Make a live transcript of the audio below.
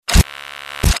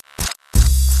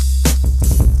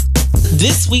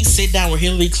This week's sit down with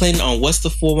Hillary Clinton on What's the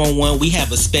 411, we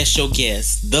have a special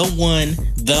guest, the one,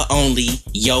 the only,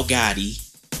 Yo Gotti.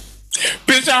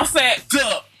 Bitch, I'm sacked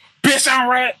up. Bitch, I'm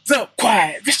wrapped up.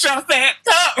 Quiet. Bitch, I'm sacked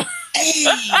up. Hey.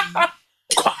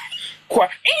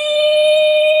 Quiet.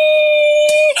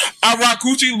 I rock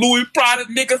Gucci, Louis, Prada.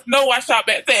 Niggas know I shop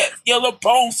at Saks. Yellow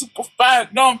bone, super fine.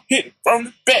 Know I'm hitting from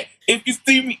the back. If you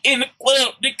see me in the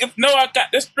club, niggas know I got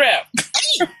the strap.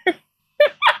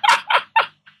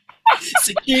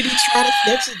 Security trying to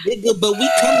snatch a nigga, but we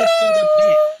coming from the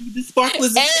back. The sparklers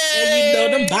in the air, you know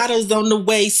them bottles on the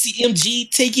way. CMG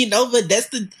taking over. That's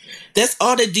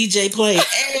all the DJ play.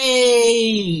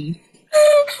 Hey,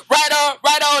 Right on.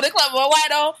 The club on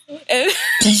right on.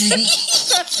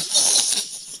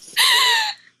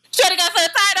 Shorty got some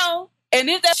title. And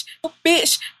if that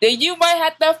bitch, then you might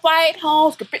have to fight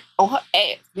home. On her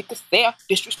ass, niggas there,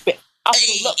 disrespect. I'll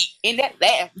pull up in that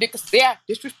lab, niggas there,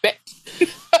 disrespect.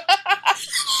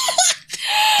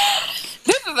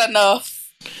 This is enough.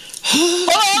 Hold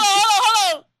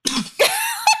on.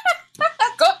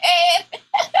 Go ahead.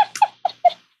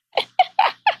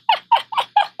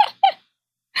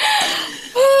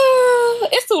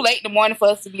 It's too late in the morning for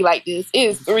us to be like this. It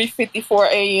is 3:54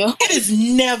 a.m. It is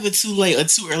never too late or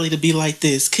too early to be like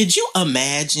this. Could you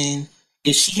imagine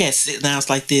if she had sit downs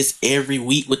like this every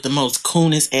week with the most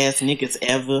coolest ass niggas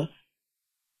ever?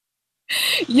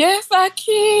 Yes, I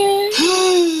can.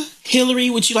 Hillary,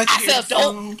 would you like to hear I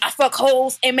feel dope. I fuck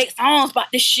hoes and make songs about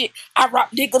this shit. I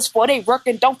rock niggas for they work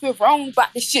and don't feel wrong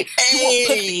about this shit. Hey. You want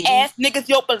pussy ass niggas,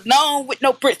 you don't belong with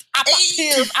no bricks. I pop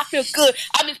pills, I feel good.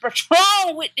 I just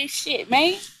Patron with this shit,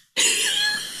 man.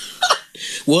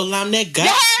 Well, I'm that guy. You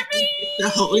heard me? The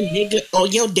whole nigga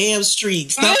on your damn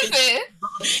street. Stop Listen. it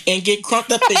and get crunked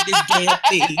up in this damn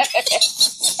thing.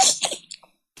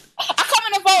 I come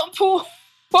in the voting pool.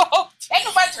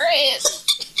 Taking my dreads.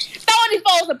 Throwing these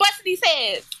balls and busting these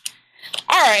heads.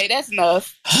 Alright, that's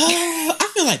enough. I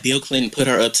feel like Bill Clinton put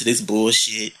her up to this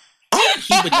bullshit. Only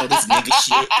he would know this nigga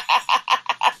shit.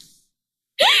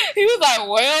 He was like,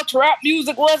 well, trap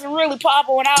music wasn't really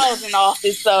popping when I was in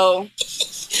office, so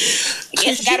I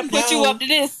guess I gotta put you up to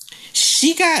this.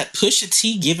 She got Pusha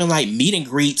T giving like meet and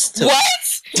greets to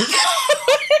what?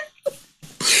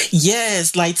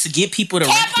 Yes, like to get people to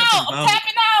Tap out. I'm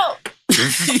tapping out.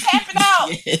 Tapping out.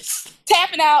 Yes.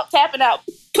 Tapping out.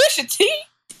 Pusha T?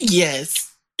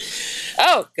 Yes.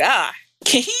 Oh, God.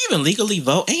 Can he even legally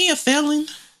vote? Ain't he a felon?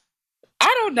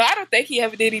 I don't know. I don't think he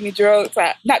ever did any drug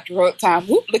time. Not drug time.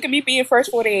 Whoop, look at me being first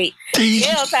 48.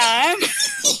 Jail time.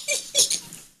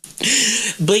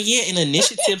 But yeah, an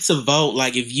initiative to vote,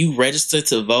 like if you register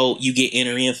to vote, you get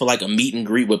entered in for like a meet and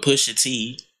greet with Pusha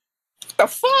T. The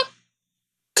fuck?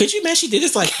 Could you imagine she did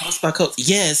this like coast by coast?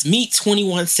 Yes, meet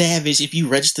 21 Savage if you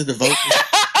register to vote.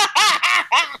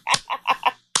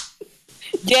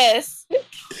 Yes.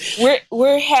 We're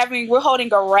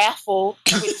holding a raffle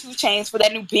with 2 Chainz for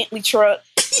that new Bentley truck.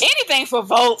 Anything for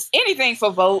votes. Anything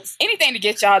to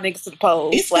get y'all niggas to the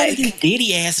polls. It's like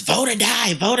Diddy ass vote or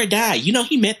die. You know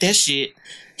he meant that shit.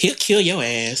 He'll kill your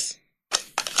ass.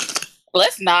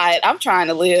 Let's not. I'm trying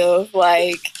to live.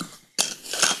 Like,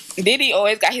 Diddy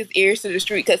always got his ears to the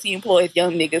street because he employs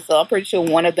young niggas. So I'm pretty sure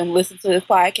one of them listens to this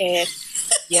podcast.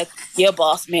 Yeah,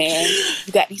 boss man.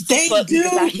 You got these they do.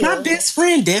 My best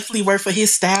friend definitely work for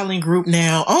his styling group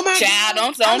now. Oh my God!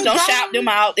 Don't shout them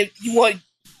out if you want,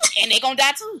 and they gonna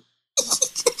die too.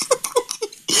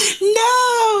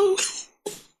 No.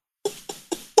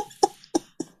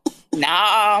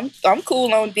 Nah, I'm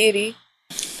cool on Diddy.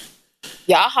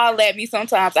 Y'all holler at me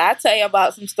sometimes. I tell you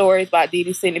about some stories about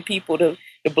Diddy sending people to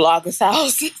the bloggers'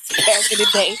 houses back in the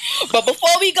day. But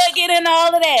before we go get into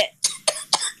all of that,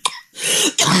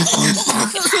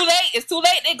 it's too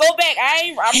late to go back.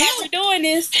 I'm not redoing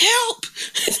this. Help!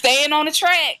 It's staying on the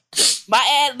track. My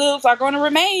ad-libs are going to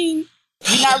remain.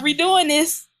 We're not redoing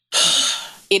this.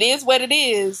 It is what it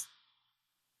is.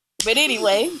 But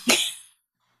anyway.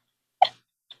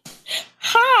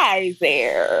 Hi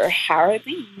there. How are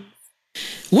these?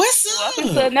 What's up?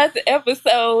 Welcome to another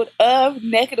episode of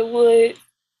Neck of the Woods.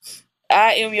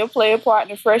 I am your player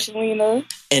partner, Freshlina.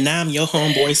 And I'm your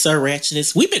homeboy, Sir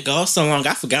Ratchetness. We've been gone so long,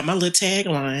 I forgot my little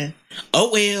tagline. Oh,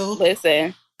 well.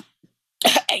 Listen.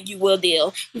 And you will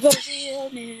deal. The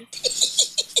realness.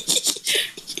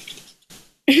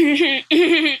 Real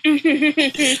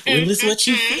is what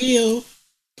you feel.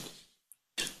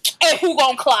 And who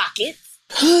gonna clock it?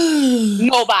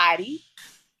 Nobody.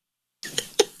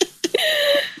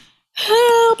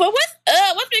 But what's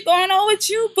up? What's been going on with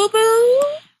you, boo-boo?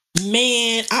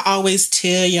 Man, I always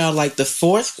tell y'all, like, the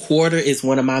fourth quarter is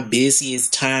one of my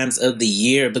busiest times of the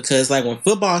year because, like, when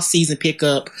football season pick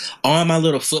up, all my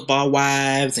little football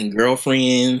wives and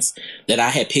girlfriends that I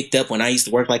had picked up when I used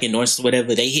to work, like, in North or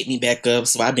whatever, they hit me back up.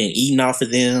 So I've been eating off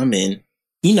of them and,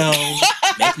 you know,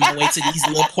 making my way to these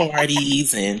little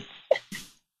parties, and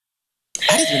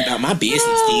I just been about my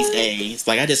business these days.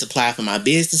 Like, I just applied for my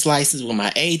business license with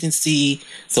my agency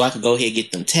so I can go ahead and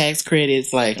get them tax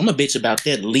credits. Like, I'm a bitch about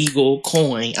that legal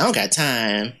coin. I don't got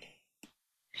time.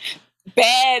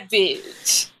 Bad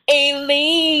bitch.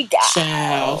 Illegal.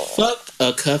 Child, fuck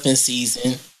a cuffing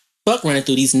season. Fuck running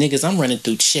through these niggas. I'm running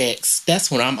through checks. That's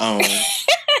what I'm on.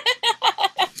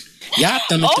 Y'all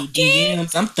thumbing through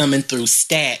DMs. I'm thumbing through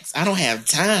stacks. I don't have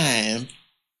time.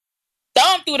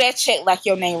 Don't do that check like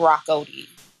your name Rocco did.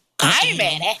 I ain't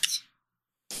mad at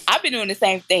you. I've been doing the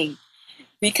same thing.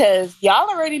 Because y'all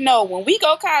already know when we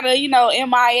go kind of,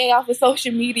 MIA off of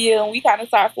social media and we kind of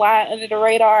start flying under the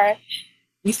radar,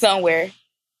 we somewhere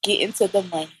getting to the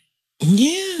money.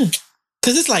 Yeah.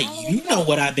 Because it's like, you know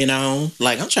what I've been on.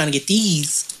 Like, I'm trying to get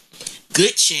these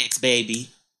good checks, baby.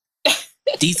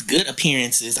 These good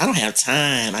appearances. I don't have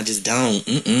time. I just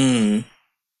don't.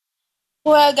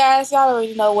 Well, guys, y'all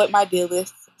already know what my deal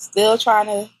is. Still trying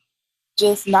to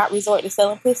just not resort to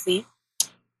selling pussy.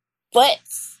 But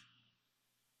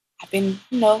I've been,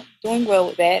 doing well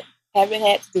with that. Haven't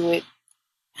had to do it.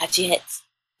 Not yet.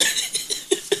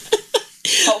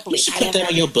 Hopefully. You should put that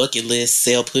on your bucket list.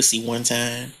 Sell pussy one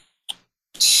time.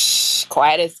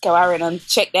 Quiet as go. I already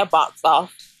check that box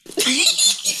off.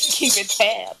 Keep it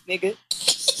tab, nigga.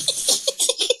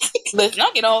 Listen,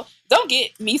 don't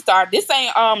get me started. This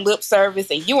ain't lip service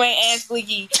and you ain't Angela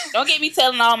Yee. Don't get me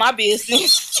telling all my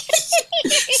business.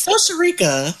 So,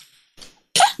 Sharika,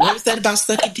 what was that about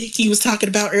sucking dick you was talking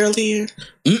about earlier?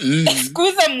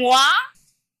 Excusez-moi.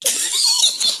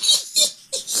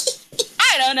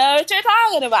 I don't know what you're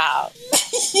talking about.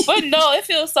 But no, it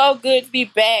feels so good to be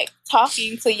back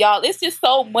talking to y'all. It's just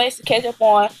so much to catch up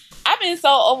on. I've been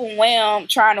so overwhelmed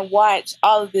trying to watch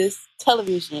all of this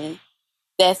television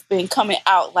that's been coming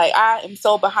out. Like, I am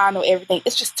so behind on everything.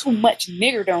 It's just too much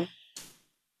niggerdom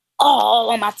all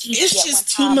on my TV. It's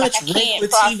just too much regular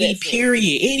TV, period.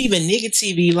 It ain't even nigga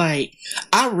TV. Like,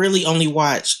 I really only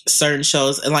watch certain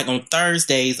shows. And, like, on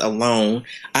Thursdays alone,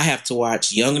 I have to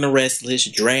watch Young and the Restless,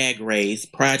 Drag Race,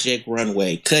 Project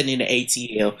Runway, Cutting into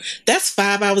ATL. That's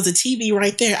 5 hours of TV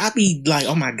right there. I be like,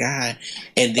 oh my God.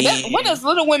 And then... when does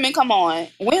Little Women come on?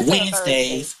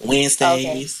 Wednesdays.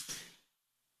 Okay.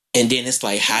 And then it's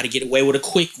like How to Get Away with a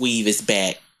Quick Weave is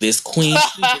back. This Queen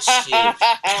shit.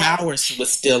 Powers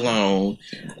was still on.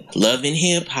 Love and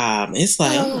Hip Hop. It's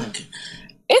like, oh my God.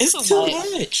 It's too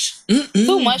much.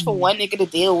 Too much for one nigga to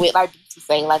deal with. Like to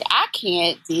say, like, I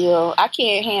can't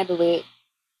handle it.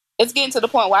 It's getting to the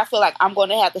point where I feel like I'm going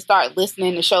to have to start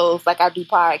listening to shows like I do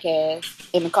podcasts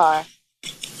in the car.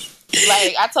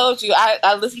 Like I told you,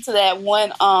 I listened to that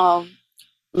one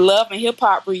Love and Hip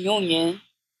Hop reunion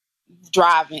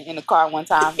driving in the car one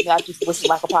time. I just listened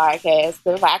like a podcast.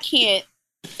 So like, I can't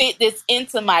fit this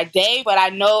into my day, but I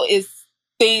know it's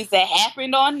things that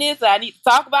happened on this that I need to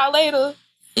talk about later.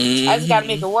 I just gotta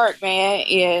make it work, man.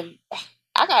 And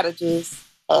I gotta just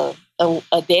a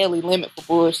daily limit for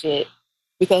bullshit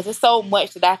because it's so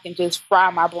much that I can just fry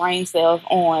my brain cells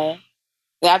on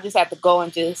that I just have to go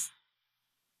and just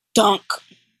dunk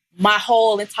my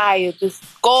whole entire just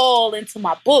skull into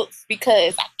my books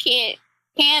because I can't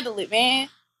handle it, man.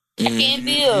 I can't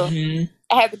deal.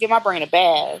 I have to give my brain a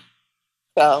bath.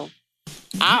 So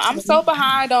I'm so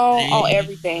behind on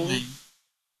everything.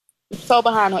 So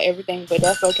behind on everything, but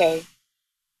that's okay.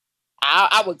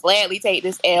 I would gladly take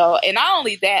this L. And not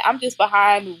only that, I'm just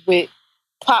behind with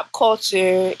pop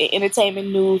culture and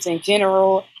entertainment news in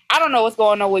general. I don't know what's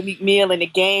going on with Meek Mill in the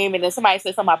game, and then somebody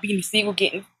said something about Beanie Siegel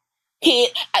getting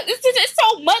hit. It's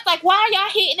so much. Like, why are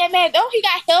y'all hitting that man? Don't he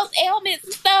got health ailments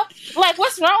and stuff? Like,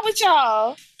 what's wrong with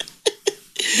y'all?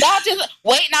 Y'all just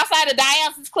waiting outside the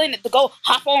dialysis clinic to go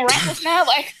hop on rappers now?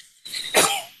 Like,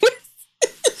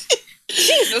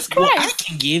 Jesus Christ. Well, I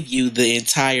can give you the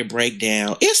entire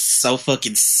breakdown. It's so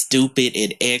fucking stupid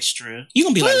and extra. You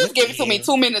gonna be Please like, what give it to me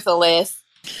 2 minutes or less.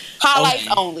 Highlights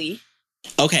only.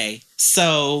 Okay,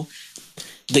 so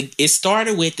it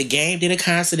started with the Game did a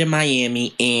concert in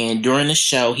Miami, and during the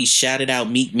show, he shouted out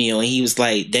Meek Mill, and he was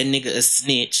like, that nigga a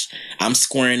snitch. I'm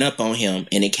squaring up on him.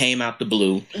 And it came out the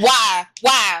blue. Why?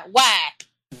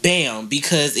 Bam,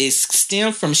 because it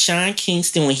stemmed from Sean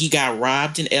Kingston when he got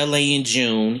robbed in LA in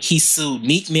June. He sued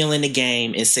Meek Mill in the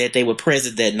Game and said they were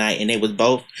present that night, and they was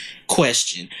both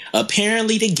questioned.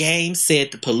 Apparently, the Game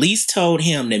said the police told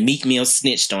him that Meek Mill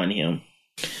snitched on him.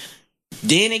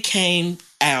 Then it came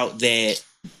out that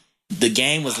the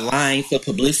game was lying for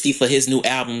publicity for his new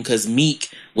album because Meek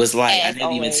was like, I As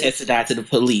never even always. tested that to the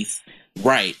police.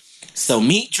 Right. So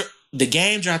the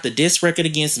game dropped a diss record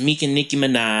against Meek and Nicki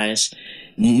Minaj.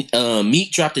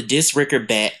 Meek dropped a diss record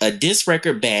back,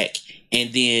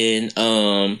 and then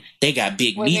they got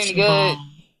Big Wasn't Meech any good. involved.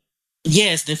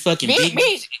 Yes, then fucking Big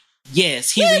Meech.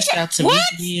 Yes, he reached out to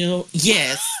Meek Mill.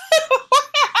 Yes.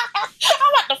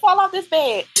 I'm about to fall off this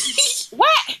bed.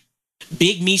 What?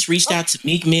 Big Meech reached out to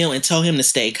Meek Mill and told him to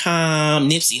stay calm.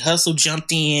 Nipsey Hussle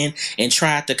jumped in and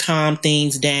tried to calm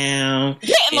things down.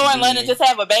 Didn't Lauren London just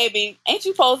have a baby? Ain't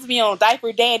you supposed to be on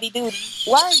diaper daddy duty?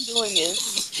 Why are you doing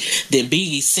this? Then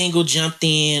Biggie Single jumped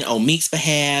in on Meek's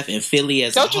behalf and Philly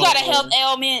as Don't you got a health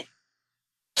ailment?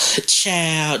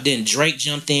 Child. Then Drake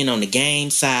jumped in on the game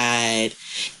side.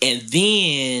 And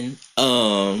then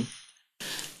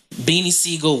Beanie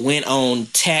Siegel went on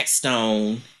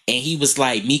Taxstone. And he was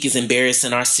like, Meek is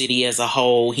embarrassing our city as a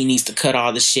whole. He needs to cut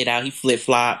all this shit out. He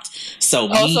flip-flopped. So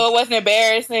Meek, so it wasn't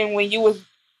embarrassing when you was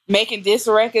making diss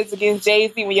records against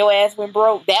Jay-Z when your ass went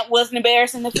broke? That wasn't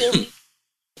embarrassing to Philly?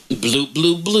 bloop,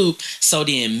 bloop, bloop. So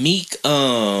then Meek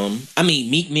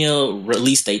Mill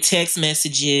released their text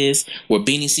messages where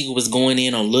Beanie Siegel was going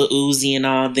in on Lil Uzi and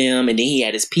all them. And then he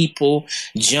had his people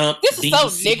jump. This is Beanie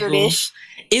so niggerish.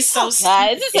 It's so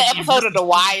God, is this an episode of The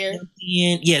Wire?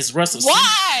 Yes, Russell.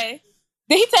 Why?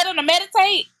 Did he tell them to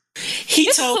meditate?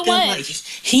 He told them, like,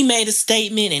 he made a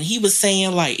statement and he was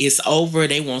saying, like, it's over.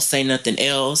 They won't say nothing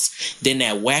else. Then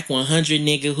that Whack 100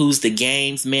 nigga who's the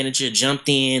games manager jumped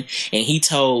in and he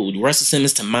told Russell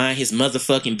Simmons to mind his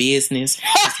motherfucking business. He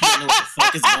don't know what the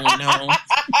fuck is going on.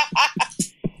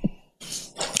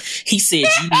 He said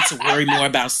you need to worry more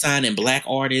about signing black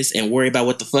artists and worry about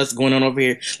what the fuck's going on over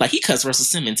here. Like, he cuts Russell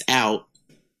Simmons out.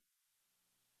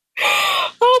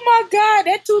 Oh my God,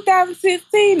 that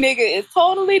 2016 nigga is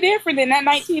totally different than that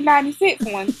 1996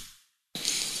 one.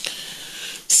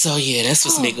 So yeah, that's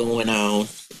what's been going on.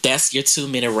 That's your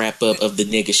 2-minute wrap up of the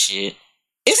nigga shit.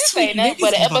 This ain't nothing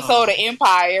but an episode of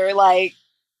Empire. Like,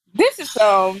 this is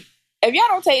if y'all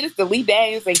don't take this to Lee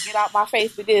Daniels and get out my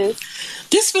face with this.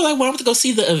 This feel like when I went to go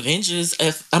see the Avengers,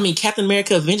 Captain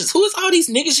America Avengers. Who is all these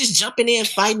niggas just jumping in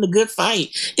fighting a good fight?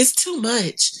 It's too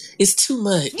much. It's too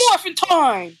much. Morphin'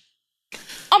 time.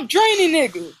 I'm draining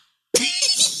nigga.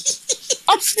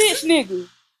 I'm snitch nigga.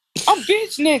 I'm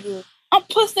bitch nigga. I'm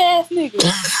puss ass nigga.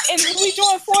 And when we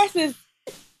join forces,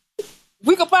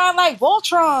 we combine like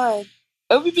Voltron.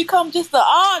 And we become just the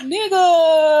nigga.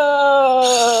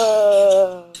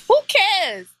 Who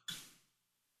cares?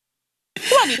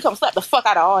 I need to come slap the fuck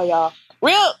out of all y'all.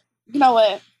 You know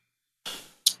what?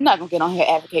 I'm not gonna get on here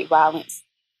and advocate violence.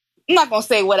 I'm not gonna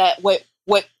say what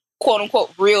quote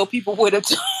unquote real people would have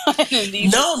done in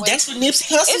these situations. That's what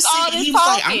Nipsey Hussle said. He was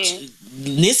like,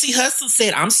 Nipsey Hussle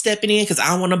said, I'm stepping in because I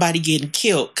don't want nobody getting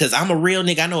killed because I'm a real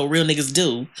nigga. I know what real niggas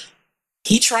do.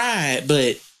 He tried,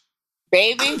 but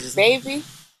baby,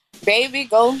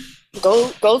 go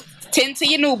tend to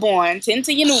your newborn.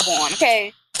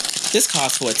 Okay. This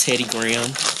calls for a Teddy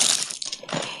Graham.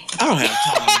 I don't have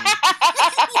time.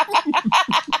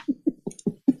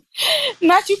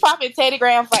 Not you popping Teddy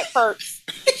Grahams like perks.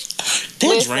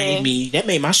 That drained me. That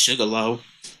made my sugar low.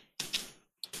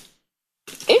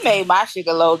 It made my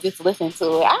sugar low just to listen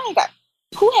to it. I ain't got.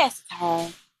 Who has the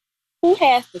time? Who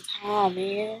has the time,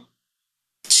 man?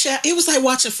 It was like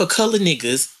watching For Color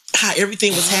Niggas. How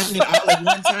everything was happening all at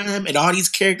one time, and all these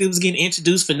characters was getting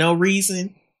introduced for no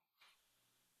reason.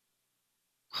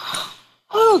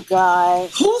 Oh God!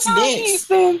 Who's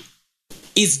next?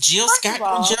 Is Jill Scott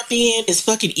gonna jump in? Is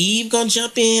fucking Eve gonna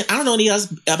jump in? I don't know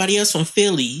anybody else from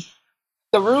Philly.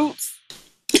 The Roots.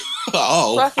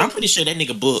 I'm pretty sure that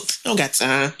nigga booked. I don't got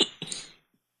time.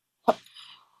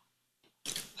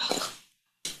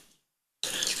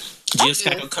 Jill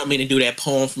Scott gonna come in and do that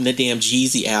poem from the damn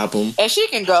Jeezy album. And she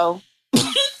can go.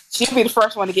 She'll be the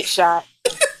first one to get shot.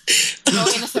 No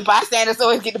innocent bystanders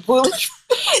always get the bullet.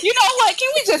 You know what?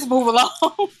 Can we just move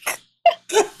along?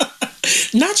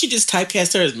 Not you just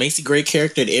typecast her as Macy Gray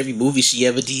character in every movie she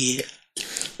ever did.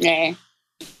 Nah.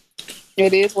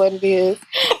 It is what it is.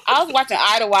 I was watching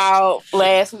Idlewild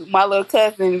last week with my little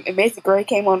cousin, and Macy Gray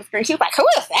came on the screen. She was like, who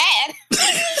is that?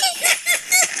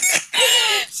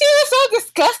 She was so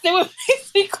disgusted with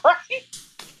Macy Gray.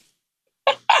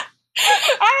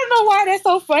 I don't know why that's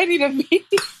so funny to me.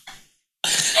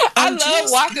 I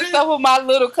love watching stuff with my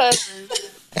little cousins.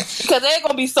 Because they're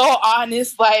going to be so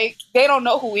honest. Like, they don't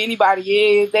know who anybody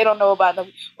is. They don't know about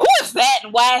them. Who is that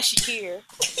and why is she here?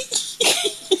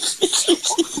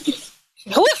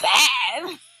 Who is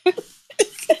that?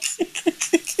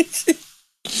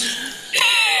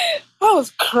 I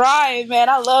was crying, man.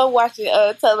 I love watching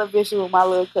television with my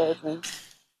little cousin.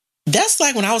 That's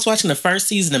like when I was watching the first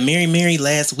season of Mary Mary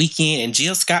last weekend and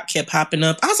Jill Scott kept popping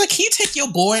up. I was like, can you take your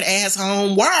bored ass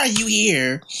home? Why are you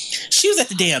here? She was at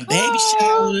the damn baby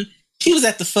shower. She was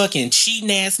at the fucking cheating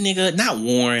ass nigga, not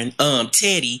Warren,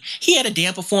 Teddy. He had a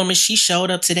damn performance. She showed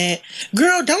up to that.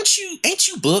 Girl, ain't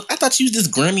you booked? I thought you was this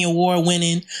Grammy Award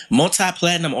winning,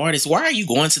 multi-platinum artist. Why are you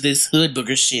going to this hood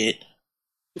booger shit?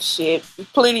 Shit,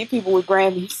 plenty of people with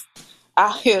Grammys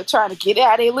out here trying to get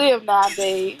how they live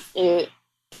nowadays.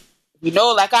 You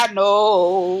know, like I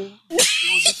know, you'll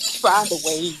just find a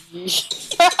way.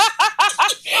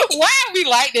 Why are we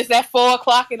like this at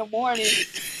 4:00 in the morning?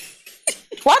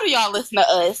 Why do y'all listen to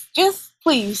us?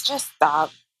 Please, just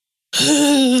stop.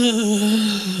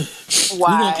 Why? We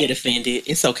won't get offended.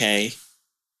 It's okay.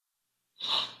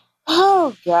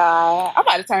 Oh, God. I'm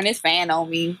about to turn this fan on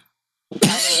me. I'm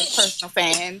a personal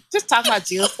fan. Just talking about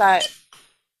Jill Scott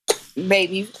made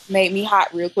me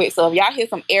hot real quick. So if y'all hear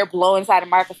some air blow inside the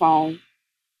microphone,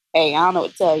 hey, I don't know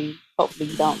what to tell you. Hopefully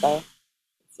you don't, though.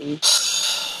 Let's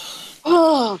see.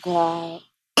 Oh, God.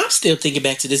 I'm still thinking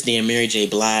back to this damn Mary J.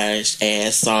 Blige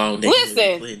ass song.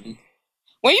 Listen,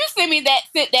 when you sent me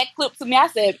that clip to me, I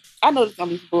said, I know this is going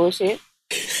to be some bullshit.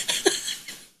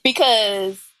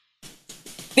 Because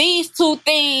these two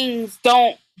things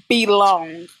don't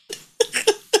belong.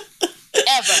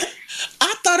 Ever.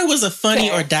 I thought it was a funny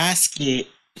or die skit.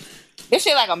 This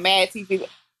shit like a mad TV.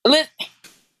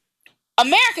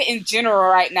 America in general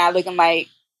right now looking like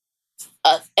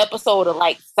an episode of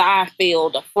like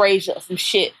Seinfeld or Frasier or some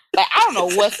shit. Like, I don't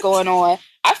know what's going on.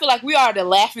 I feel like we are the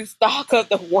laughing stock of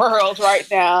the world right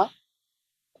now.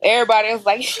 Everybody else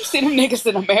like, you see them niggas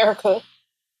in America.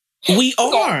 We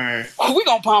are. We're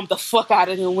gonna bomb the fuck out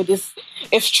of them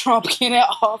if Trump get in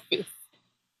office.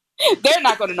 They're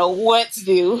not gonna know what to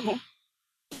do.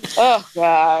 Oh,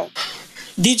 God.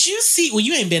 Did you see? Well,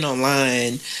 you ain't been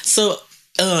online. So,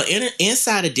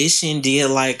 Inside Edition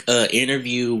did like an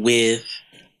interview with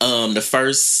the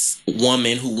first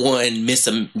woman who won Miss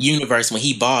Universe when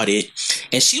he bought it,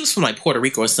 and she was from like Puerto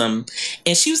Rico or something.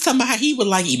 And she was talking about how he would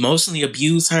like emotionally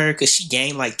abuse her because she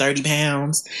gained like 30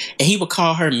 pounds, and he would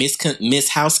call her Miss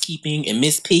Housekeeping and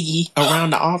Miss Piggy around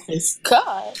the office.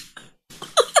 God,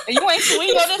 you ain't swing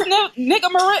on this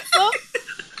nigga Maritza.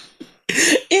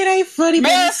 It ain't funny,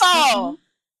 Marisol.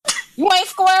 You ain't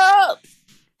square up.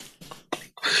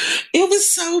 It was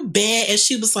so bad, and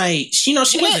she was like, she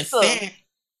wasn't fat.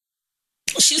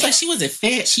 She was like, she wasn't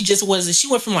fat. She just wasn't. She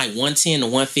went from like 110 to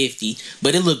 150,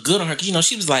 but it looked good on her because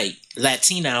she was like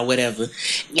Latina or whatever.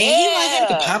 Yeah. And he like had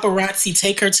the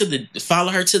paparazzi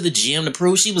follow her to the gym to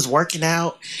prove she was working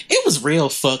out. It was real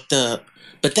fucked up.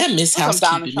 But that Miss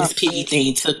Housekeeping, Miss Piggy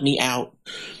thing took me out.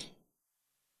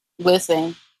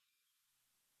 Listen,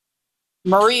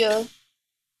 Maria,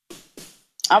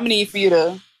 I'm gonna need for you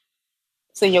to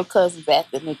send your cousins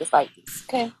after niggas like this,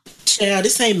 okay? Child,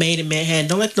 this ain't made in Manhattan.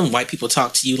 Don't let them white people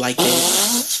talk to you like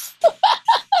that.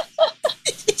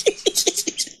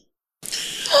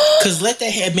 Because let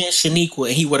that have been Shaniqua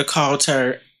and he would have called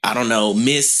her, I don't know,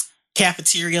 Miss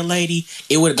Cafeteria Lady,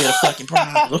 it would have been a fucking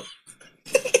problem.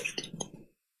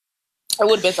 It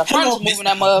would have been some furniture moving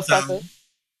that motherfucker.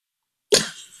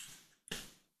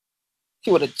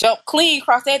 She would have jumped clean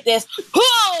across that desk.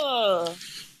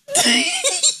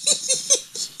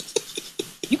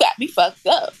 You got me fucked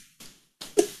up.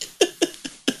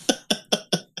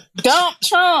 Dump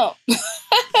Trump.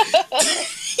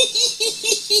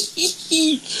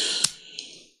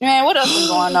 Man, what else is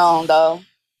going on though?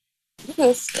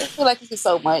 I feel like this is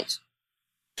so much.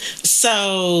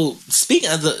 So speaking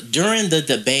of during the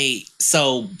debate,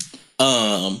 so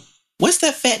what's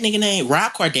that fat nigga name?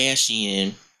 Rob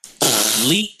Kardashian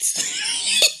leaked.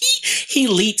 He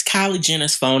leaked Kylie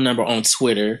Jenner's phone number on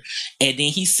Twitter, and then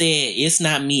he said, "It's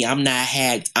not me. I'm not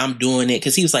hacked. I'm doing it."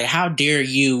 Because he was like, "How dare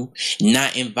you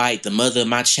not invite the mother of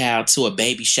my child to a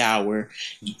baby shower?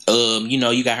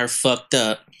 You got her fucked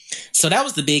up." So that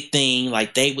was the big thing.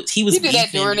 Like he was. He did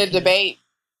that during the debate.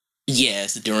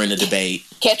 Yes, during the debate.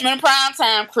 Catch him in prime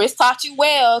time. Chris taught you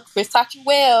well.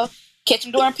 Catch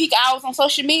him during peak hours on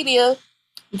social media.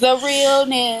 The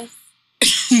realness.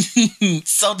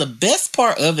 So the best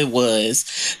part of it was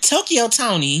Tokyo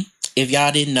Toni, if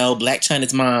y'all didn't know, Black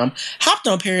China's mom, hopped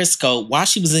on Periscope while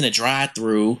she was in a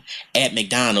drive-thru at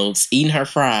McDonald's eating her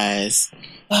fries.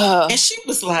 And she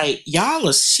was like,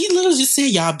 she literally just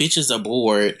said, y'all bitches are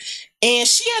bored. And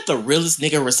she had the realest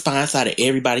nigga response out of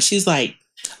everybody. She's like,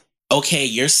 Okay,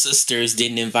 your sisters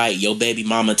didn't invite your baby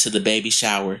mama to the baby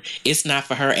shower. It's not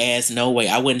for her ass, no way.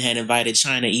 I wouldn't have invited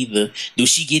China either. Do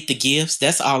she get the gifts?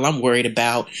 That's all I'm worried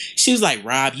about. She was like,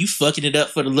 Rob, you fucking it up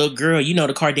for the little girl. You know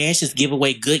the Kardashians give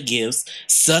away good gifts.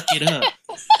 Suck it up.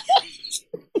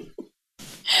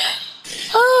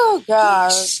 Oh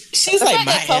God. She's The like, fact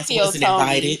my that ass Tokyo wasn't Tony,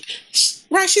 invited.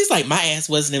 Right, she's like, my ass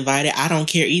wasn't invited. I don't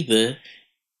care either.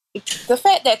 the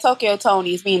fact that Tokyo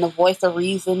Tony is being the voice of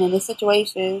reason in this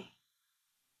situation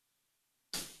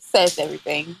says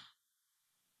everything.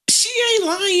 She ain't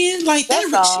lying. Like,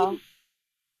 That's that. all.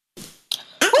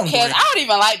 I Who don't cares? blame. I don't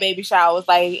even like baby showers.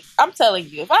 Like, I'm telling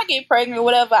you, if I get pregnant or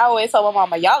whatever, I always tell my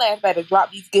mama, y'all ass better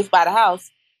drop these gifts by the house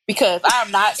because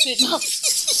I'm not sitting up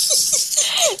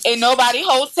in nobody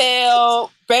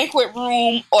hotel, banquet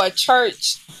room, or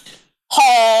church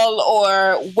hall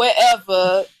or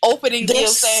whatever opening That's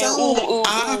gifts saying, ooh, so ooh, ooh.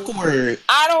 awkward.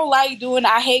 I don't like doing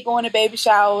I hate going to baby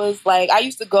showers. Like, I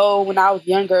used to go when I was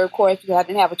younger, of course, because I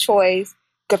didn't have a choice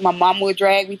because my mom would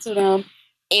drag me to them.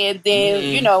 And then,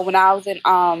 you know, when I was in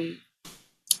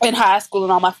high school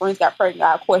and all my friends got pregnant,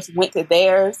 I, of course, went to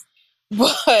theirs.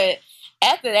 But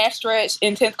after that stretch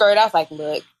in 10th grade, I was like,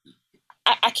 look,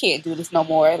 I can't do this no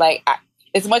more. Like,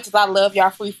 as much as I love y'all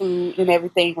free food and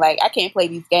everything, like, I can't play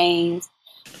these games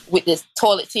with this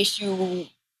toilet tissue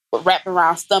wrapped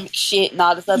around stomach shit and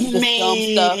all this other this dumb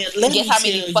stuff. Man, let Guess me how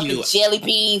many tell fucking you. jelly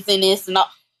beans in this and all.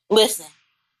 Listen,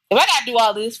 if I gotta do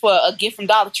all this for a gift from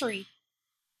Dollar Tree,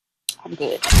 I'm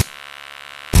good.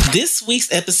 This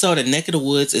week's episode of Neck of the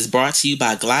Woods is brought to you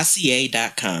by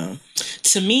Glossier.com.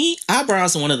 To me,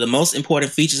 eyebrows are one of the most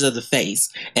important features of the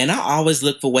face, and I always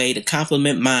look for a way to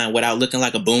compliment mine without looking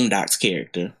like a Boondocks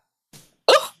character.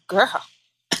 Ooh, girl.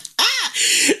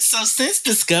 So since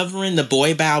discovering the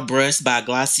Boy Brow Brush by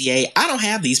Glossier, I don't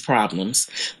have these problems.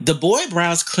 The Boy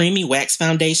Brow's creamy wax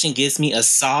foundation gives me a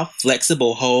soft,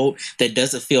 flexible hold that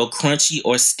doesn't feel crunchy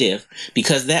or stiff.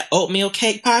 Because that oatmeal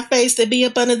cake pie face that be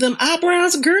up under them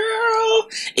eyebrows, girl,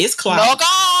 it's clogged. No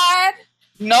God.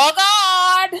 No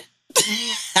God.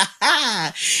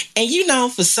 And you know,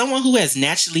 for someone who has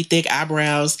naturally thick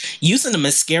eyebrows, using a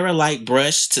mascara-like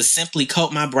brush to simply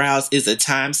coat my brows is a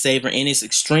time saver and it's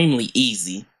extremely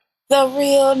easy. The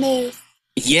realness.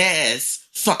 Yes.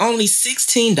 For only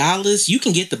 $16, you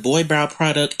can get the Boy Brow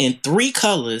product in 3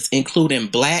 colors, including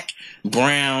black,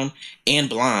 brown, and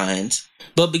blonde.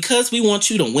 But because we want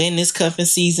you to win this cuffing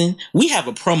season, we have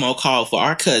a promo call for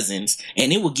our cousins,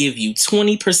 and it will give you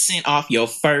 20% off your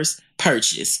first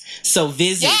purchase. So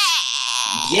visit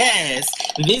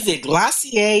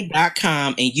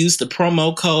Glossier.com and use the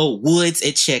promo code WOODS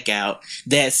at checkout.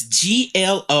 That's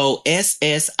GLOSSIER.com,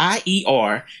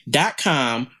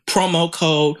 promo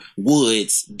code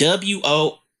WOODS,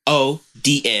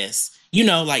 WOODS. You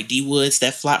know, like D Woods,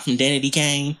 that flop from Danity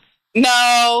Kane.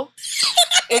 No.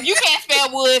 If you can't spell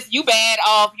woods, you bad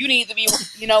off. You need to be,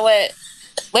 you know what?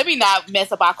 Let me not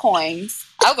mess up our coins.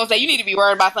 I was going to say, you need to be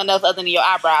worried about something else other than your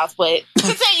eyebrows, but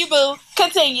continue, boo.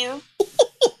 Continue.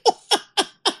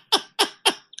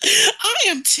 I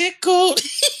am tickled.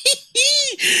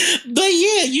 But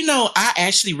yeah, you know, I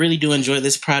actually really do enjoy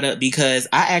this product because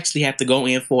I actually have to go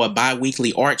in for a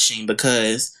bi-weekly arching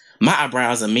because my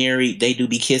eyebrows are married. They do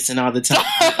be kissing all the time.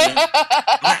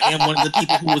 I am one of the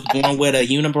people who was born with a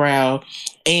unibrow.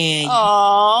 And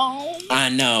Aww. I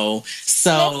know. Bless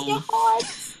your So, heart.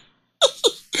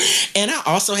 and I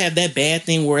also have that bad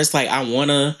thing where it's like I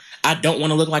don't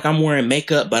want to look like I'm wearing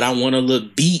makeup, but I want to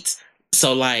look beat.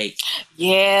 So like,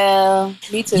 yeah,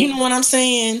 me too. you know what I'm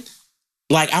saying?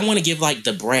 Like, I want to give like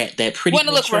the brat that pretty. Want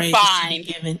to look refined.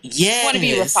 Yes. Want to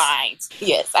be refined.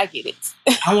 Yes, I get it.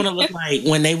 I want to look like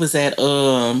when they was at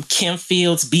Kim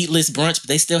Field's Beatless Brunch, but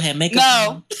they still had makeup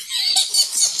on.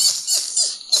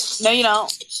 No, you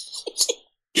don't.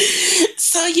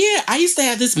 So yeah, I used to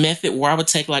have this method where I would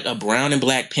take like a brown and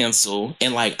black pencil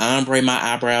and like ombre my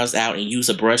eyebrows out and use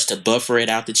a brush to buffer it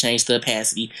out to change the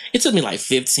opacity. It took me like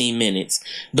 15 minutes.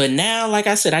 But now, like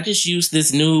I said, I just use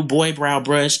this new Boy Brow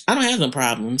brush. I don't have them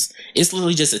problems. It's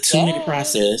literally just a 2-minute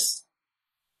process.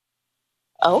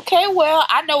 Okay, well,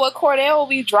 I know what Cordell will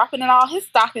be dropping in all his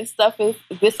stocking stuff is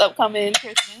this upcoming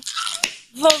Christmas.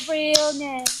 The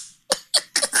realness.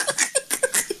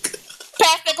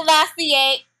 Pastor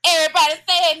Glossier. Everybody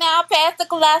say it now, Pastor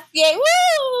Glossier.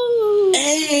 Woo!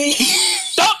 Hey.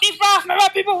 Don't defrost me, my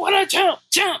people want to jump.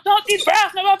 Don't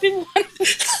defrost me, my people want to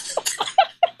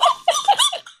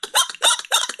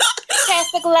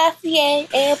Pastor Glossier.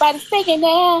 Everybody say it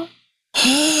now.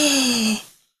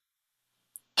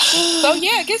 So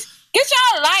yeah, get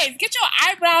your life. Get your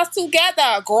eyebrows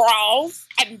together, girls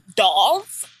and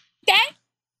dolls. Okay?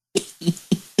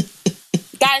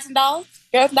 Got guys and dolls,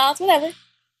 girls and dolls, whatever.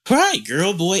 Right,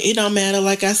 girl, boy, it don't matter.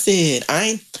 Like I said,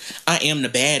 I am the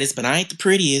baddest, but I ain't the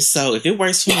prettiest. So if it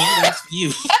works for me, it works for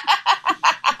you.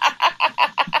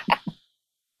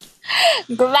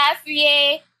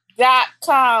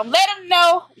 Glacier.com. Let them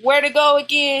know where to go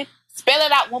again. Spell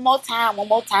it out one more time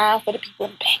for the people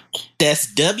in the back.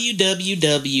 That's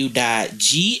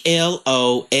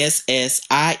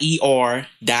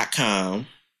www.glossier.com.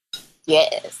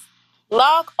 Yes.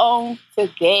 Log on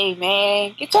today,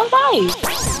 man. Get your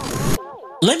life.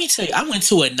 Let me tell you, I went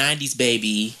to a 90s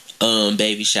baby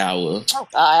shower. Oh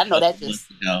God, I know that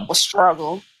just was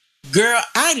struggle. Girl,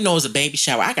 I didn't know it was a baby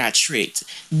shower. I got tricked.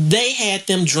 They had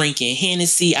them drinking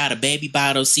Hennessy out of baby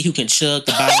bottles. See who can chug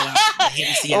the bottle out of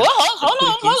Hennessy. Hold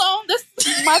on. This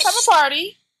is my type of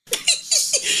party.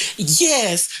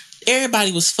 Yes.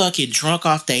 Everybody was fucking drunk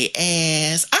off their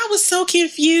ass. I was so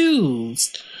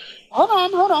confused.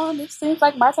 Hold on. This seems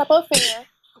like my type of affair.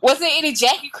 Was there any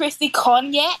Jackie Christie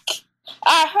cognac?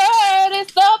 I heard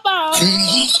it's the bomb.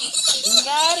 You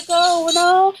got it going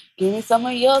on. Give me some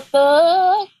of your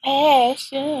thug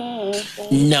passion.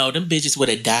 No, them bitches would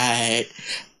have died.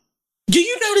 Do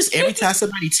you notice every time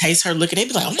somebody tastes her liquor, they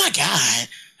be like, oh my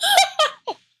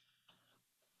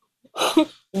God.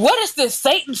 What is this,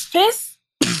 Satan's fist?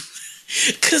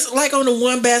 Because like on the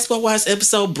one Basketball Wives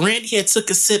episode, Brandy had took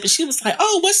a sip and she was like,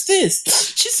 oh, what's this?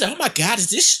 She said, oh my God, is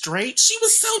this straight? She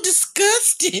was so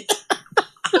disgusted.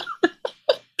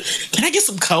 Can I get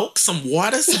some Coke, some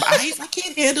water, some ice? I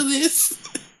can't handle this.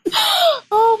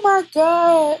 Oh my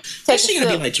God. She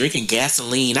gonna be like drinking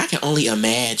gasoline. I can only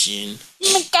imagine.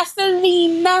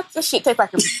 Gasoline, that shit tastes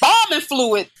like embalming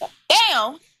fluid.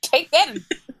 Damn, take that.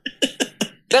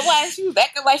 That's why she was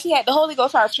acting like she had the Holy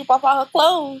Ghost trying to strip off all her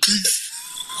clothes.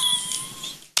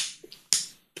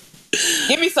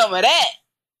 Give me some of that.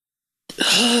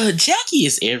 Jackie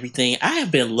is everything. I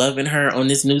have been loving her on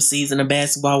this new season of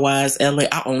Basketball Wives LA.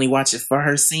 I only watch it for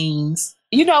her scenes.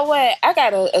 You know what? I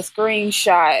got a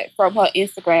screenshot from her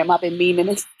Instagram. I've been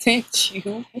meaning to send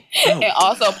you. And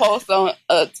also post on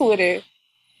Twitter.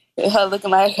 Her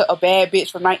looking like a bad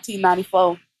bitch from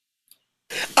 1994.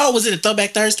 Oh, was it a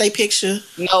Throwback Thursday picture?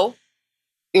 No.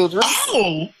 It was recent.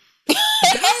 Oh.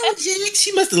 Damn, Jack,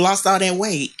 she must have lost all that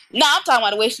weight. No, I'm talking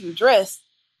about the way she was dressed.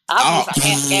 I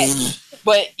was like,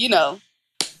 but you know,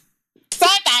 same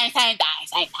thing.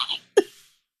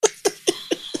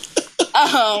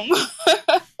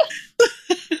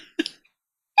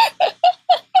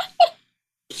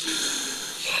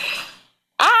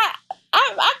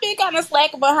 I've been kind of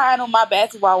slacking behind on my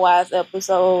Basketball Wives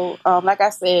episode. Like I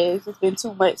said, it's just been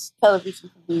too much television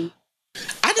for me.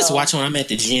 I just watch when I'm at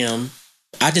the gym.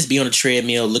 I just be on the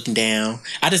treadmill looking down.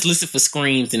 I just listen for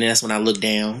screams and that's when I look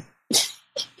down.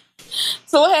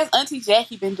 So what has Auntie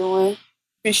Jackie been doing?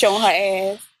 Been showing her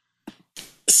ass?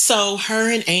 So her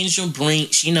and Angel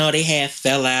Brinks, you know, they had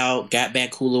fell out, got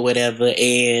back cool or whatever,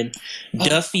 and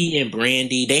Duffy and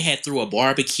Brandy, they had threw a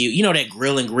barbecue. You know that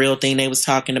grill and grill thing they was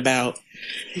talking about?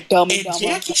 Dummy.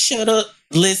 Jackie showed up.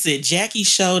 Listen, Jackie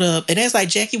showed up, and that's like,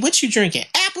 Jackie, what you drinking?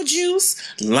 Apple juice?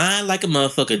 Lying like a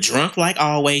motherfucker, drunk like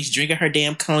always, drinking her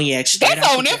damn cognac. That's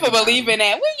on them for believing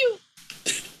that. Will you?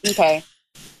 Okay.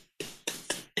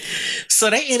 So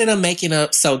they ended up making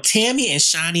up. So Tammy and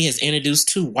Shawnee has introduced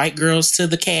two white girls to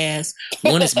the cast.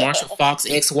 One is Marshall Faulk's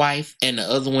ex-wife, and the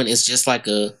other one is just like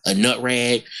a nut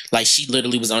rag. Like she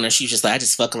literally was on there. She was just like, I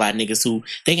just fuck a lot of niggas who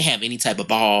they can have any type of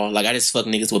ball. Like I just fuck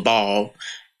niggas with ball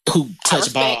who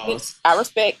touch balls. I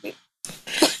respect it.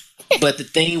 But the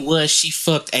thing was, she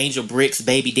fucked Angel Brick's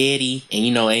baby daddy, and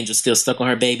you know Angel's still stuck on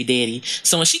her baby daddy.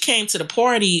 So when she came to the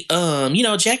party, you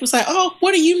know, Jack was like, "Oh,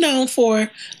 what are you known for?"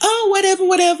 "Oh, whatever.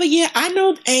 Yeah, I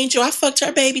know Angel. I fucked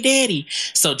her baby daddy."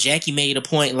 So Jackie made a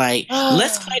point like,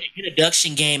 "Let's play the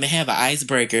introduction game and have an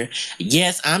icebreaker."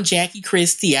 "Yes, I'm Jackie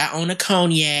Christie. I own a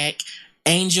cognac."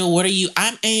 "Angel, what are you?"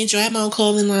 "I'm Angel. I have my own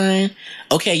clothing line."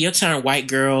 "Okay, your turn, white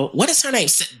girl." "What is her name?"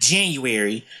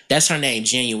 "January." "That's her name,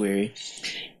 January."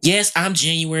 "Yes, I'm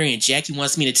January, and Jackie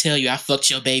wants me to tell you I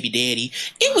fucked your baby daddy."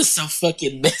 It was so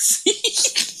fucking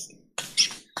messy.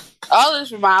 All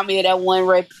this remind me of that one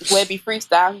Webby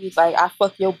freestyle. He was like, "I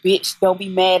fuck your bitch. Don't be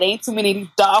mad. Ain't too many of these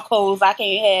dog hoes I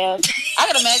can't have." I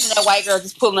can imagine that white girl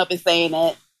just pulling up and saying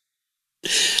that.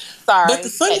 Sorry. But the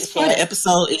funniest part of the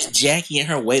episode is Jackie and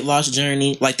her weight loss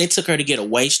journey. Like, they took her to get a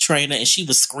waist trainer, and she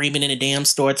was screaming in the damn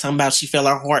store, talking about she felt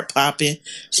her heart popping.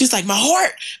 She's like, my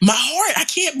heart, I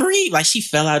can't breathe. Like, she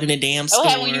fell out in the damn store.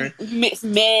 Oh, when you mix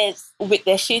meds with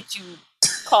that shit you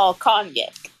call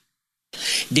cognac.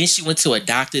 Then she went to a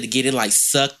doctor to get it, like,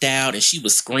 sucked out, and she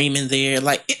was screaming there.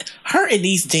 Like, her and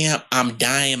these damn, I'm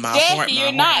dying, my Jackie, heart,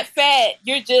 you're not fat.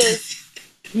 You're just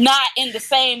not in the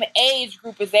same age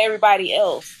group as everybody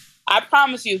else. I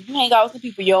promise you, if you hang out with some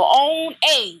people your own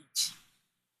age,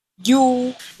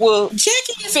 you will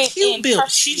Jackie is fit cute in built.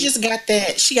 She perfectly. just got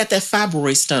that. She got that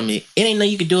fibroid stomach. It ain't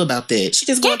nothing you can do about that. She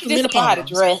just going Jackie through just don't know how to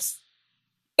menopause. dress.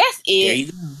 That's There it.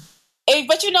 you go.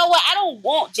 But you know what? I don't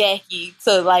want Jackie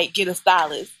to like get a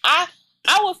stylist. I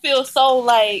would feel so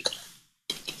like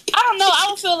I don't know. I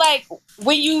would feel like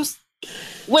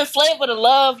when Flavor the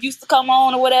Love used to come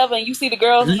on or whatever, and you see the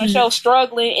girls on the show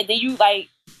struggling, and then you like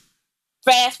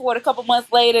fast forward a couple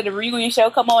months later, the reunion show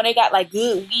come on, they got like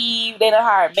good weave, they done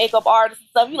hired makeup artists and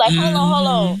stuff. You like, hold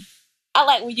on. I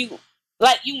like when you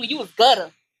when you was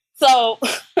gutter. So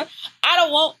I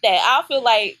don't want that. I feel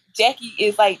like Jackie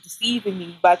is like deceiving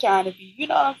me by trying to be, you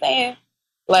know what I'm saying?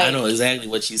 I Like know exactly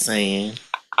what you're saying.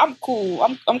 I'm cool.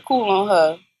 I'm cool on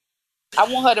her.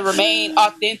 I want her to remain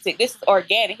authentic. This is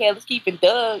organic. Hell, let's keep it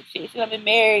Doug. Shit, she done been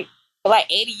married for like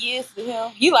 80 years to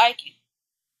him. You like it?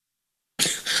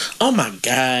 Oh my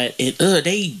god!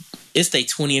 It's their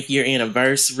 20th year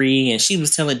anniversary, and she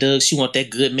was telling Doug she want that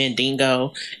good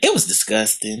Mandingo. It was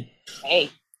disgusting. Hey,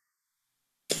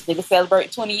 nigga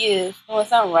celebrate 20 years. Doing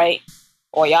something right.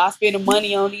 Or y'all spending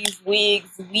money on these wigs,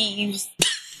 weaves,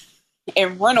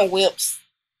 and rental whips.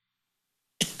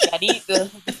 Y'all need to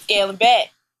be scaling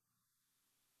back.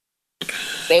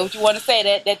 Say what you want to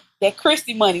say. That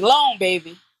Christie money, long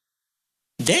baby.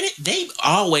 They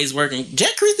always working.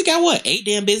 Jack Christie got what? 8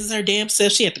 damn business her damn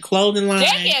self. She had the clothing line.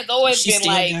 Jackie has always She been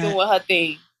still like got. doing her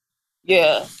thing.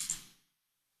 Yeah,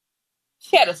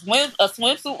 she had a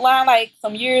swimsuit line like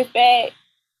some years back.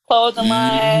 Clothing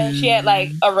line. She had like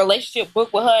a relationship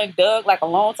book with her and Doug like a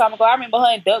long time ago. I remember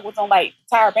her and Doug was on like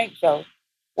Tyra Banks show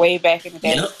way back in the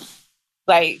day. Yep.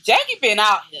 Like Jackie been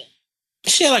out here.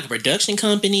 She had like a production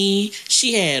company.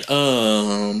 She had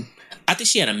I think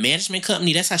she had a management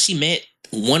company. That's how she met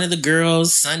one of the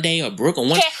girls, Sunday or Brooke or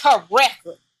one. Check her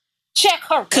record.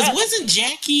 Cause wasn't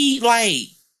Jackie like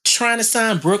trying to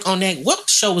sign Brooke on that? What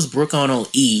show was Brooke on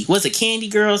E? Was it Candy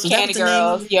Girls? Was Candy that what the name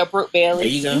Girls, of it? yeah, Brooke Bailey.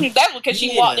 There you go. That's because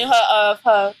she walked in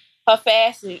her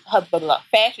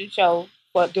fashion show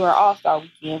for during All Star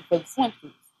Weekend for the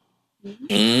swimsuits.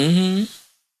 Mm-hmm.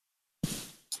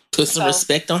 Put some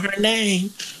respect on her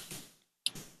name.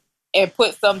 And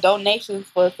put some donations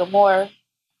for some more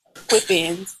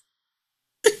clip-ins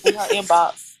in her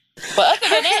inbox. But other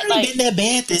than that, like, been that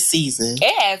bad this season.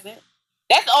 It hasn't.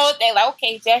 That's the only thing. Like,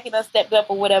 okay, Jackie done stepped up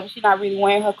or whatever. She's not really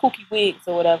wearing her kooky wigs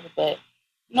or whatever. But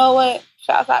you know what?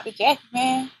 Shouts out to Jackie,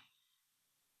 man.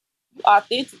 You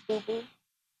authentic, boo boo.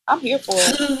 I'm here for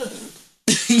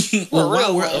it. Well,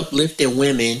 while we're uplifting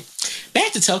women,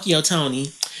 back to Tokyo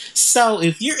Tony. So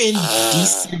if you're in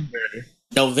December,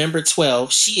 November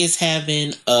 12th, she is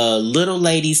having a little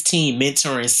ladies team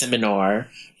mentoring seminar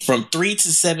from 3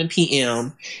 to 7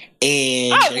 p.m.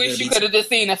 And I wish you could have just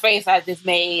seen the face I just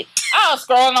made. I was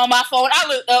scrolling on my phone. I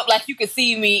looked up like you could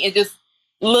see me and just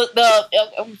looked up.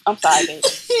 I'm sorry, baby.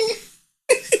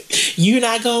 You're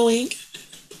not going?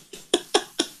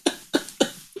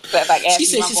 Like she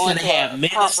said she's going to have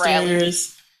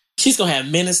ministers. She's going to have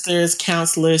ministers,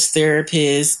 counselors,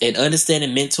 therapists, and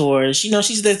understanding mentors. You know,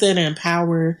 she's there to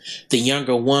empower the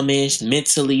younger woman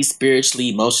mentally, spiritually,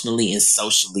 emotionally, and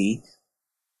socially.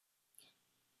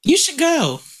 You should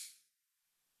go.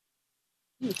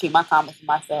 I'm gonna keep my comments to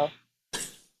myself.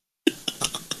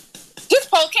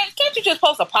 Just post. Can't you just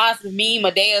post a positive meme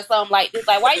a day or something like this?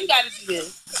 Like, why you gotta do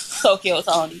this, Tokyo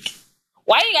Tony?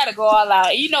 Why you gotta go all out?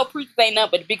 And you know, preachers ain't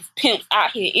nothing but the biggest pimps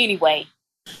out here anyway.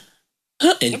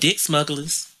 And dick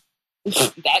smugglers.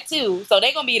 That too. So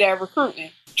they gonna be there recruiting.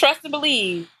 Trust and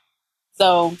believe.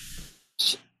 So,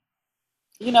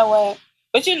 you know what?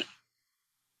 But I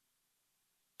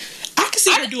can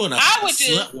see her doing a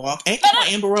slut walk. Ain't that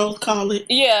what Amber Rose call it?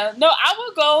 Yeah. No, I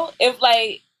would go if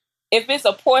it's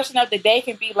a portion of the day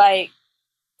can be like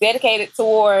dedicated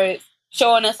towards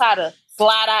showing us how to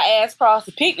slide our ass across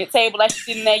the picnic table like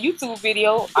she did in that YouTube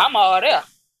video. I'm all there.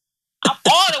 I'm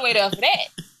all the way there for that.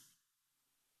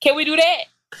 Can we do that?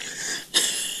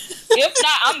 If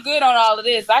not, I'm good on all of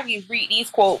this. I can read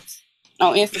these quotes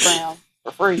on Instagram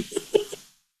for free.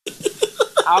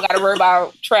 I don't got to worry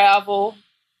about travel,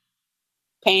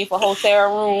 paying for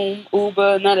hotel room,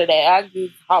 Uber, none of that. I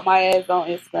just hop my ass on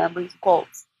Instagram, read some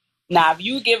quotes. Now, if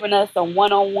you giving us some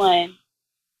one-on-one,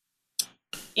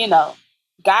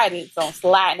 guidance on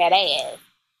sliding that ass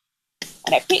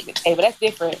on that picnic table, that's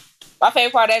different. My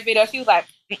favorite part of that video, she was like,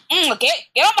 get on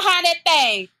behind that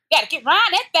thing. You got to get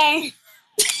around that thing.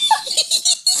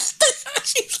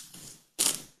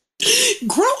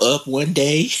 Grow up one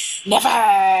day. Never.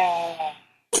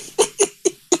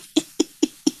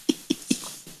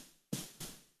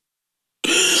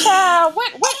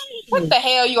 girl, what the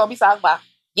hell you gonna be talking about?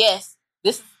 Yes,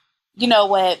 this, you know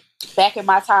what? Back in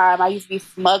my time, I used to be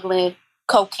smuggling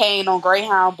cocaine on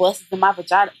Greyhound buses in my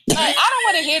vagina. Like, I don't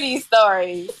want to hear these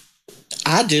stories.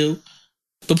 I do.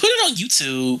 But put it on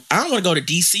YouTube. I don't want to go to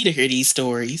DC to hear these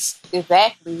stories.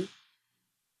 Exactly.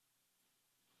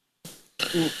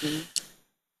 Mm-mm.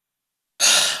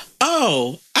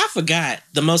 Oh, I forgot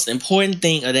the most important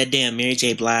thing of that damn Mary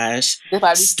J. Blige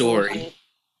story.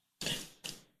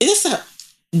 It's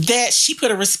that she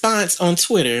put a response on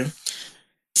Twitter.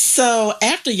 So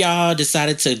after y'all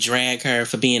decided to drag her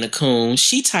for being a coon,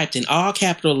 she typed in all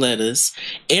capital letters,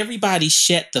 "Everybody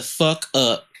shut the fuck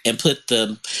up," and put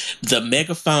the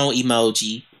megaphone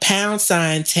emoji, #,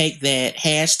 take that,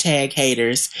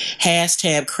 #haters,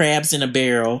 #crabs in a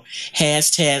barrel,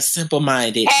 #simple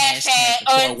minded,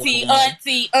 auntie.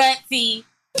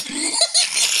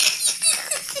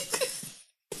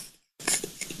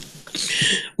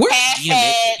 Where's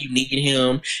DMX if you needed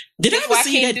him? Did I ever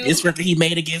see that diss record he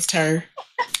made against her?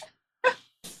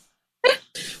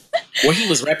 Where he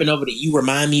was rapping over the "You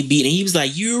Remind Me" beat, and he was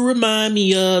like, "You remind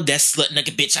me of that slut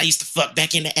nugget bitch I used to fuck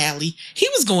back in the alley." He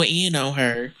was going in on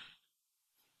her.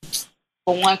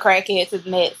 From one crackhead to the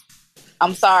next.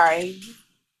 I'm sorry.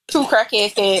 Two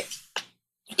crackheads said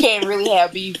you can't really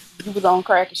have beef. You was on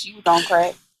crack and she was on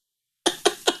crack.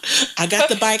 I got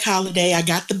the bike, Holiday. I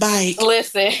got the bike.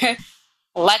 Listen,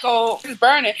 like old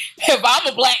Burning, if I'm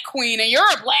a black queen and you're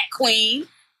a black queen,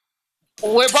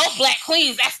 we're both black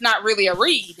queens, that's not really a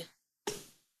read.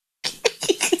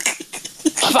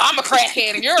 If I'm a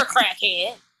crackhead and you're a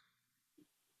crackhead.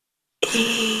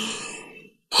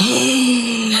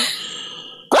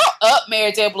 Grow up,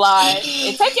 Mary J. Blige,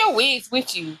 and take your wigs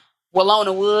with you,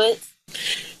 Walona Woods.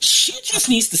 She just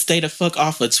needs to stay the fuck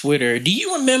off of Twitter. Do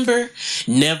you remember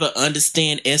Never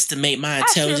Understand, Estimate My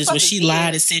Intelligence when she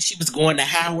lied and said she was going to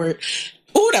Howard?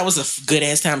 Oh, that was a good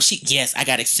ass time. Yes, I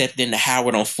got accepted into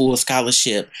Howard on full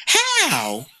scholarship.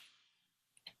 How?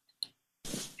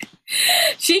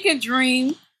 She can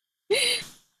dream.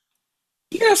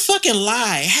 You're a fucking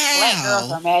lie. How? Black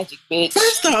girls are magic, bitch.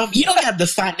 First off, you don't have the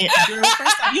finance, girl.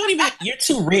 First off, you don't even. You're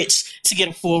too rich to get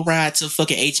a full ride to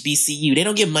fucking HBCU. They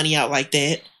don't give money out like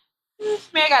that.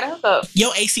 Man, I got a hookup.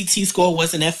 Your ACT score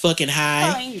wasn't that fucking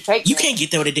high. You can't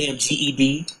get there with a damn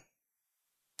GED.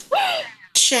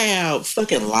 Child,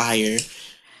 fucking liar.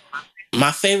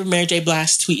 My favorite Mary J.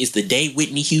 Blige tweet is the day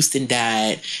Whitney Houston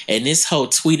died, and this hoe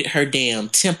tweeted her damn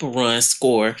Temple Run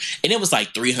score, and it was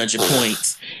like 300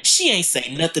 points. She ain't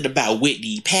say nothing about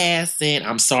Whitney passing.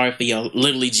 I'm sorry for y'all.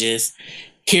 Literally just,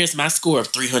 here's my score of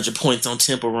 300 points on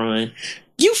Temple Run.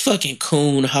 You fucking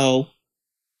coon hoe.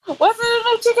 What's the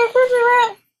new Chicken Crispy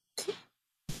rap?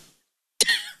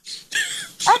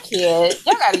 I can't.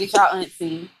 Y'all gotta get y'all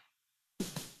auntie.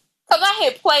 Cause I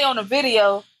hit play on the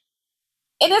video,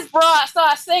 and this broad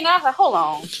started singing. I was like, hold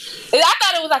on. And I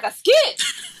thought it was like a skit.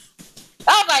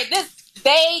 I was like,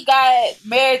 they got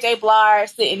Mary J. Blige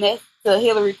sitting next to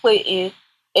Hillary Clinton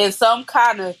in some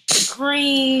kind of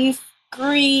green,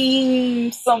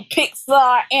 some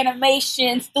Pixar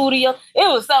animation studio.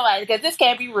 It was somebody, because this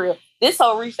can't be real. This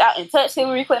hoe reached out and touched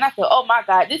Hillary Clinton. I said, oh my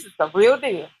God, this is the real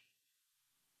deal.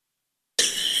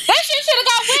 That shit should have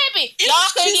got Webby. Y'all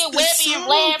couldn't get Webby and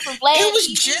Vlad from Vlad. It was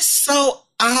just so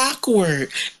awkward.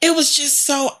 It was just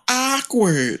so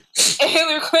awkward. And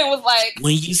Hillary Clinton was like,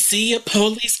 when you see a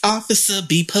police officer,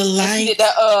 be polite. She did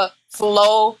that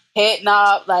slow head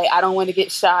nod, like, I don't want to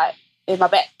get shot in my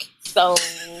back. So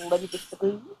let me just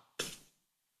agree.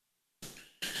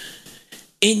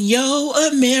 In Yo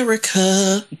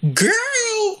America, girl.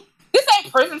 This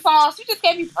ain't prison songs. You just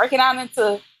can't be breaking out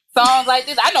into songs like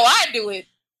this. I know I do it,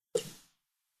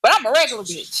 but I'm a regular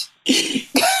bitch.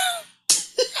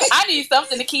 I need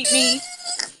something to keep me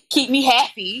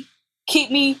happy,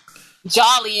 keep me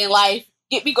jolly in life,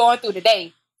 get me going through the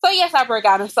day. So yes, I break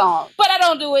out in song, but I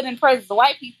don't do it in presence of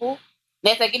white people.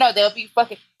 Next thing you know, they'll be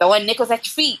fucking throwing nickels at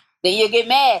your feet. Then you'll get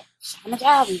mad. Shoving a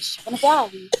jolly.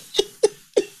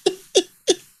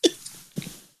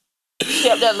 She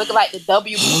up there looking like the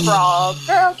WB frog.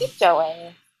 Girl, get your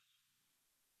ass.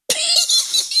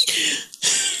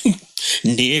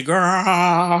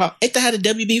 Nigga. Ain't that how the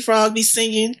WB frog be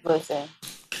singing? Listen.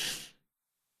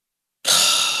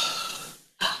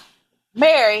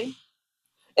 Mary.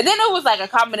 And then it was like a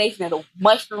combination of the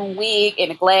mushroom wig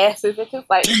and the glasses. It just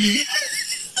like...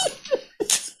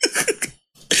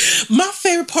 My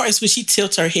favorite part is when she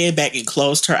tilted her head back and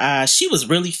closed her eyes. She was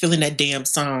really feeling that damn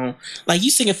song. Like, you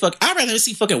singing I'd rather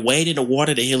see fucking Wade in the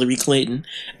Water than Hillary Clinton.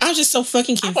 I was just so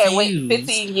fucking confused. I can't wait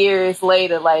 15 years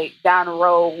later, like, down the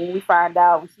road, when we find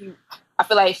out. I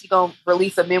feel like she gonna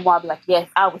release a memoir and be like, yes,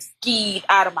 I was skied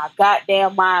out of my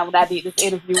goddamn mind when I did this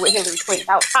interview with Hillary Clinton.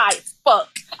 I was high as fuck.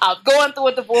 I was going through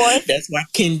a divorce. That's why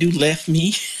Kendu left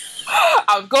me.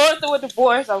 I was going through a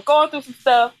divorce. I was going through some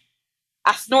stuff.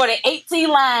 I snorted 18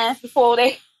 lines before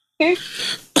they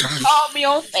called me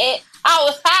on set. I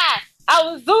was high.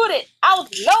 I was zooted. I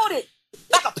was loaded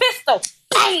like a pistol.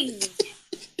 Bang!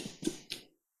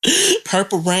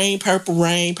 Purple rain, purple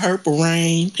rain, purple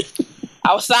rain.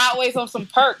 I was sideways on some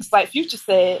perks, like Future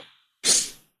said.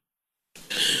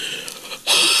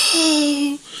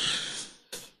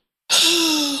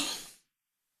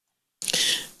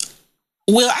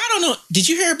 Well, I don't know. Did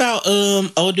you hear about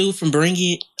old dude from Bring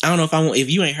It? I don't know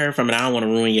if you ain't heard from it, I don't want to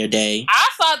ruin your day. I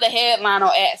saw the headline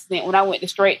on accident when I went to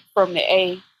straight from the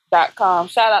A.com.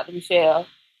 Shout out to Michelle.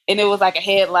 And it was like a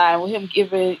headline with him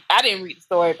giving, I didn't read the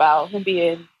story about him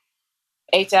being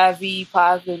HIV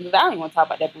positive. I don't even want to talk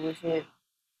about that bullshit.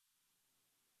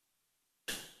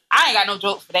 I ain't got no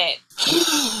jokes for that.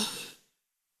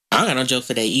 I don't got no joke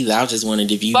for that either. I was just wondering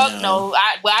if you Fuck know. no.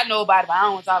 I know about it, but I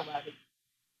don't want to talk about it.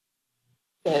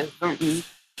 Because,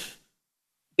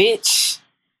 bitch,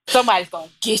 somebody's going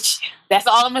to get you. That's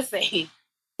all I'm going to say. It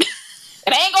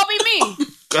ain't going to be me.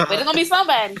 But it's going to be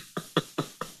somebody.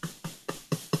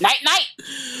 Night, night.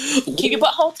 Keep your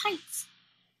butthole tight.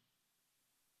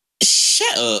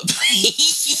 Shut up.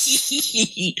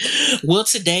 Well,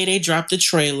 today they dropped the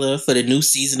trailer for the new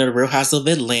season of The Real House of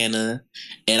Atlanta.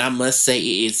 And I must say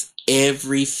it is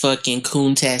every fucking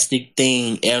coontastic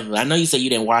thing ever. I know you said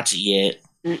you didn't watch it yet.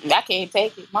 I can't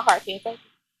take it. My heart can't take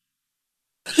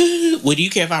it. Would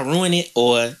you care if I ruin it?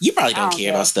 Or you probably don't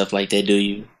care about stuff like that, do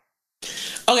you?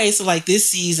 Okay, so like this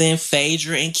season,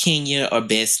 Phaedra and Kenya are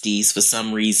besties for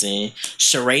some reason.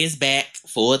 Sheree is back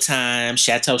full time.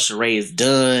 Chateau Sheree is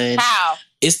done. How?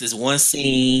 It's this one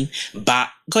scene.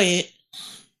 Go ahead.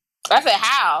 I said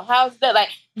how? How's that? Like,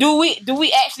 do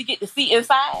we actually get to see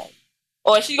inside?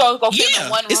 Or is she gonna go film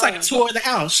in one room? It's like a tour of the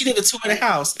house. She did a tour of the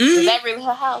house. Is that really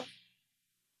her house?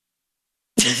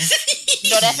 No,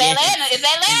 that's Atlanta. It's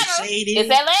Atlanta. It's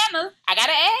Atlanta. I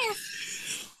gotta ask.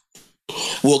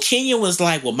 Well, Kenya was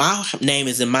like, well, my name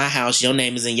is in my house. Your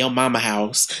name is in your mama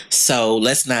house. So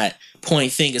let's not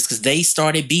point fingers because they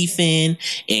started beefing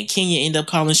and Kenya ended up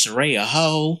calling Sheree a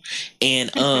hoe.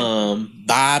 And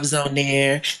Bob's on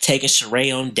there taking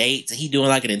Sheree on dates and he doing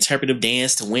like an interpretive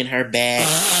dance to win her back.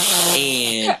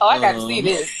 And I got to see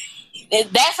this.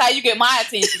 That's how you get my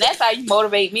attention. That's how you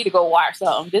motivate me to go watch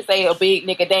something. This ain't a big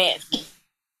nigga dance.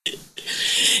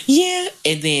 Yeah,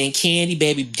 and then Candy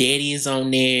Baby Daddy is on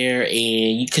there,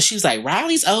 and because she was like,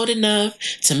 Riley's old enough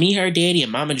to meet her daddy,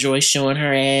 and Mama Joy showing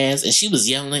her ass, and she was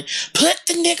yelling, "Put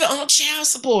the nigga on child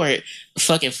support!"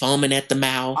 Fucking foaming at the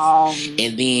mouth,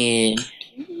 and then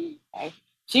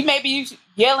she may be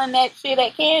yelling that shit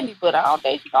at Candy, but I don't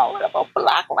think she gonna let up a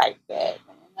block like that.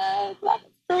 Block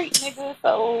a street, nigga.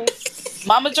 So,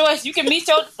 Mama Joyce, you can meet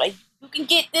your, like, you can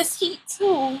get this heat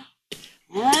too.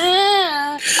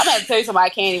 I'm about to tell you something I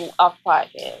can't even off the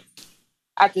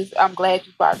podcast. I'm glad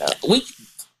you brought it up.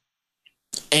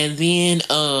 And then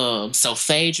so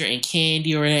Phaedra and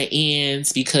Candy are at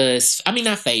ends because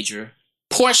not Phaedra.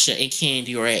 Portia and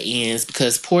Candy are at ends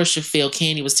because Portia felt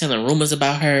Candy was telling rumors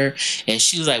about her, and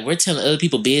she was like, "We're telling other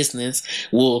people business.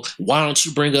 Well, why don't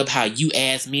you bring up how you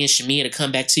asked me and Shamia to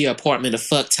come back to your apartment to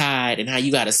fuck Tide, and how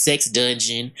you got a sex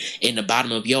dungeon in the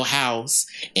bottom of your house,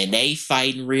 and they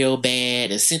fighting real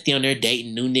bad, and Cynthia on there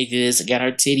dating new niggas and got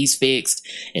her titties fixed,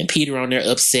 and Peter on there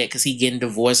upset because he getting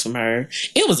divorced from her."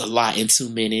 It was a lot in 2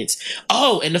 minutes.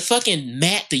 Oh, and the fucking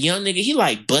Matt, the young nigga, he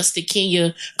like busted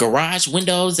Kenya garage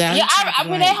windows out. Yeah,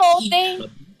 when that whole thing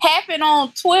happened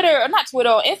on Twitter, or not Twitter,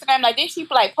 on Instagram, like, did she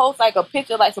like post like a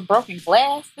picture, like some broken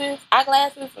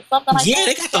eyeglasses or something like that? Yeah,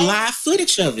 they got the live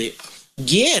footage of it.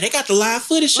 Yeah, they got the live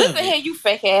footage of it. Listen here, you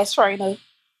fake ass trainer.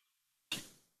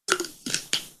 That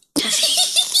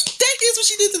is what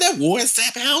she did to that Warren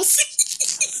Sapp house.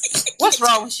 What's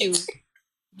wrong with you?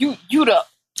 You the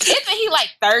isn't he like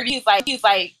 30? He's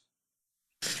like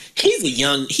He's a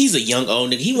young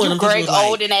old nigga. He one of them people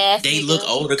old and ass. They nigga. look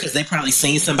older because they probably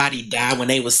seen somebody die when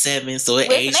they was 7, so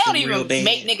it aged them real bad. They don't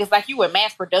even make niggas like you in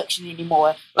mass production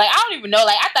anymore. Like, I don't even know.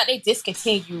 Like, I thought they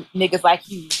discontinued niggas like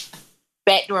you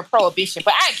back during Prohibition,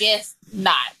 but I guess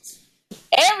not.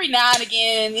 Every now and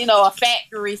again, a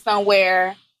factory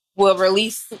somewhere will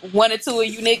release 1 or 2 of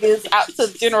you niggas out to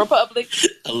the general public.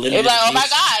 It's like, oh my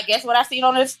God, guess what I seen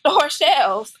on the store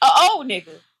shelves? A old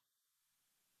nigga.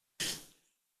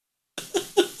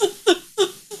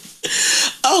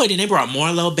 Oh, and then they brought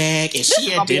Marlo back, and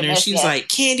she had dinner. She was like,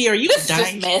 "Candy, are you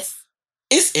dying?" Mess.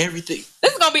 It's everything.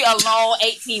 This is gonna be a long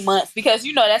 18 months because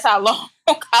that's how long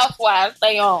Housewives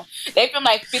stay on. They film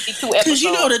like 52 episodes.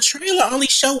 Because the trailer only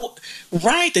show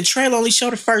the trailer only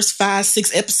showed the first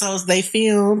 5-6 episodes they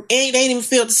filmed. And they ain't even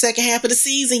filmed the second half of the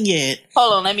season yet.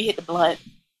 Hold on, let me hit the blunt.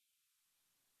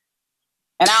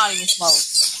 And I don't even smoke.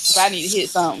 If I need to hit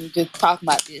something, just talk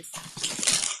about this.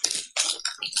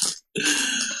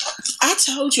 I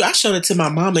told you, I showed it to my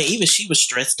mama. Even she was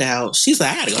stressed out. She's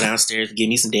like, I gotta go downstairs and get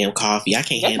me some damn coffee. I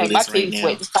can't handle this right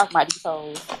now. Just talking about these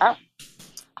hoes. I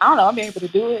don't know. I'm able to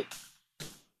do it.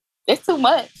 It's too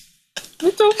much.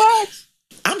 It's too much.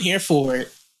 I'm here for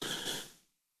it.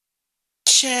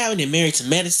 Child, and Married to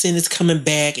Medicine is coming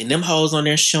back, and them hoes on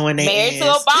there showing their Married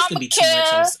ass. to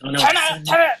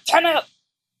Obamacare. Turn up.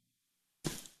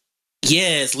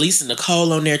 Yes, Lisa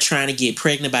Nicole on there trying to get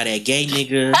pregnant by that gay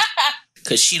nigga.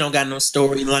 Because she don't got no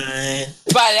storyline.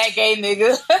 By that gay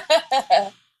nigga.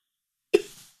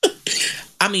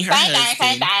 I mean, her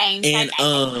husband. And,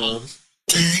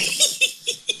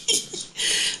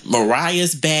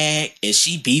 Mariah's back, and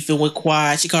she beefing with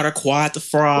Quad. She called her Quad the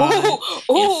fraud.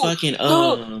 And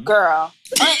fucking, girl.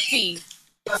 Auntie.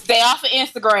 Stay off of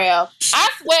Instagram. I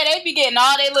swear they be getting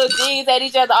all their little digs at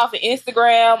each other off of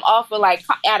Instagram, off of like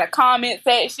out of comment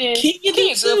section. Kenya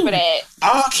good for that.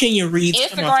 All Kenya reads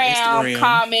Instagram,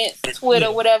 comments,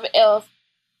 Twitter, whatever else.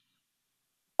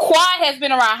 Quad has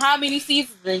been around how many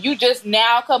seasons, and you just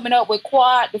now coming up with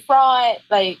Quad the fraud?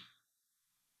 Like,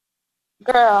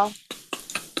 girl,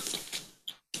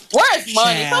 where's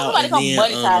money? Somebody come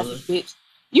monetize this bitch.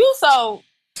 You so.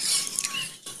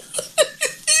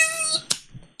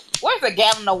 Where's a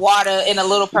gallon of water in a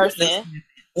little person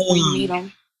when you meet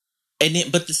them? And then,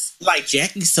 but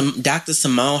Dr.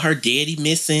 Simone, her daddy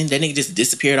missing. That nigga just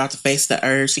disappeared off the face of the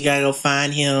earth. She gotta go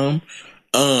find him.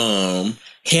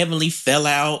 Heavenly fell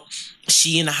out.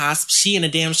 She in the hospital. She in a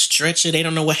damn stretcher. They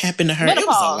don't know what happened to her. Menopause. It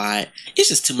was a lot. It's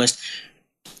just too much.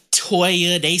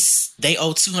 Toya, they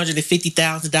owe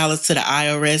 $250,000 to the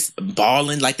IRS.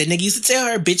 Balling like that nigga used to tell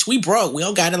her, "Bitch, we broke. We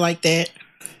don't got it like that."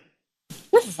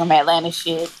 This is some Atlanta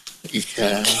shit.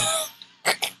 Yeah.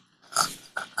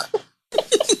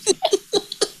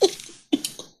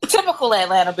 Typical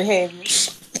Atlanta behavior.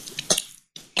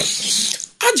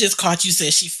 I just caught you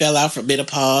saying she fell out from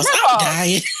menopause. I'm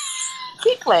dying.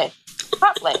 Heat flash.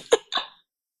 Hot flash.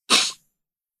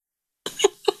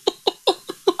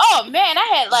 Oh man,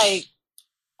 I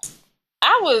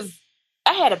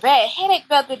had a bad headache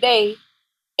the other day,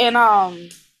 and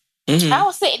I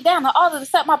was sitting down, and all of a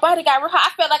sudden my body got real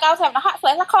hot. I felt like I was having a hot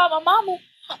flash. I called my mama.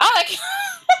 I'm like, can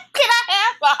I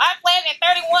have a hot flash at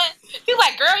 31? She's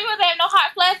like, girl, you wasn't having no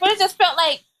hot flash, but it just felt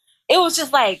like it was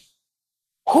just like,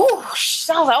 whoosh.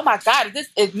 I was like, oh my God,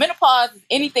 if menopause is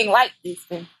anything like this,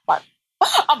 then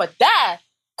I'm gonna die.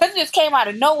 Because it just came out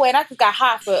of nowhere, and I just got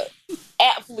hot for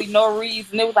absolutely no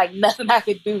reason. There was like nothing I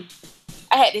could do.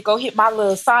 I had to go hit my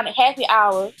little Sonic happy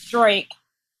hour drink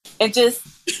and just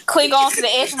cling on to the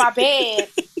edge of my bed.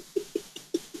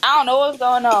 I don't know what's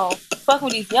going on. Fucking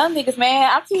with these young niggas, man.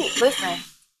 I'm too, listen,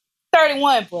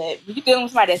 31, but when you dealing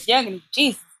with somebody that's younger than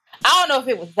Jesus, I don't know if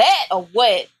it was that or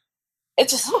what.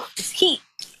 It's just, it's heat.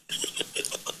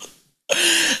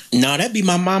 No, that'd be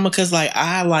my mama, because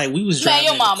we was driving.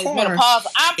 Man, your mom is menopausal.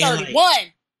 I'm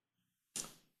 31.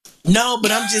 No,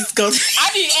 but I'm just going.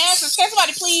 I need answers. Can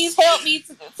somebody please help me?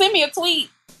 Send me a tweet.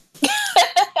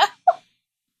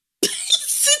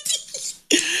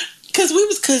 Because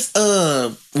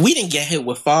we didn't get hit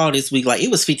with fall this week. Like, it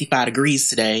was 55 degrees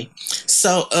today.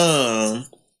 So,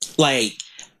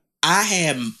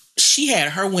 she had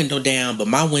her window down, but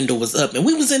my window was up, and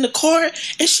we was in the car,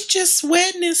 and she just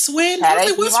sweating. I was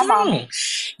like, what's wrong?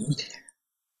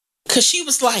 Because she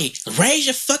was like, raise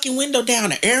your fucking window down.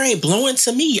 The air ain't blowing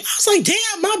to me. I was like,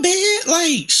 damn, my bad.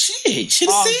 Like, shit, should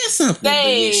have said something. But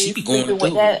yeah, she be going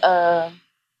with that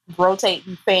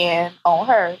rotating fan on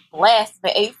her, blasting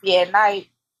the AC at night.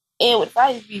 And would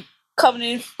probably be coming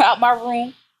in out my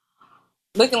room,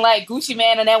 looking like Gucci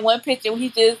Man in that one picture when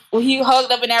he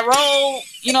hugged up in that robe.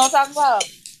 You know what I'm talking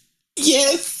about?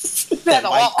 Yes. I had to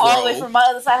walk all the way from my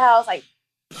other side of the house. Like,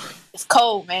 it's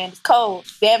cold, man. It's cold.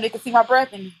 Damn, they can see my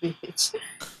breath in this bitch.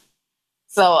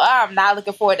 So I'm not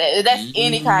looking forward to that. That's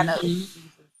any kind of.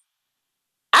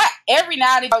 Every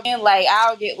now and again, like,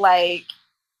 I'll get like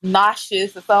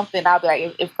nauseous or something. I'll be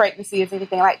like, if pregnancy is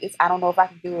anything like this, I don't know if I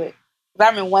can do it. Because I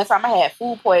remember one time I had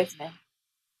food poisoning,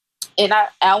 and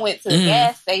I went to the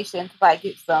gas station to like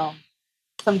get some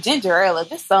ginger ale or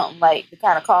just something like to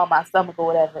kind of calm my stomach or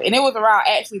whatever. And it was around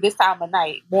actually this time of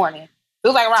night, morning. It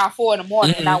was like around 4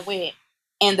 a.m, and I went,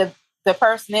 and the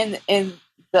person in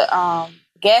the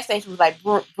gas station was like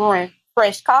brewing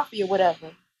fresh coffee or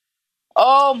whatever.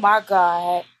 Oh my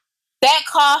God. That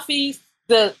coffee,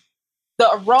 the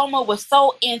aroma was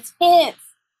so intense.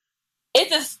 It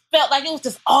just felt like it was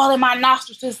just all in my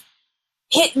nostrils, just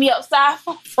hit me upside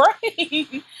my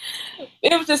brain.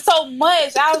 It was just so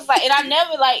much. I was like, and I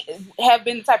never like have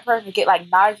been the type of person to get like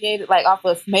nauseated like off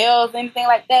of smells or anything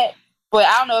like that. But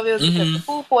I don't know if it was because the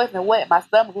food poisoning went. My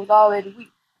stomach was already weak.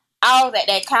 I was at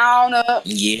that counter.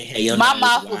 Yeah, my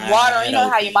mouth was watering. You know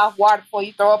how your mouth water before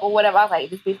you throw up or whatever. I was like,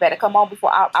 this bitch better come on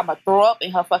before I'm gonna throw up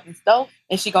in her fucking stove,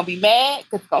 and she gonna be mad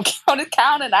because it's gonna get on the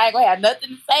counter, and I ain't gonna have nothing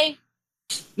to say,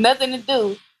 nothing to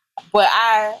do. But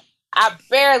I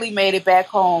barely made it back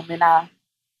home, and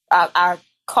I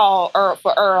called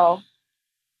for Earl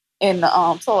in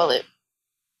the toilet.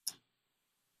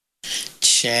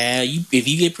 Child, if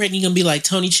you get pregnant, you're gonna be like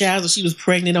Tony Childs when she was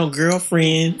pregnant on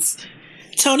Girlfriends.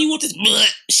 Tony want this blood.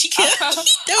 She can't. That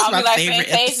was I'll my be like favorite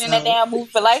Fantasia episode. in that damn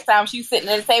movie for Lifetime. She was sitting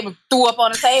at the table, threw up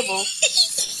on the table.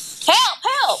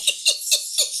 Help!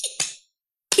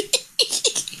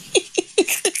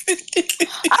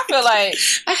 I feel like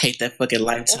I hate that fucking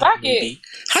Lifetime movie.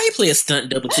 How you play a stunt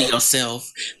double to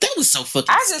yourself? That was so fucking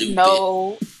I just stupid.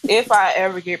 know if I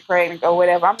ever get pregnant or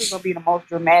whatever, I'm just gonna be the most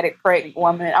dramatic pregnant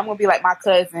woman. I'm gonna be like my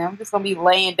cousin. I'm just gonna be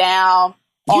laying down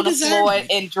on the floor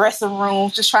in dressing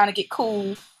rooms, just trying to get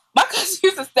cool. My cousin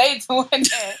used to stay doing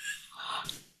that.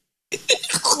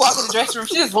 Walk in the dressing room,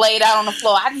 she just laid out on the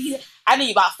floor. I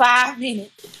need about 5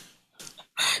 minutes.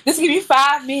 Just give me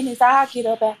 5 minutes. I'll get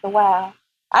up after a while.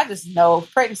 I just know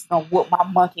pregnancy's gonna whoop my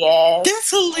monkey ass.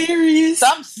 That's hilarious. So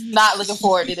I'm not looking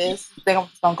forward to this. I think I'm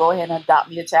just gonna go ahead and adopt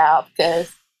me a child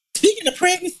because. Speaking of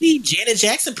pregnancy, Janet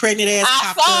Jackson pregnant ass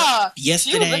popped up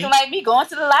yesterday. She was looking like me going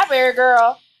to the library,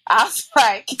 girl. I was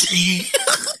like,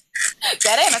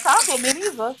 that ain't a compliment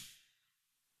either.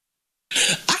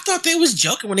 I thought they was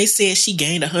joking when they said she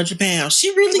gained 100 pounds.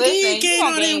 She really did gain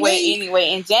all that weight anyway.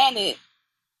 And Janet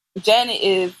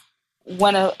is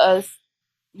one of us,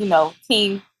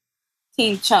 team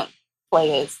Chunk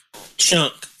players.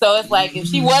 Chunk. So it's like if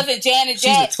she wasn't Janet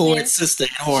Jackson, she's a sister at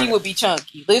heart. She would be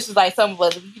Chunky. This is like some of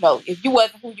us, if you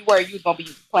wasn't who you were, you was gonna be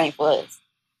playing for us.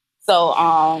 So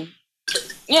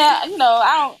yeah, I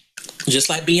don't. Just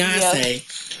like Beyonce. Yeah.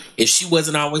 If she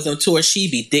wasn't always on tour,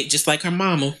 she'd be thick just like her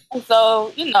mama.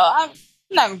 So, I'm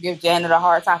not going to give Janet a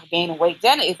hard time for gaining weight.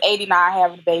 Janet is 89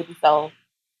 having a baby, so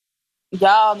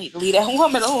y'all need to leave that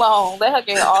woman alone. Let her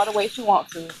gain all the weight she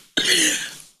wants to.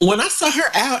 When I saw her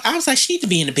out, I was like, she need to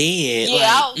be in the bed.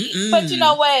 Yeah, but you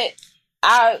know what?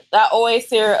 I always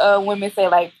hear women say,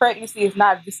 like, pregnancy is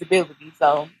not a disability.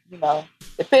 So,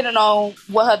 depending on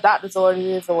what her doctor's order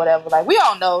is or whatever, like, we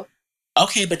all know.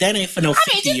 Okay, but that ain't for no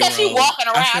 50-year-old. Just that she walking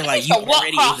around. I feel like you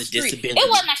already is a disability. It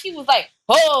wasn't like she was like,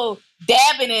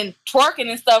 dabbing and twerking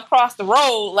and stuff across the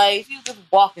road. Like, she was just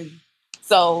walking.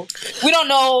 So, we don't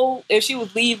know if she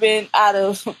was leaving out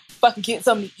of fucking getting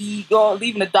something to eat or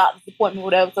leaving a doctor's appointment or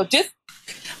whatever. So,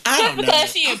 I don't know. I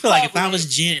feel like if I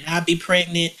was Jen, I'd be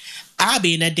pregnant. I'd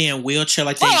be in that damn wheelchair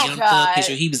like that Young Thug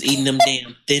picture. He was eating them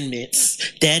damn Thin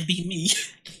Mints. That'd be me.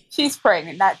 She's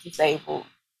pregnant, not disabled.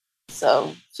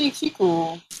 So, she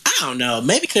cool. I don't know.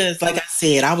 Maybe because, like I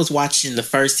said, I was watching the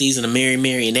first season of Mary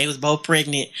Mary and they was both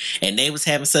pregnant and they was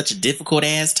having such a difficult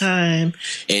ass time.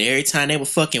 And every time they would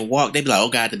fucking walk, they'd be like, oh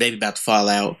God, the baby about to fall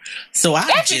out. So I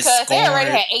That's just because they already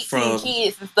had 18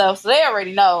 kids and stuff, so they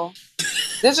already know.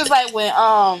 This is like when,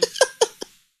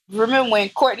 remember when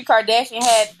Kourtney Kardashian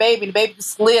had the baby and the baby just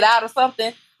slid out or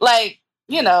something? Like,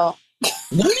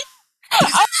 What?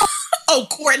 Oh,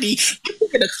 Kourtney. I'm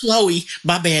thinking of Chloe.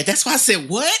 My bad. That's why I said,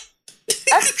 what?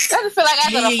 I just feel like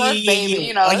after the first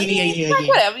baby,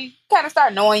 whatever. You kind of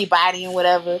start knowing your body and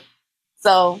whatever.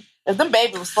 So, if them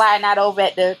baby was sliding out over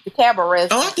at the camera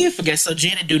restaurant. Oh, I did forget. So,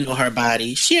 Janet do know her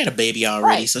body. She had a baby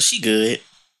already, so she good.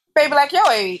 Baby like your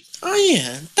age. Oh,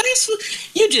 yeah. Thanks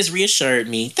for... You just reassured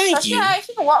me. Thank you.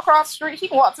 She can walk across the street. She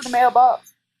can walk to the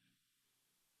mailbox.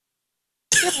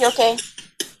 She'll be okay.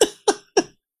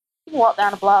 She can walk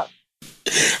down the block.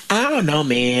 I don't know,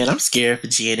 man. I'm scared for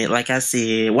Janet. Like I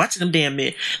said, watching them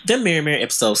Mary Mary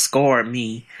episodes scarred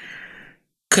me.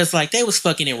 Cause like they was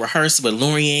fucking in rehearsal with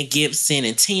Lorianne Gibson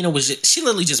and Tina she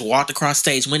literally just walked across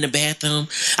stage, went in the bathroom.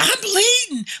 I'm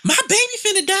bleeding. My baby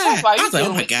finna die. I was like,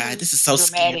 oh my God, this is so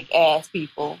dramatic scary. Ass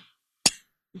people.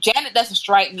 Janet doesn't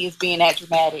strike me as being that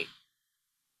dramatic.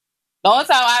 The only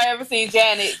time I ever seen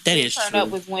Janet turn up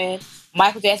was when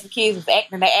Michael Jackson kids was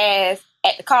acting their ass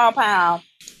at the compound.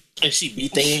 And she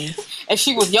beat their ass. And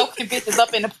she was yoking bitches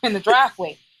up in the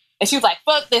driveway. And she was like,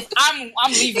 fuck this, I'm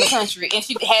leaving the country. And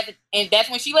she had it, and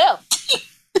that's when she left.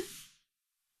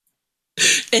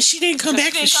 And she didn't come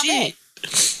back for shit.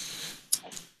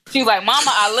 She was like,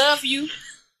 Mama, I love you,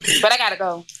 but I gotta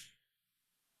go.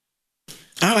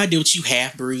 All I do with you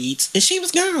half breeds. And she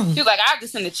was gone. She was like, I'll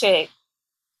just send a check.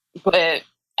 But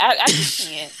I just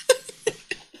can't.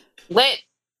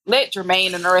 Let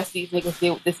Jermaine and the rest of these niggas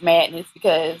deal with this madness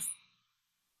because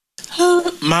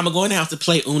Mama going to have to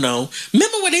play Uno.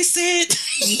 Remember what they said?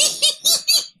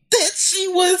 That she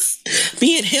was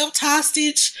being held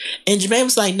hostage, and Jermaine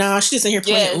was like, "Nah, she just in here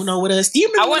playing Uno with us." Do you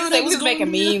remember? I want to say we was making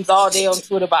memes all day on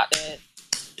Twitter about that.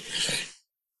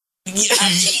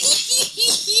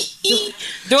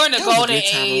 During the golden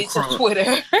age of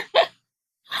Twitter.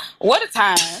 What a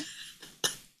time!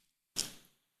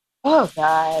 Oh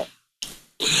God.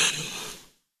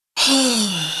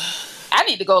 I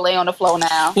need to go lay on the floor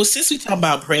now. Well, since we talk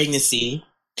about pregnancy,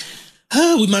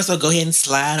 we might as well go ahead and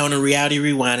slide on a reality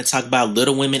rewind and talk about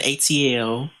Little Women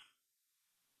ATL.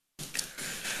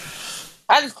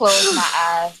 I just closed my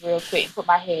eyes real quick and put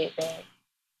my head back.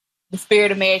 The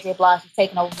spirit of Mary J. Blige is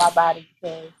taking over my body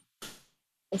because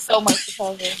it's so much to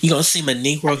cover. You gonna see my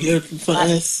Negro here for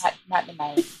us? Not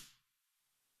tonight.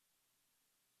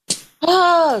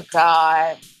 Oh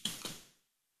God.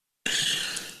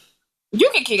 You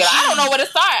can kick it. I don't know where to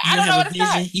start. I don't know where to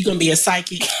start. You gonna be a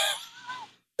psychic?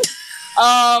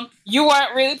 You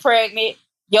weren't really pregnant.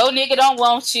 Yo nigga don't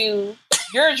want you.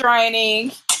 You're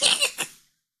draining.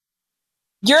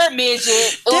 You're a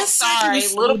midget. Oops, sorry,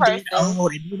 little person. Oh,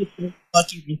 they were so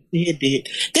fucking offended.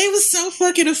 They were so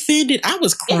fucking offended. I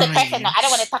was crying. It's a person. I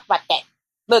don't want to talk about that.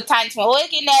 Little tiny twin. Always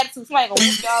getting attitude. Somebody gonna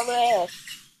whoop y'all little ass.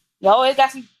 You always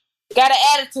got an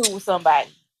attitude with somebody.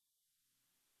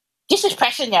 This is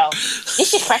pressure, yo.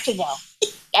 This is pressure, yo.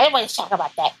 I don't want to talk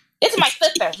about that. This is my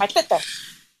sister. My sister.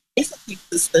 It's okay,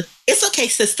 sister. It's okay,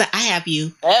 sister. I have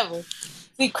you. Whatever.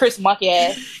 See Chris monkey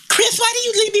ass. Chris, why do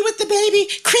you leave me with the baby?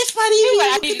 Chris, why do you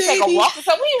leave me with the baby? I need to take a walk or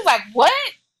something. He was like,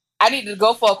 what? I needed to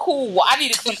go for a cool walk. I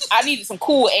needed some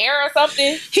cool air or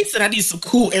something. He said I need some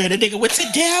cool air. The nigga went to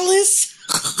Dallas.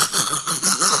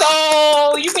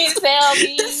 So you mean to tell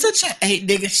me that's such a 8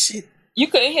 nigga shit. You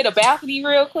couldn't hit a balcony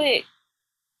real quick?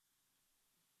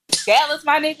 Dallas,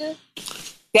 my nigga.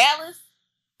 Dallas.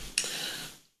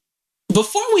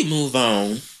 Before we move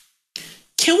on,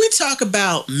 can we talk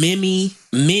about Minnie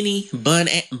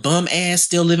bum ass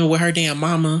still living with her damn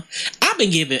mama? I've been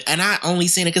giving, and I only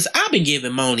seen it because I've been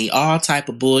giving Moni all type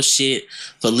of bullshit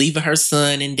for leaving her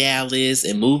son in Dallas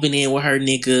and moving in with her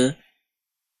nigga.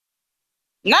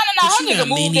 No, her nigga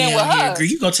moved in with her. Girl,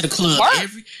 you go to the club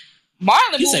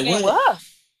Marlon moved in with her.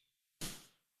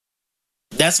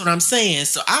 That's what I'm saying.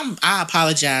 So I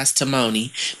apologize to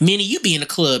Moni. Minnie, you be in the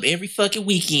club every fucking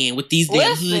weekend with these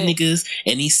damn hood niggas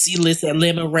and these C-list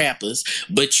Atlanta rappers,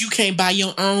 but you can't buy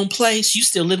your own place. You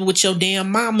still living with your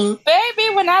damn mama.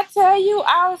 Baby, when I tell you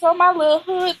I was on my little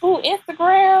hood boo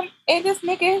Instagram and this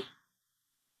nigga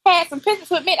had some pictures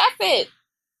with me, I said,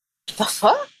 the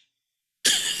fuck?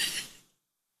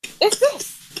 It's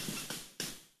this.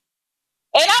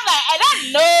 And I'm like, and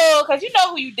I know, because you know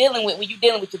who you dealing with when you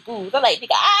dealing with your booze. I'm like,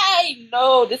 nigga, I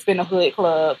know this been a hood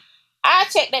club. I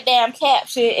checked that damn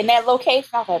caption and that location.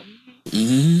 I was like,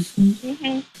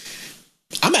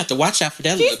 I'm gonna have to watch out for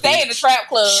that. She stay in the trap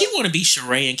club. She want to be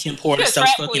Sheree and Kim Porter so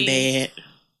fucking bad.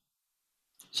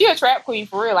 She a trap queen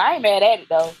for real. I ain't mad at it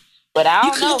though. But I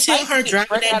don't know. You couldn't tell her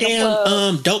driving that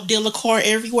damn dope dealer car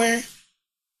everywhere.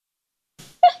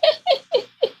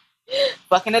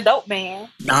 Fucking a dope man.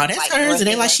 Nah, that's like hers. It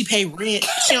ain't like she pay rent.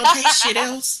 She don't pay shit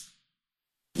else.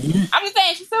 I'm just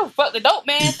saying she still fucked the dope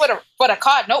man for the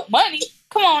car note money.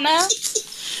 Come on now.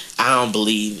 I don't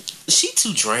believe it. She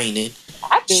too draining.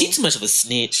 She too much of a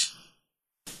snitch.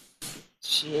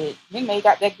 Shit. Minnie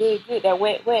got that good, that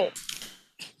wet.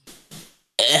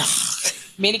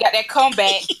 Minnie got that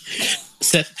comeback.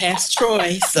 Except past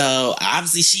Troy, so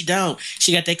obviously she don't.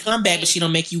 She got that comeback, but she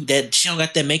don't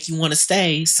got that make you want to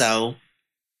stay. So,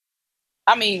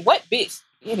 I mean, what bitch?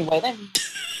 Anyway,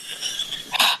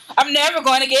 I'm never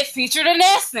going to get featured in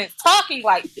Essence talking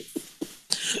like this.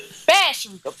 Bad,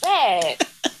 Sharika, bad.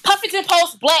 Huffington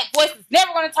Post Black Voice is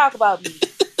never going to talk about me.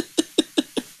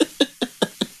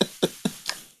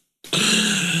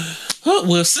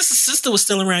 Well, if sister was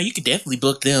still around, you could definitely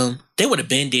book them. They would have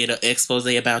been did an expose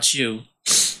about you.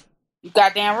 You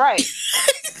goddamn right.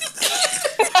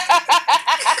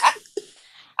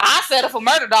 I settle for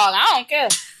murder dog. I don't care.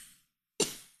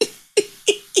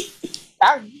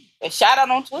 Shout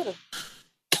out on Twitter.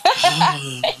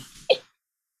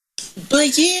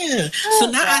 But yeah. So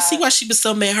now I see why she was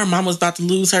so mad her mom was about to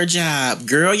lose her job.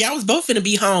 Girl, y'all was both finna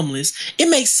be homeless. It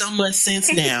makes so much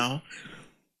sense now.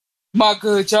 My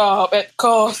good job at the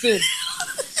call center.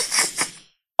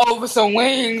 Over some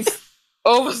wings.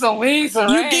 over some wings and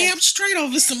You ranch. damn straight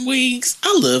over some wings.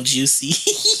 I love Juicy.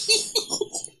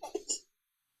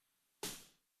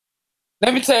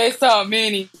 Let me tell you something,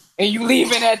 Minnie. And you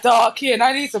leaving that dog here, and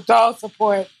I need some dog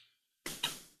support.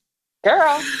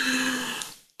 Girl.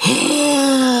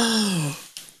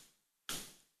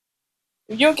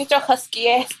 If you don't get your husky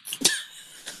ass.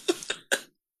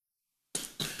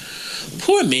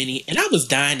 Poor Minnie. And I was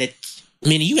dying that,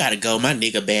 Minnie, you gotta go. My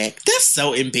nigga back. That's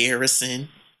so embarrassing.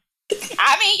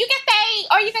 I mean, you can say,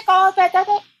 or you can call that.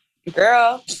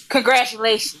 Girl,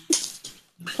 congratulations.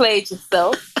 You played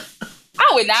yourself.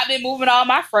 I would not be moving all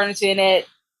my furniture in that.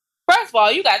 First of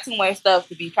all, you got too much stuff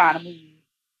to be trying to move.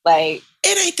 Like,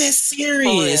 it ain't that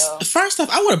serious. First off,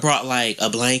 I would have brought like a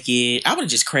blanket. I would have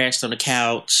just crashed on the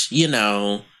couch, you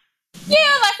know.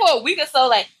 Yeah, like for a week or so,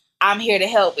 like, I'm here to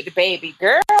help with the baby.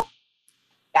 Girl,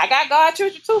 I got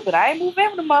godchildren too, but I ain't moving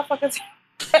with the motherfuckers.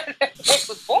 They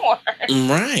was born.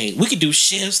 Right. We could do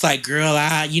shifts like, girl,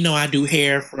 I do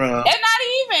hair from. They're not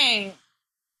even.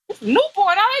 It's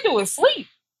newborn. All they do is sleep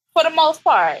for the most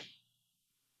part.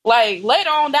 Like,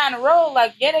 later on down the road,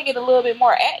 like, yeah, they get a little bit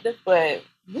more active, but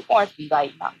newborns be,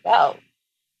 like, knocked out.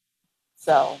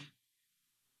 So,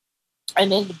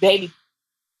 and then the baby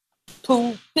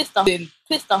pissed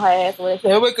on her ass when they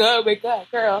said, wake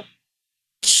up, girl.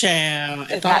 Child,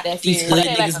 it's not that these serious.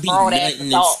 hood niggas be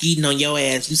nutting and skeeting on your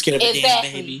ass. You scared of a damn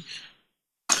baby.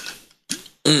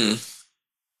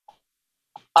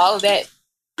 All of that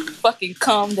fucking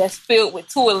cum that's filled with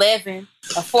 211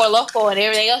 or 4 Loco and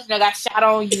everything else, got shot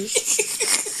on you.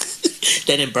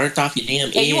 That done burnt off your damn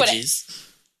edges.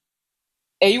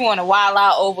 And you want to wild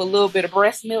out over a little bit of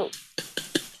breast milk?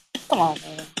 Come on,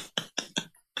 man.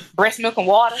 Breast milk and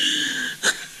water?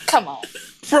 Come on.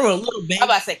 From a little baby. I'm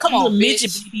about to say, come on, midget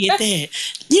bitch. Baby at that.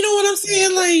 You know what I'm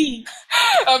saying? Like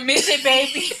a midget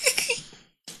baby.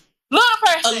 Little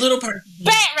person. A little person.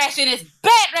 Bad ratchetness.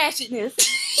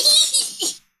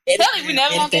 Tell you we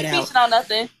never gonna get featured on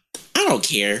nothing. I don't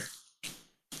care.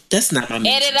 That's not my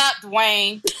music. Edit up,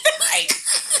 Dwayne.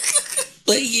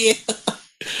 But yeah.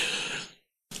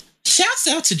 Shouts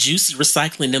out to Juicy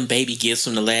recycling them baby gifts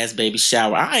from the last baby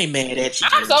shower. I ain't mad at you.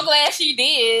 I'm so glad she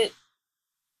did.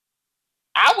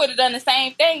 I would have done the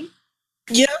same thing.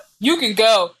 Yeah. You can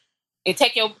go and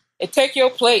take your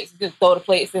plates. Just throw the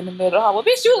plates in the middle of the hall. Well,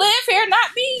 bitch, you live here,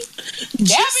 not me.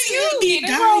 That be you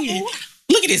dying.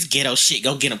 Look at this ghetto shit.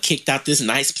 Go get them kicked out this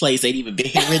nice place. Ain't even been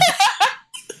here.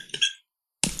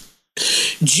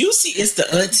 Juicy is the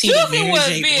auntie. Juicy was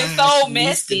being so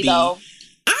messy though.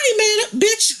 I ain't mad at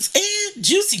bitch. And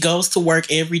Juicy goes to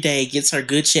work every day, gets her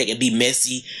good check, and be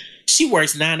messy. She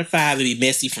works 9 to 5 and be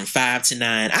messy from 5 to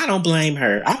 9. I don't blame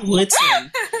her. I would too.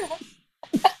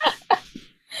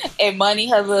 And Money,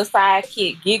 her little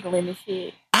sidekick, giggling and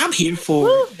shit. I'm here for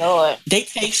it. Lord. They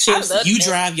take shifts. You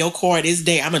drive your car this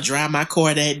day. I'm going to drive my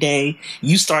car that day.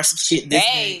 You start some shit this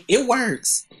day. It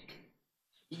works.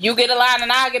 You get a line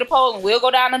and I'll get a pole and we'll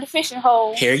go down to the fishing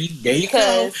hole. There you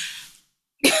go.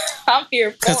 I'm here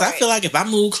for it. Because I feel like if I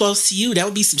moved close to you, that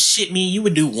would be some shit me and you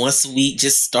would do once a week,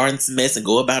 just starting some mess and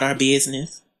go about our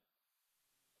business.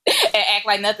 And act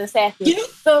like nothing's happened. Yeah.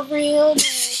 The real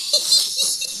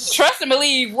Trust and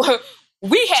believe,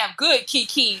 we have good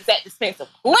keys at the expense of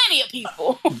plenty of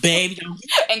people. Baby.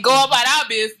 And go about our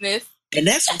business. And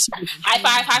that's what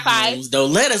high five.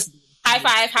 Don't let us.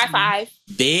 High five.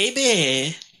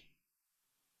 Baby.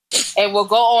 And we'll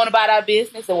go on about our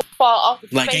business and we'll fall off the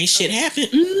like ain't shit happened.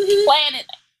 Planet.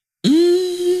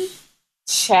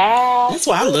 Child. That's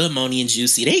why I love Moni and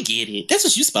Juicy. They get it. That's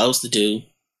what you're supposed to do.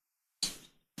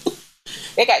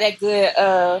 They got that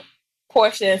good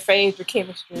Portia and Phaedra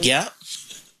chemistry. Yep.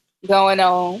 Going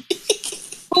on.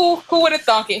 Who would have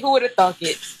thunk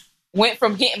it? Went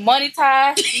from getting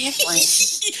monetized to being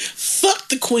friends. Fuck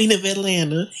the Queen of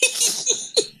Atlanta.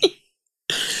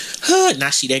 Now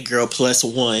she that girl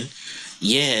 +1.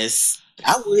 Yes.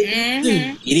 I would.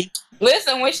 Mm-hmm.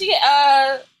 Listen, when she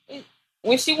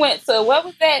went to, what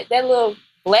was that little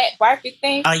black biker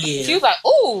thing? Oh yeah. She was like,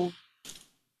 ooh,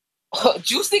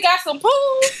 Juicy got some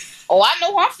pool. Oh, I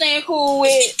know who I'm staying cool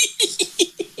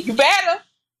with. You better.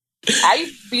 I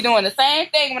used to be doing the same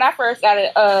thing when I first got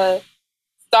it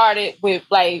started with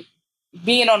like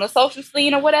being on the social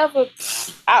scene or whatever.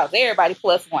 I was everybody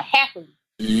 +1 happily.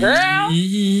 Girl,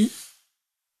 you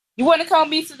want to come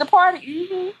meet to the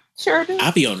party? Sure do. I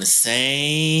be on the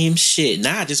same shit.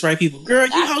 Nah, I just write people, girl,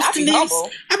 you hosting this?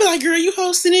 I be like, girl, you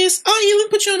hosting this? Oh yeah, let me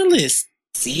put you on the list.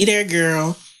 See you there,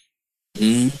 girl. I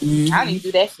don't even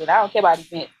do that shit. I don't care about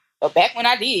events. But back when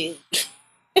I did,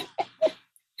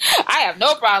 I have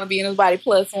no problem being nobody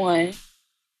 +1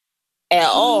 at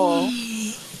all.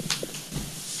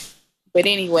 But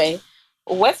anyway,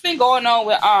 what's been going on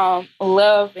with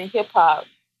love and hip hop?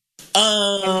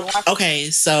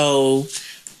 Okay, so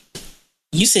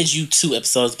you said you 2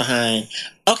 episodes behind.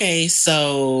 Okay,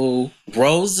 so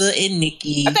Rosa and I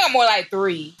Nikki. think I'm more like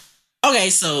 3.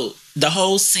 Okay, so the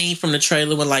whole scene from the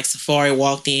trailer when like Safari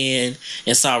walked in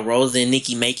and saw Rosa and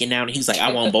Nikki making out, and he was like,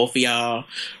 "I want both of y'all."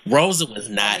 Rosa was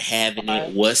not having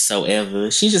it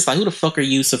whatsoever. She's just like, "Who the fuck are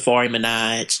you, Safari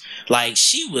Minaj?" Like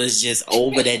she was just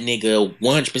over that nigga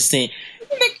 100%.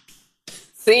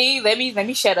 See, let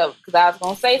me shut up because I was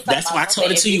gonna say something. That's why I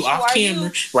told it to you off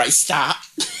camera. Right, stop.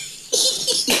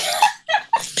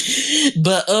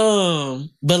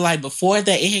 but like before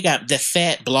that, it had got the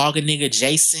fat blogger nigga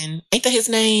Jason. Ain't that his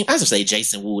name? I was gonna say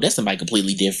Jason Wu. That's somebody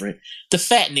completely different. The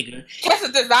fat nigga. That's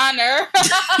a designer.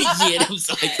 Yeah, that was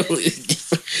like completely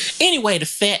different. Anyway, the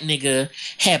fat nigga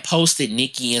had posted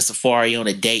Nikki and Safari on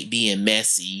a date being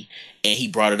messy, and he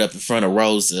brought it up in front of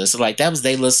Rosa. So like that was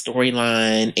their little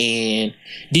storyline. And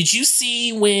did you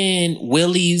see when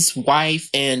Willie's wife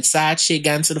and side chick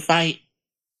got into the fight?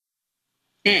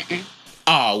 Mm-mm.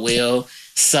 Oh, well,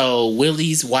 so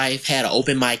Willie's wife had an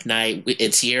open mic night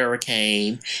and Tierra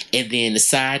came, and then the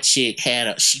side chick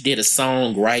she did a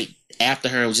song right after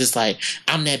her. It was just like,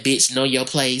 "I'm that bitch, know your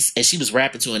place," and she was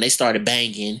rapping to her and they started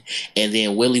banging, and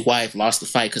then Willie's wife lost the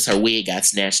fight because her wig got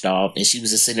snatched off and she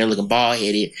was just sitting there looking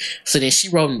bald-headed. So then she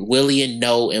wrote Willie a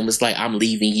note and was like, "I'm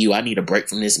leaving you. I need a break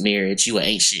from this marriage. You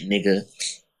ain't shit, nigga."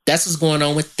 That's what's going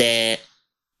on with that.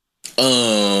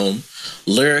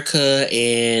 Lyrica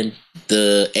and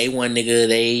the A1 nigga,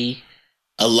 they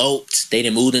eloped. They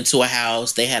done moved into a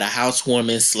house. They had a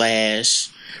housewarming /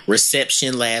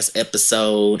 reception last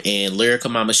episode, and Lyrica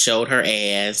mama showed her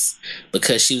ass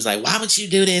because she was like, "Why would you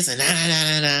do this?" And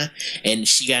nah. And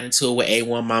she got into it with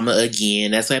A1 mama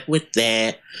again. That's what happened with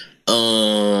that.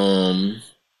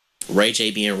 Ray J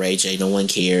being Ray J, no one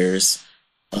cares.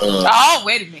 Oh,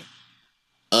 wait a minute.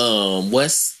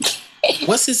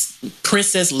 What's his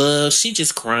Princess Love? She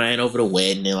just crying over the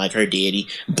wedding and like her daddy.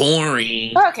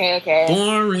 Boring. Okay.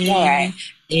 Boring. All right.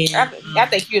 And, I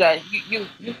think you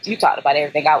talked about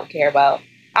everything I would care about.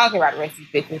 I don't care about the rest of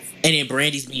these bitches. And then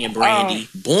Brandy's being Brandy.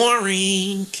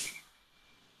 Boring.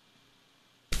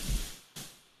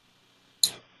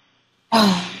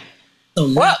 So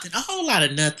nothing. A whole lot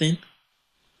of nothing.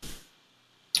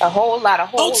 A whole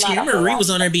lot. Tia Marie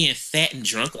was on there being fat and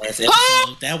drunk last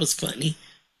episode. That was funny.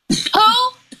 Who?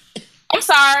 I'm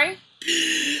sorry.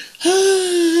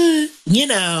 You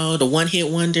know, the one hit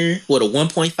wonder, or the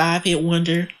 1.5 hit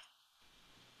wonder.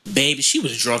 Baby, she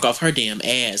was drunk off her damn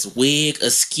ass. Wig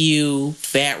askew,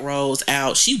 fat rolls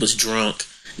out. She was drunk.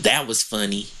 That was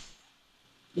funny.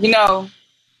 You know,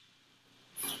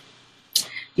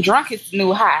 drunk is the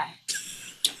new high.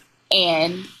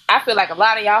 And I feel like a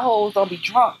lot of y'all hoes don't be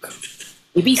drunk.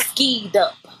 We be skied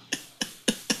up.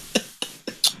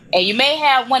 And you may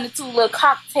have 1 or 2 little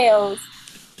cocktails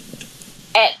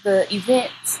at the event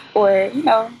or, you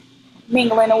know,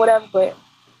 mingling or whatever, but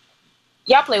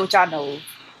y'all play with y'all nose.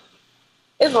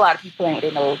 There's a lot of people playing with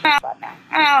their nose right now.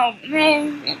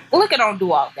 Look, I don't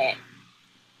do all that.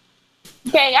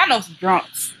 Okay, I know some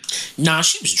drunks. Nah,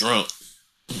 she was drunk.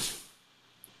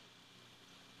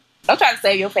 I'm trying to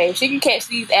save your face. She can catch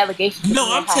these allegations.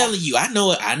 No, I'm telling you, I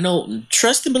know.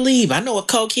 Trust and believe. I know a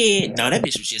cokehead. No, that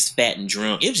bitch was just fat and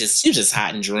drunk. She was just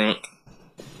hot and drunk.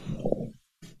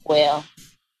 Well,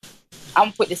 I'm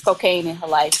gonna put this cocaine in her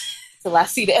life till I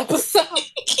see the episode.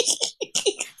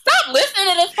 Stop listening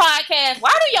to this podcast.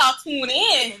 Why do y'all tune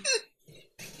in?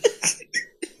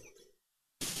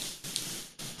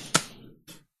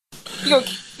 You're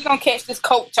gonna catch this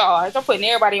coke charge. I'm putting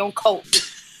everybody on coke.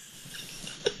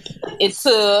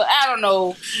 Until, I don't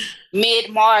know,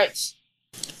 mid-March,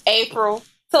 April,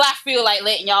 till I feel like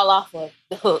letting y'all off of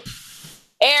the hook.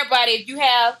 Everybody, if you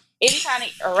have any kind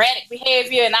of erratic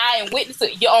behavior and I am witness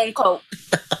to your own coke.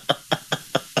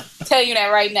 I'm telling you that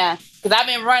right now. Because I've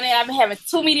been having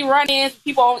too many run-ins with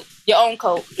people on your own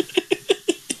coke.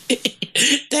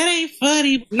 That ain't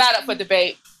funny. Not up for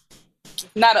debate.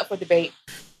 Not up for debate.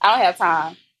 I don't have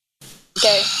time.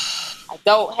 Okay? I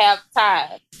don't have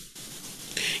time.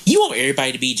 You want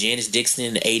everybody to be Janice Dixon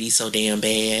in the 80s so damn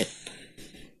bad.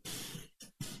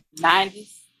 90s.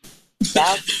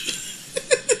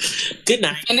 2000s. Good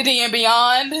night. Infinity and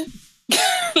beyond.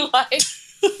 Like,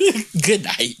 good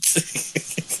night.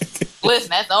 Listen,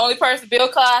 that's the only person Bill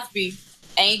Cosby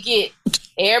ain't get.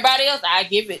 Everybody else, I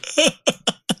give it.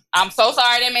 I'm so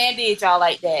sorry that man did y'all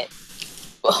like that.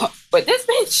 But this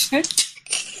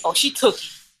bitch, oh, she took it.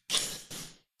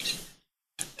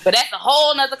 But that's a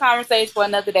whole nother conversation for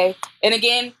another day. And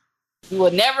again, you will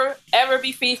never, ever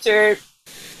be featured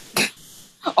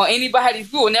on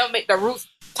anybody's. We will never make the Roots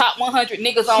top 100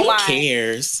 niggas online. Who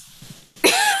cares?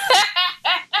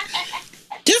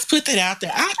 Just put that out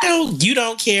there. You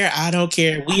don't care, I don't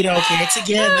care, we don't care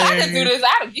together. I just do this.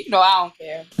 I don't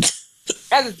care.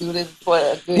 I just do this for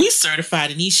a good. We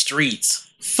certified in these streets.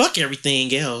 Fuck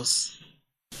everything else.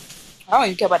 I don't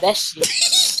even care about that shit.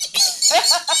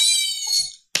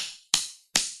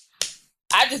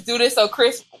 I just do this so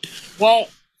Chris won't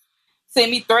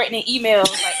send me threatening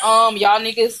emails like, y'all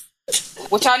niggas,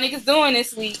 what y'all niggas doing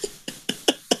this week?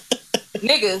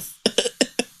 Niggas,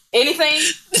 anything?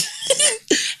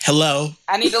 Hello.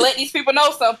 I need to let these people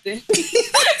know something.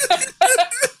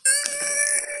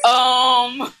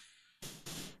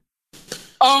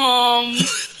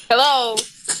 Hello.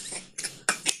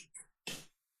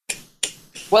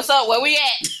 What's up? Where we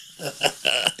at?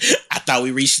 I thought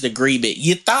we reached an agreement.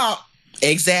 You thought?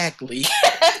 Exactly.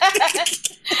 Shout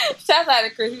out to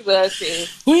Chris. He loves it.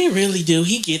 We really do.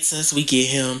 He gets us. We get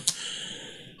him.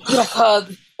 He's like,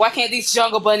 why can't these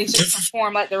jungle bunnies just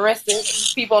perform like the rest of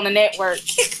these people on the network?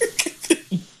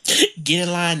 Get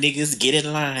in line, niggas. Get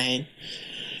in line.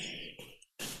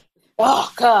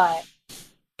 Oh, God.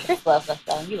 Chris loves us,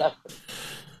 though. He loves us.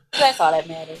 That's all that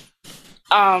matters.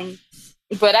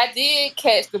 But I did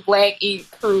catch the Black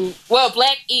Ink crew. Well,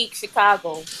 Black Ink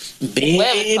Chicago.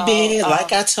 Baby,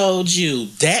 like I told you,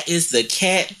 that is the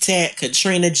cat tat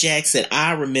Katrina Jackson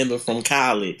I remember from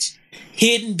college.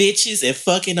 Hitting bitches and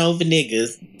fucking over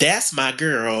niggas. That's my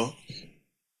girl.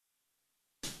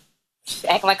 She's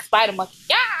acting like a spider monkey.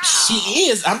 Yeah! She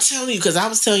is. I'm telling you, because I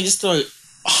was telling you the story.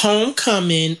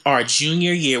 Homecoming, our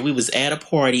junior year, we was at a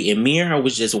party and me and her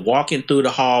was just walking through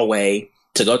the hallway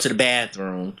to go to the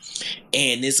bathroom,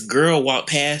 and this girl walked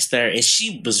past her and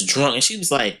she was drunk and she was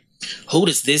like, who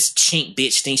does this chink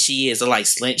bitch think she is? Or like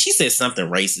slant. She said something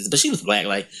racist, but she was black,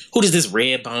 like, who does this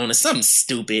red bone or something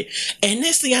stupid. And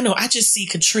next thing I know, I just see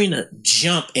Katrina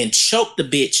jump and choke the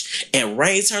bitch and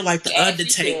raise her like the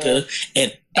Undertaker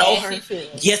and throw her and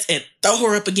throw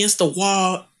her up against the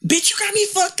wall. Bitch, you got me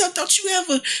fucked up. Don't you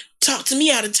ever talk to me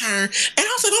out of turn. And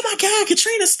I was like, oh my God,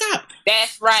 Katrina, stop.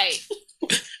 That's right.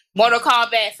 Mortal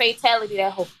Kombat fatality,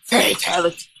 that whole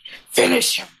fatality.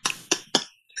 Finish him.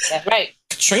 That's right.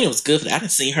 Katrina was good for that. I done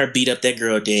seen her beat up that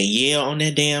girl Danielle on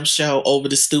that damn show over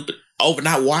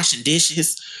not washing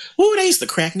dishes. Ooh, they used to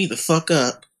crack me the fuck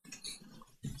up.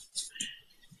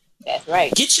 That's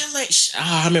right.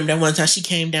 I remember that one time she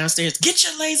came downstairs. Get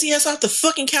your lazy ass off the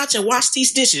fucking couch and wash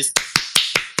these dishes.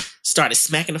 Started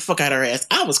smacking the fuck out of her ass.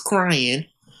 I was crying,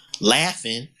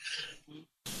 laughing.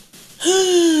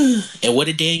 And what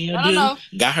did Danielle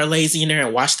do? Got her lazy in there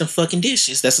and washed them fucking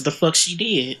dishes. That's what the fuck she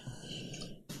did.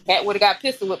 That would have got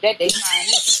pistol whipped that day,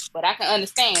 but I can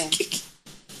understand.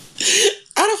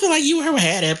 I don't feel like you and her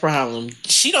had that problem.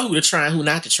 She know who to try and who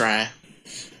not to try.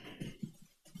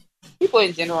 People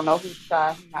in general know who to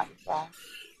try, who not to try.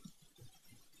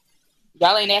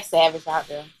 Y'all ain't that savage out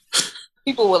there.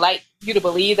 People would like you to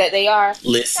believe that they are.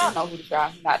 Listen. Y'all know who to try,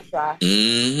 who not to try.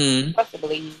 Mm-hmm. Trust to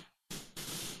believe.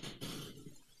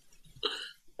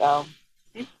 So.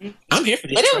 I'm here for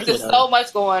this. But it was just so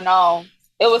much going on.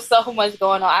 It was so much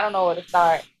going on. I don't know where to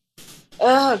start.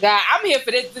 Oh God, I'm here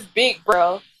for this big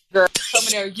girl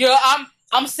coming there. Yeah,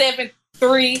 I'm 7'3",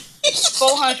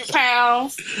 400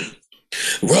 pounds.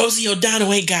 Rosie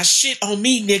O'Donnell ain't got shit on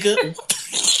me, nigga.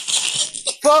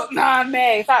 Fuck nah,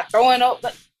 man. Stop throwing up,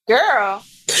 girl.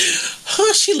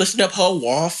 She lifted up her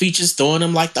wall features, throwing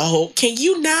them like the whole. Can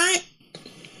you not?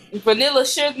 Vanilla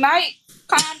Suge Knight,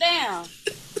 calm down.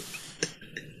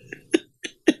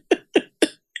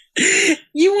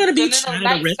 You want to be trying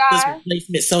to rest this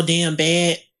replacement so damn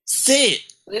bad? Sit.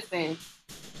 Listen,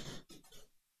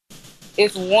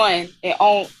 it's one and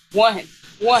on one.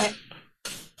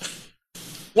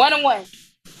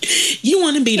 You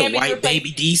want to be the white baby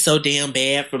D so damn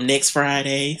bad from next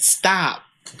Friday? Stop.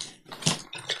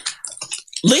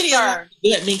 Lydia,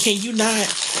 let me. Can you not?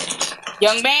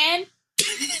 Young man?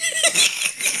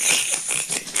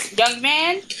 Young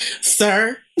man?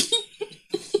 Sir?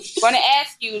 I'm going to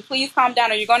ask you, please calm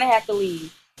down or you're going to have to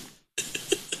leave.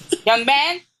 Young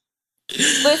man?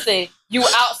 Listen, you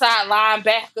outside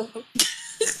linebacker.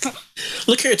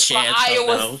 Look here, Chad.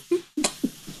 Iowa.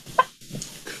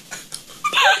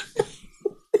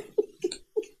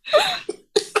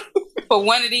 For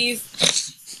one of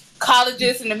these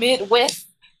colleges in the Midwest,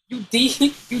 you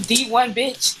D1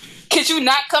 bitch. Could you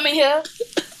not come in here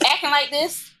acting like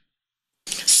this?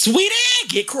 Sweetie,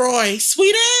 get Croy.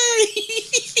 Sweetie.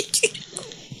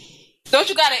 Don't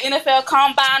you got an NFL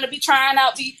combine to be trying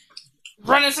out, be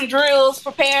running some drills,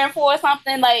 preparing for or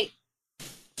something? Like,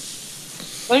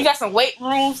 don't you got some weight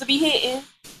rooms to be hitting?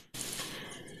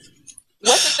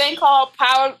 what's the thing called?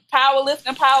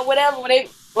 Powerlifting, power whatever. When they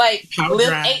like Power lift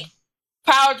drive.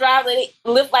 power drive, they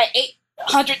lift like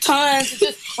 800 tons and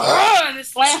just and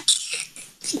just slam.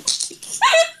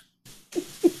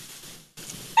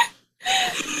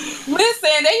 Listen,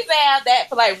 they used to have that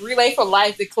for like Relay for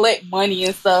Life to collect money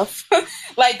and stuff.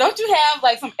 Like, don't you have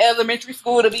like some elementary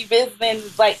school to be visiting,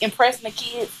 like impressing the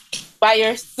kids by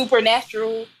your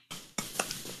supernatural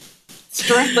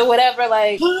strength or whatever?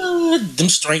 Like, Them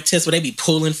strength tests where they be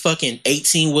pulling fucking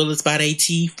 18 wheelers by their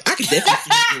teeth. I could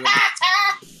definitely do it.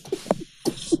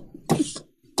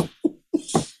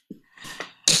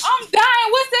 I'm dying.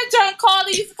 What's that junk called?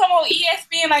 They used to come on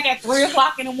ESPN like at 3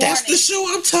 o'clock in the morning. That's the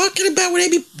show I'm talking about where they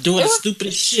be doing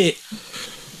stupid shit.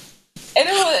 And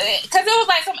it was because it was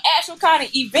like some actual kind of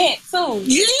event too.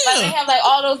 Yeah. Like they have like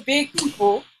all those big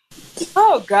people.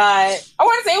 Oh God. I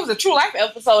want to say it was a true life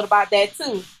episode about that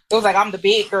too. It was like, I'm the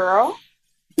big girl.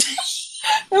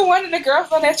 And one of the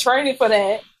girls on that training for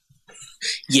that.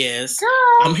 Yes. Girl.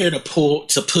 I'm here to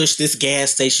push this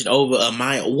gas station over a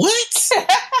mile. What?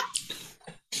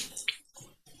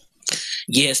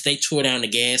 Yes, they tore down the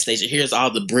gas station. Here's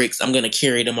all the bricks. I'm going to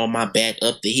carry them on my back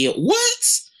up the hill.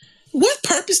 What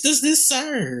purpose does this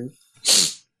serve?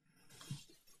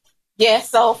 Yeah,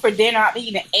 so for dinner, I'm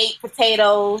eating 8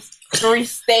 potatoes, 3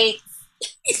 steaks,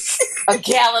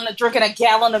 drinking a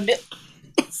gallon of milk.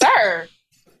 Sir.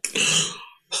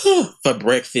 For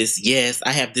breakfast, yes,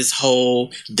 I have this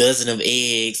whole dozen of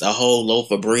eggs, a whole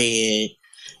loaf of bread,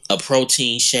 a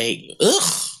protein shake.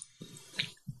 Ugh.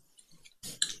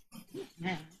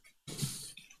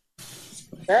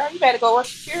 Girl, you better go work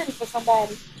security for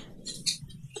somebody.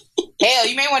 Hell,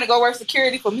 you may want to go work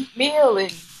security for Meek Mill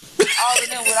and all of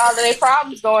them with all of their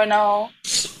problems going on.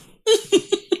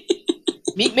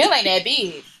 Meek Mill ain't that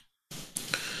big.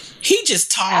 He just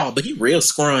tall, but he real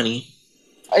scrawny.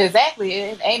 Exactly.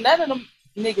 Ain't none of them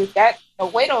niggas got no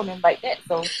weight on them like that.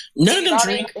 So none of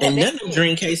them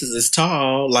dream cases is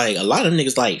tall. Like a lot of them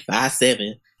niggas like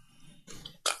 5'7".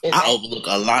 Exactly. I overlook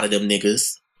a lot of them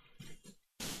niggas.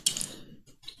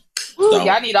 Ooh, so,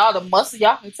 y'all need all the muscle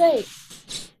y'all can take.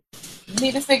 You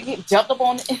need this nigga get jumped up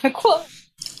on in the club.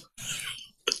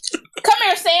 Come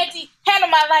here, Sandy. Handle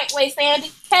my lightweight, Sandy.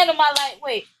 Handle my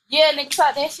lightweight. Yeah, nigga,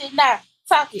 talk that shit now.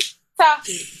 Talk it.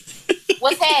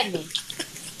 What's happening?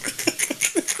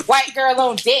 White girl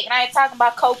on dick, and I ain't talking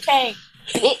about cocaine,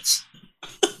 bitch.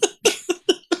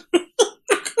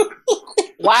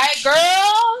 White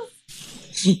girl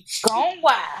gone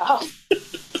wild.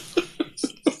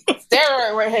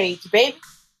 Steroid rage, baby.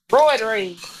 Roid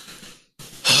rage.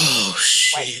 Oh,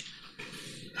 shit.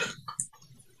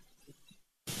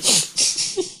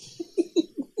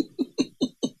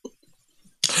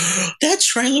 That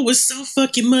trailer was so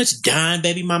fucking much. Dying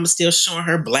baby mama still showing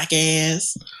her black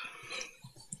ass.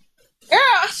 Girl,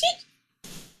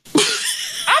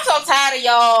 I'm so tired of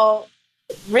y'all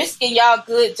risking y'all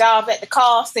good job at the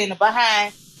call center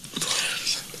behind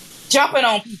jumping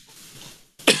on people.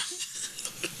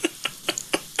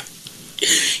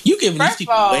 You giving these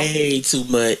people way too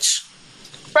much.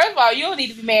 First of all, you don't need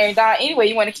to be married, Don. Anyway,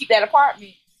 you want to keep that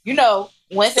apartment. You know,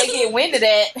 once they get wind of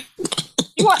that,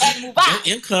 you gonna have to move out.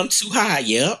 Your income too high,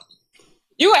 yep.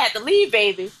 You gonna have to leave,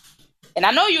 baby. And I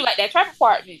know you like that trap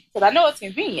apartment because I know it's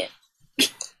convenient.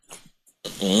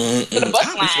 I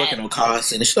was working on call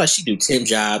center. She do 10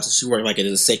 jobs and she worked like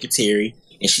as a secretary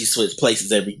and she switched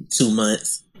places every 2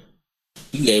 months.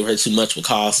 You gave her too much for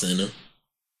call center.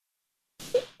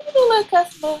 You do a little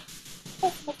customer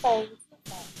service.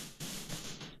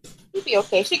 You'll be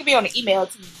okay. She could be on the email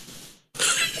team,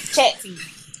 chat team.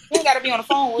 You ain't gotta be on the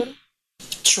phone with her.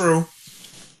 True.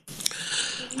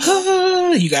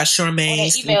 You got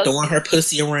Charmaine throwing her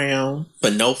pussy around for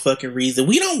no fucking reason.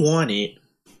 We don't want it.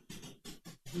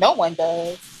 No one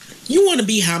does. You want to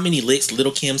be how many licks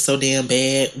Little Kim so damn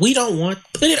bad? We don't want.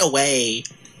 Put it away.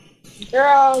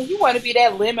 Girl, you want to be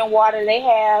that lemon water they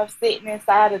have sitting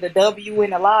inside of the W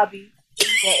in the lobby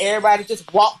that everybody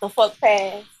just walk the fuck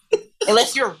past.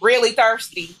 Unless you're really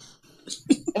thirsty.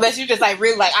 Unless you're just like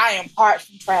really like, I am parched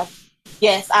from travel.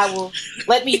 Yes, I will.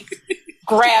 Let me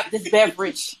grab this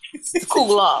beverage to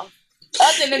cool off.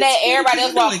 Other than that, everybody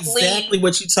else walks clean. Exactly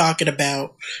what you're talking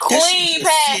about. Clean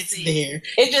past it.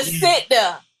 It just sit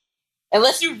there.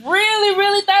 Unless you're really,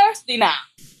 really thirsty now.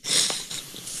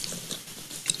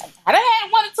 I done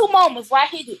had 1 or 2 moments where I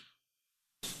hit it.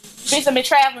 Bitch, I've been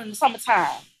traveling in the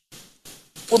summertime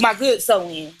with my good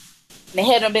sew-in. And the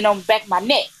head done been on the back of my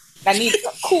neck. And I needed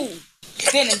some cool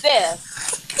then and there.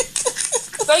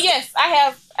 So yes,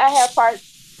 I have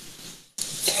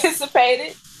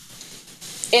participated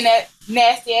in that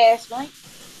nasty ass drink.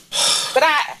 But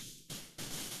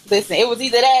Listen, it was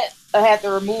either that or had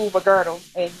to remove a girdle,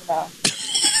 and a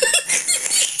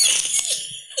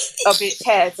bitch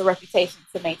has a reputation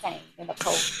to maintain in the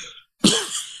code.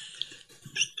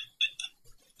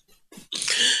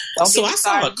 So I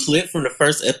saw a clip from the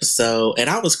first episode, and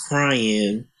I was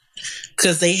crying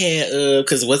because they had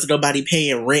because wasn't nobody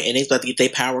paying rent, and they about to get their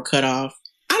power cut off.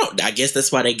 I guess that's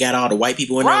why they got all the white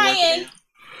people in there working now.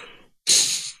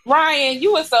 Ryan,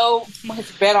 you were so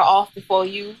much better off before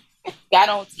you got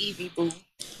on TV, boo.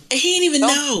 And he didn't even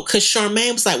know, because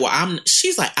Charmaine was like, well,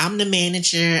 she's like, I'm the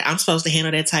manager. I'm supposed to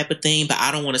handle that type of thing, but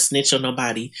I don't want to snitch on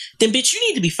nobody. Then, bitch, you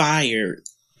need to be fired.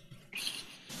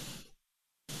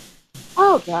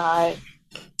 Oh, God.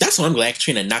 That's why I'm glad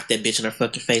Katrina knocked that bitch in her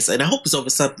fucking face. And I hope it's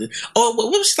over something. Oh, what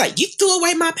was she like? You threw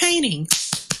away my painting.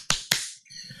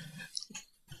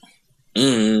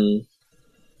 Y'all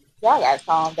gotta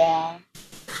calm down.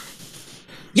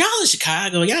 Y'all in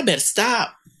Chicago. Y'all better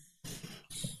stop.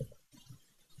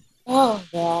 Oh,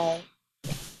 God.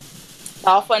 It's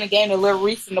all fun and game till Lil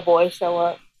Reese and the boys show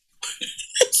up.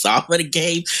 It's all for the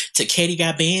game till Katie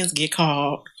got bands get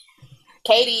called.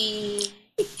 Katie.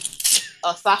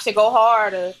 Or Sasha Go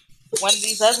Hard, or one of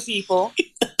these other people.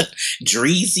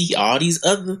 Dreezy, all these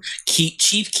other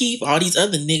Chief Keef, all these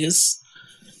other niggas.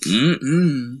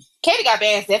 Katie got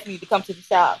bands definitely need to come to the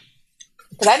shop,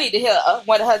 because I need to hear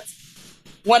one of her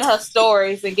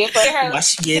stories and give her why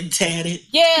she getting tatted.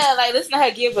 Yeah, like listen to her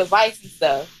give advice and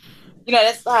stuff.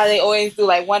 That's how they always do.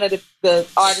 Like one of the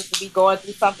artists will be going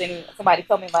through something, and somebody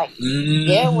tell me like,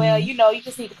 yeah, well, you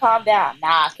just need to calm down.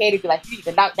 Nah, Katie be like, you need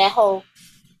to knock that hoe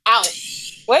out.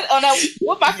 What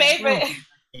my favorite?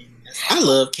 I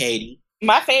love Katie.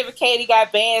 My favorite Katie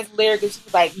got bands lyric, and she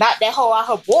was like, knock that hoe out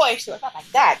her boy shorts. I'm like,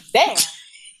 God damn.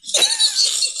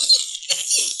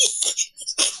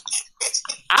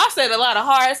 I said a lot of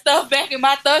hard stuff back in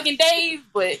my thugging days,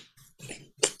 but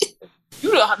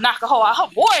you don't knock a hoe out her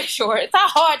boy shorts. How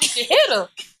hard did you hit her?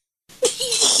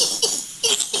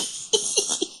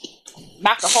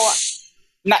 Knock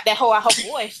that hoe out her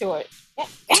boy shorts.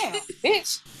 Damn,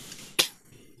 bitch.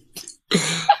 Can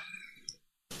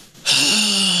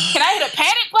I hit a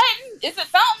panic button? Is it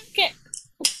something?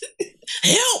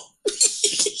 Help!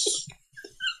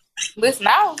 Listen,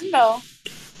 I was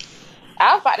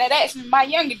about that action in my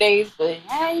younger days, but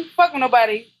I ain't fucking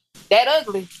nobody that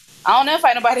ugly. I don't never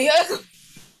fight nobody ugly.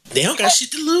 They don't got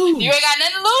shit to lose. You ain't got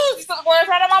nothing to lose. You took the words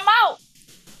right out of my mouth.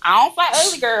 I don't fight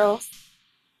ugly girls.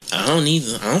 I don't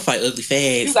either. I don't fight ugly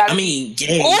fags. Gays.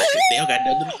 They don't got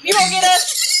nothing to lose. You don't get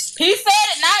us. He said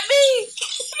it, not me.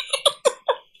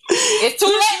 It's too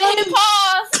late to hit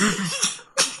pause.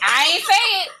 I ain't say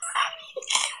it.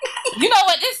 You know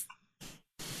what this?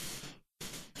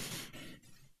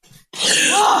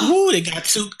 Ooh, they got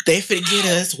two. They finna get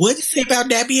us. What did you say about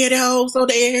nappy headed hoes on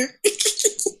the air?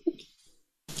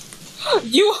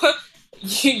 You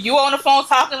on the phone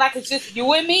talking like it's just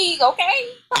you and me, okay?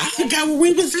 I forgot where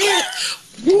we was at.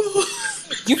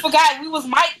 You forgot we was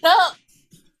mic'd up.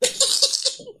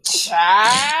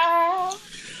 Child.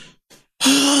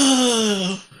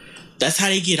 That's how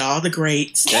they get all the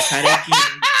greats. That's how they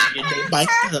get they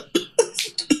mic'd up.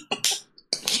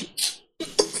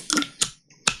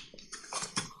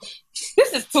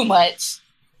 This is too much.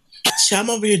 I'm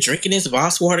over here drinking this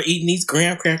Voss water, eating these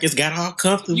graham crackers, got all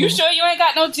comfortable. You sure you ain't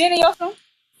got no Jenny or something?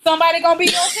 Somebody gonna be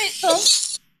your victim?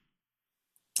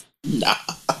 Nah.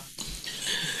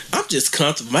 I'm just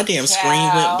comfortable. My damn screen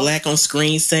went black on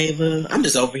screensaver. I'm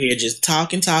just over here just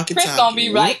talking. Chris gonna be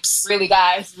like, really,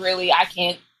 guys, really, I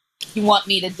can't. You want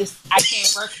me to I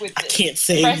can't work with this. I can't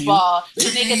say First of all, the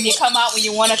niggas, you come out when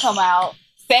you want to come out.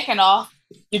 Second off,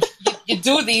 you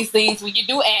do these things when you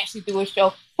do actually do a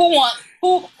show. Who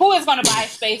is going to buy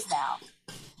space now?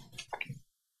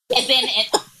 And then,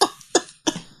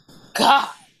 God,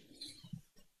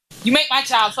 you make my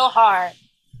job so hard.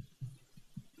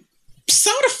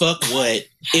 So the fuck what?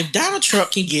 If Donald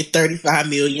Trump can get $35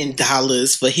 million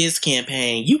for his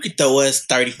campaign, you could throw us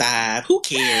 35. Who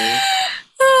cares?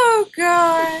 Oh,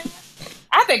 God.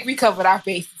 I think we covered our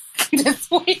bases this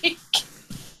week.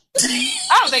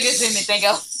 I don't think there's anything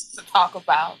else to talk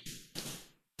about.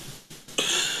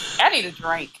 I need a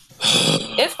drink.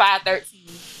 It's 5:13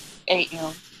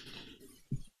 a.m.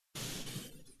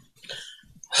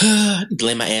 I need to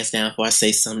lay my ass down before I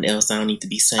say something else I don't need to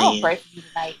be saying. I'll pray for you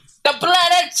tonight. The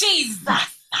blood of Jesus. Like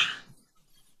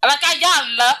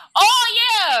Ayala. Oh,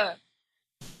 yeah.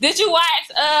 Did you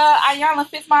watch Ayala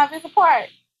Fits My Invisible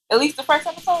Part? At least the first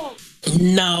episode?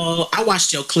 No. I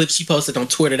watched your clip she posted on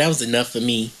Twitter. That was enough for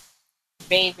me.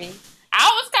 Baby.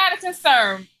 I was kind of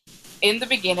concerned in the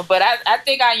beginning, but I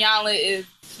think Ayala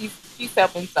she's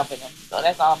helping some of them. So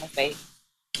that's all I'm going to say.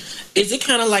 Is it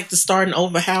kind of like the starting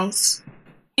over house?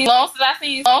 Most of I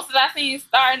seen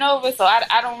starting over, so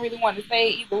I don't really want to say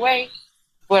either way.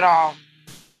 But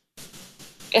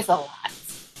it's a lot.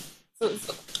 So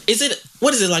Is it,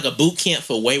 what is it, like a boot camp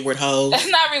for wayward hoes? it's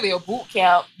not really a boot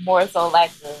camp, more so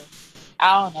like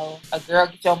I don't know, a girl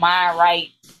get your mind right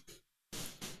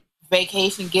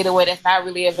vacation getaway. That's not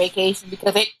really a vacation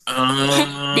because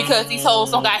because these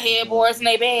hoes don't got headboards in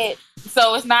their bed,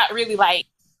 so it's not really like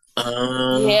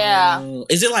yeah.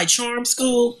 Is it like charm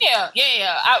school? Yeah.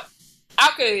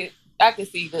 I could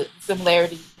see the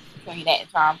similarity between that and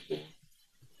charm school.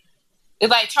 It's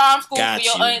like charm school for Got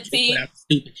your you. They put auntie out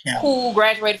stupid challenge. who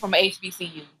graduated from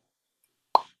HBCU.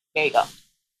 There you go.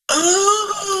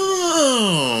 Oh,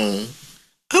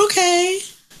 okay.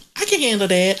 I can handle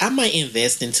that. I might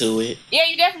invest into it. Yeah,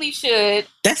 you definitely should.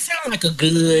 That sounds like a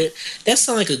good. That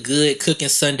sounds like a good cooking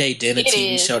Sunday dinner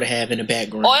TV show to have in the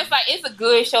background. Or it's a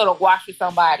good show to watch with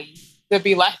somebody to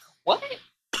be like, what?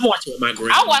 I'm watching with my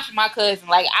grandma. I watch with my cousin.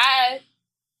 Like I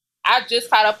just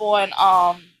caught up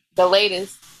on the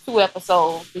latest 2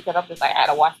 episodes because I'm just like I had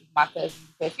to watch with my cousin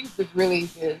because she was really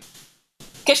just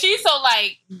because she's so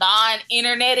like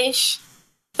non-internet-ish.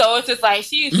 So it's just like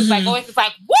she's just like always just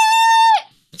like what?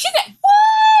 She said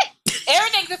what?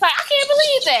 Everything's just like I can't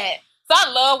believe that. So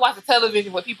I love watching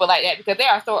television with people like that because they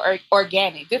are so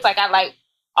organic. Just like I like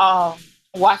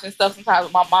watching stuff sometimes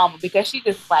with my mama because she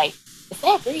just like, is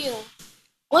that real?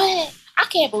 What? I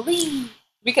can't believe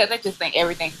because I just think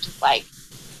everything's just like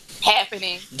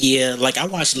happening. Yeah, like I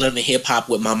watched Love and Hip Hop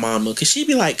with my mama because she'd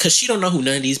be like, because she don't know who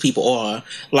none of these people are.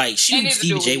 Like she knew who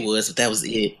Stevie J was, but that was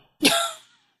it.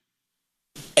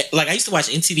 Like I used to watch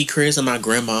MTV Cribs with my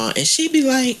grandma, and she'd be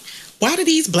like, "Why do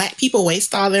these black people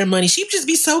waste all their money?" She'd just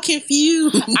be so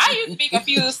confused. I used to be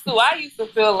confused too. I used to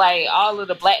feel like all of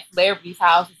the black celebrities'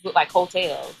 houses look like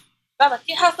hotels. So I was like,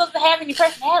 your house doesn't have any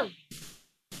personality.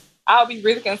 I would be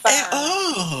really concerned. At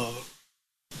all.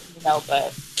 You know,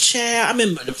 but child, I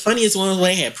remember the funniest ones when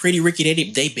they had Pretty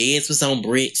Ricky. They beds was on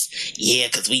bricks. Yeah,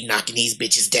 because we knocking these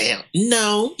bitches down.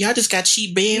 No, y'all just got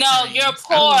cheap beds. No, you're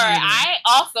poor. I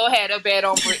also had a bed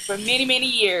on bricks for many, many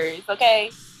years.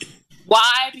 Okay,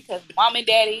 why? Because mom and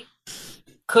daddy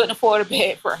couldn't afford a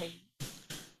bed frame.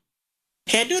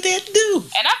 Had to do what they had to do.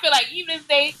 And I feel like even if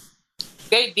they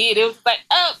did, it was like,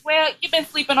 oh, well, you've been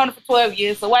sleeping on it for 12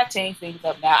 years, so why change things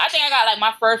up now? I think I got like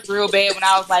my first real bed when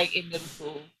I was like in middle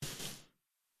school.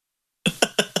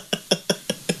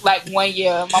 Like 1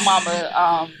 year, my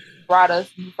mama brought us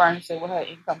new furniture with her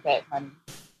income tax money.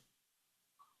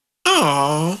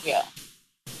 Aww. Yeah.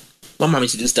 My mom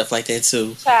used to do stuff like that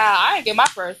too. Child, I didn't get my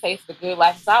first taste of the good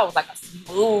life until I was like a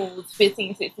smooth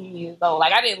 15, 16 years old.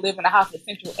 Like I didn't live in a house with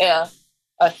central air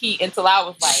or heat until I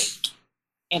was like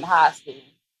in high school.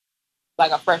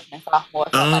 Like a freshman, sophomore,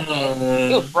 something like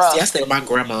that. It was rough. See, I stayed with my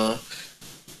grandma.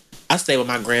 I stayed with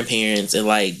my grandparents, and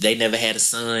like they never had a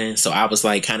son, so I was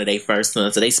like kind of their first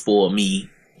son, so they spoiled me.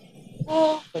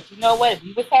 Well, but you know what?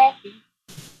 We was happy.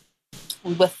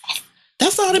 We was.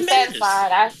 That's all that matters.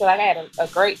 Satisfied. I feel like I had a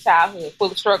great childhood,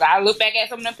 full of struggle. I look back at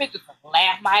some of them pictures and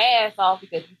laugh my ass off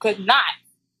because you could not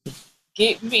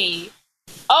get me.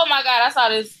 Oh my God! I saw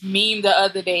this meme the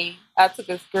other day. I took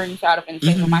a screenshot of it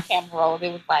and with my camera roll.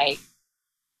 It was like,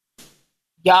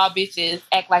 y'all bitches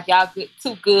act like y'all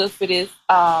too good for this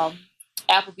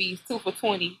Applebee's 2 for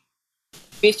 $20.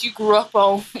 Bitch, you grew up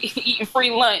on eating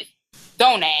free lunch.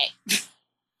 Don't act.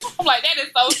 I'm like, that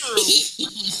is so true.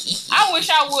 I wish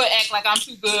I would act like I'm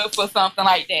too good for something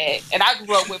like that. And I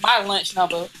grew up with my lunch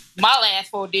number, my last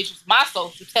 4 digits, my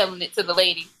social, telling it to the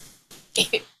lady.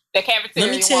 The cafeteria.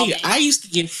 Let me tell you, I used to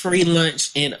get free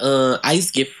lunch in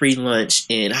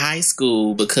high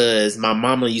school because my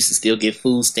mama used to still get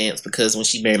food stamps because when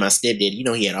she married my stepdad, you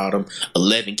know he had all them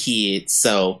 11 kids,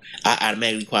 so I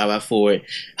automatically qualified for it.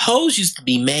 Hoes used to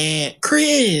be mad.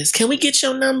 Chris, can we get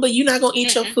your number? You not gonna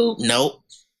eat your food? Nope.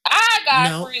 I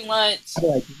got free lunch.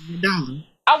 Like $1.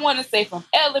 I want to say from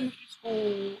elementary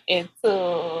school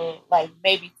until like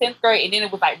maybe 10th grade, and then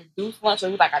it was like reduced lunch, so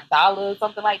it was like $1 or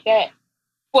something like that.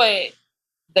 But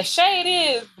the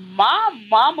shade is, my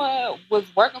mama was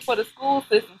working for the school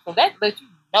system, so that lets you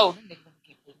know them niggas don't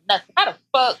get paid nothing. How the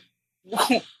fuck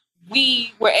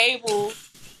we were able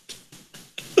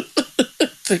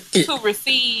to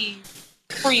receive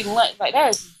free lunch? Like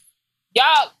that is,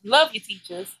 y'all love your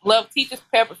teachers, love teachers,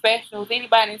 paraprofessionals,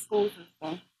 anybody in the school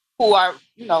system who are,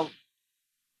 you know,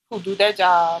 who do their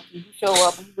job, and you show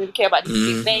up and you really care about these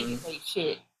kids. They ain't pay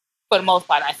shit for the most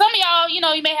part. Like some of y'all, you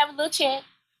know, you may have a little check.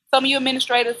 Some of you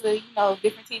administrators are, you know,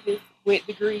 different teachers with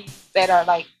degrees that are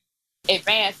like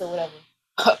advanced or whatever.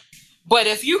 But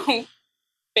if you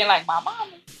been like my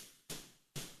mama,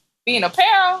 being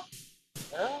apparel,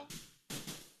 girl,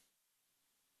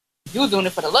 you was doing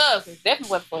it for the love, because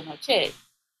definitely wasn't for no check.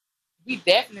 Me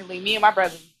and my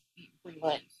brother eating free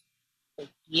lunch for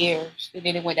years, and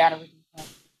then it went down to reduced lunch.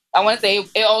 I want to say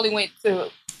it only went to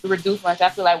reduced lunch. I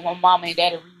feel like when mama and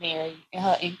daddy remarried, and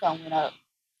her income went up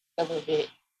a little bit.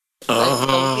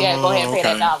 So she had to go ahead and pay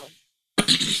that dollar.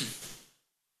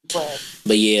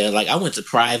 But yeah, like I went to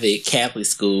private Catholic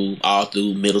school all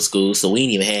through middle school, so we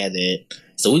didn't even have that.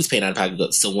 So we was paying out of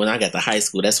pocket. So when I got to high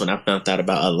school, that's when I found out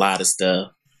about a lot of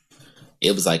stuff.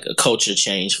 It was like a culture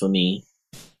change for me.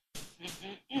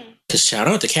 Cause child,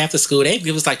 I went to Catholic school. They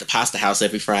give us like the pasta house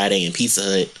every Friday and Pizza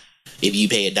Hut if you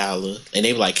pay $1, and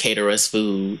they would like cater us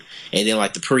food. And then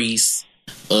like the priest,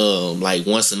 like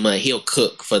once a month he'll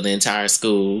cook for the entire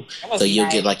school, so you'll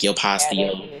get like your pasta.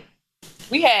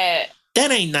 We had. That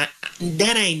ain't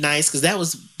nice, because that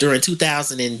was during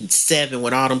 2007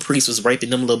 when all them priests was raping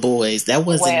them little boys. That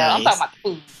wasn't nice. I'm talking about the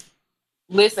food.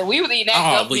 Listen, we was eating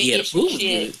that the food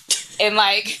shit. And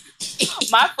like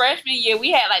my freshman year,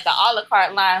 we had like the a la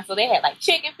carte line, so they had like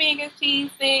chicken fingers, cheese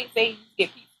sticks. They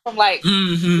get pizza from like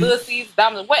Little Caesars,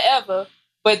 Domino's, whatever.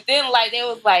 But then like they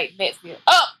was like next year,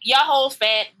 y'all hoes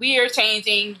fat. We are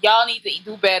changing. Y'all need to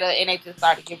do better, and they just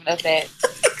started giving us that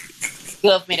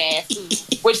government ass food,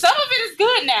 which some of it is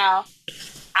good now.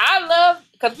 I love,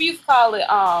 because we used to call it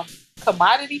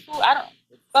commodity food. I don't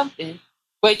something,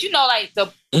 but you know, like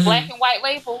the black and white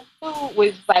label food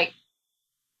was like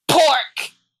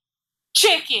pork,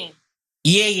 chicken,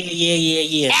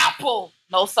 yeah, apple,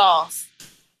 no sauce,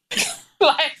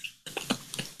 like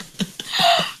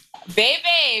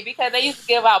baby, because they used to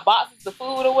give out boxes of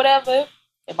food or whatever,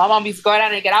 and my mom used to go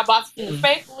down and get our boxes of food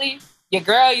faithfully. Your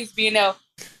girl used to be in there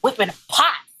whipping a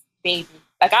pot, baby.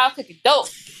 Like I was cooking dope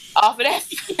off of that,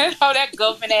 that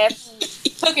government ass food,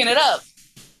 cooking it up.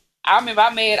 I remember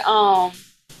I made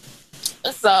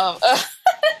some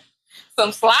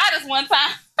sliders one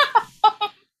time.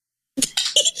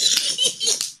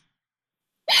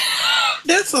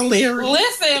 That's hilarious.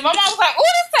 Listen, my mom was like, "Oh,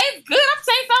 this tastes good. I'm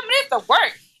saying something this to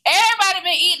work." Everybody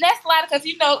been eating that slider because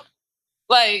you know,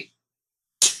 like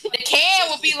the can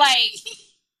would be like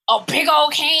a big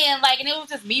old can, like, and it was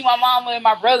just me, my mama, and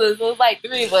my brothers. It was like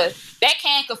 3 of us. That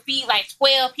can could feed like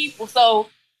 12 people. So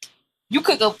you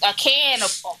cook a can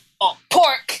of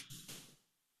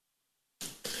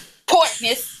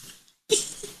porkness.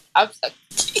 I put some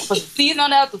seasoning on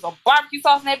that, put some barbecue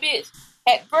sauce in that bitch.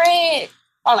 Had bread.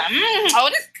 I was like, oh,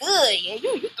 this good. Yeah,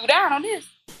 you threw down on this.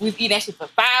 We was eating that shit for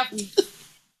 5 weeks.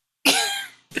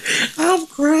 I'm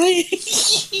crying.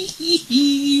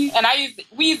 And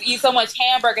we used to eat so much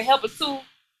hamburger helper too.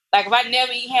 Like if I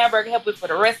never eat hamburger helper for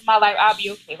the rest of my life, I'll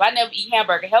be okay. If I never eat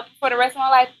hamburger helper for the rest of my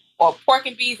life, or pork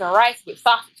and beans and rice with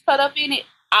sausage cut up in it,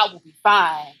 I will be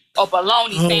fine. Or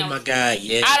bologna sandwich. Oh my God,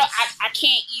 yes. I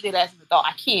can't eat it as an adult.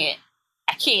 I can't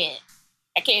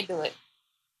do it.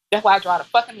 That's why I draw the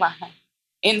fucking line.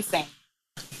 Insane.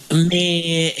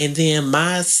 Man, and then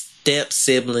my step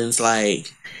siblings,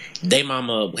 like, they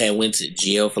mama had went to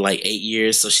jail for like 8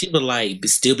 years, so she would like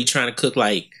still be trying to cook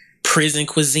like prison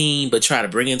cuisine, but try to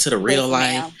bring it into the real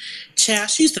life. Child,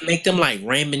 she used to make them like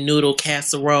ramen noodle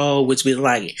casserole, which was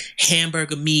like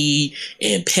hamburger meat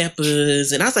and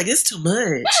peppers, and I was like, it's too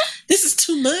much. This is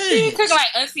too much. She cooking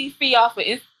like Auntie Fee off of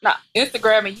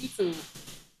Instagram and YouTube.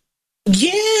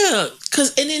 Yeah,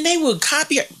 and then they would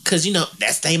copy her, because you know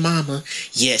that's their mama.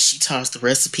 Yeah, she tossed the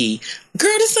recipe.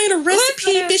 Girl, this ain't a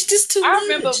recipe, bitch. This too much. I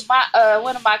remember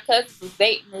one of my cousins was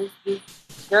dating this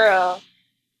girl.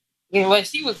 Well,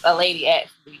 she was a lady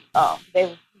actually. They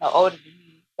were older than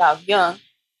me. I was young,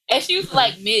 and she used to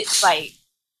like mix like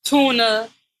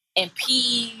tuna and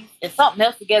peas and something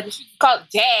else together. She used to call it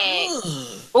jag.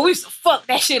 But we used to fuck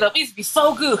that shit up. It used to be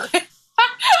so good. I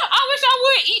wish I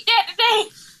would eat that today.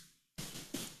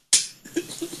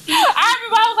 I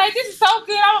remember I was like, this is so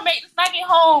good. I'm gonna make this when I get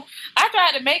home. I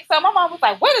tried to make some. My mom was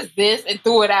like, what is this? And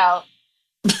threw it out.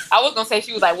 I was gonna say,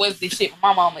 she was like, what is this shit? But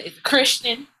my mama is a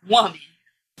Christian woman.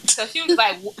 So she was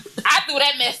like, I threw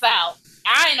that mess out.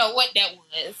 I didn't know what that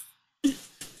was.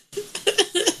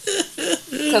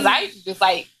 Because I used to just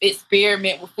like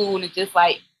experiment with food and just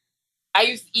like, I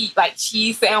used to eat like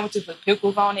cheese sandwiches with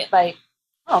pickles on it. Like,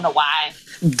 I don't know why.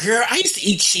 Girl, I used to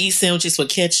eat cheese sandwiches with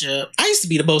ketchup. I used to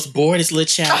be the most boringest little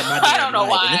child in my damn life. I don't know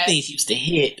why. And the things used to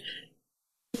hit.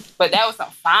 But that was some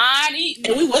fine eating.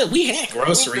 And we had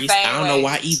groceries. I don't know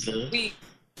why either.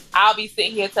 I'll be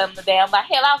sitting here telling the damn like,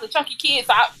 hell, I was a chunky kid,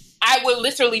 so I would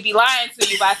literally be lying to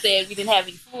you if I said we didn't have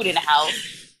any food in the house.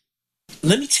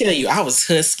 Let me tell you, I was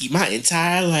husky my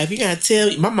entire life. You gotta tell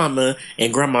me, my mama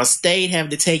and grandma stayed having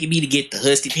to take me to get the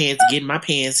husky pants, to get my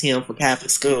pants hem for Catholic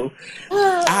school.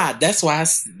 That's why.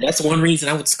 That's one reason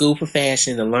I went to school for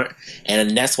fashion to learn,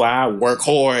 and that's why I work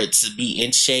hard to be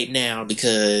in shape now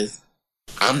because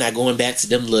I'm not going back to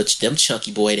them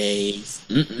chunky boy days.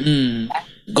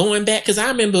 Going back because I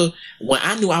remember when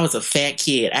I knew I was a fat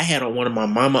kid, I had on one of my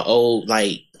mama old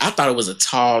like I thought it was a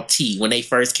tall tee when they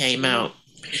first came out.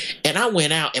 And I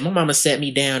went out and my mama sat me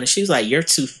down and she was like, "You're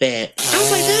too fat." I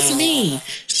was like, "That's mean."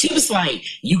 She was like,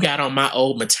 "You got on my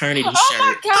old maternity shirt."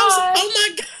 My God. I was like, "Oh my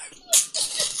God."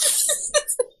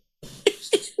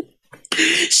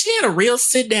 She had a real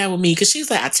sit down with me because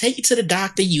she's like, "I take you to the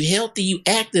doctor. You healthy, you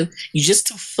active. You just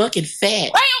too fucking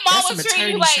fat." Why your mom was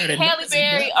treating you like Halle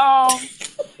Berry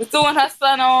was doing her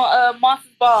son on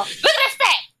Monsters Ball. Look at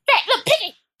that fat, look, pick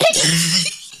it.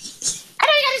 I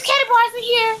know you got these candy bars in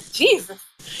here. Jesus.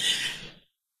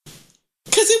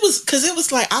 Cause it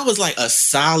was like I was like a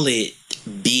solid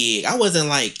big. I wasn't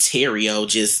like Terrio,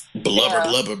 just blubber,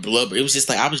 blubber, blubber. It was just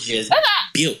like I was just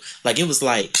built. Like it was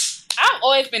like I've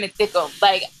always been a thicko.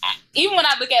 Like even when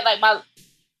I look at like my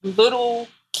little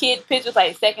kid pictures,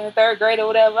 like second and third grade or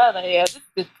whatever, I'm like, yeah, this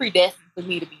is predestined for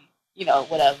me to be,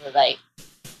 whatever. Like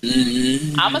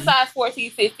I'm a size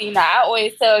 14, 15 now. I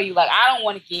always tell you, like, I don't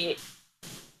want to get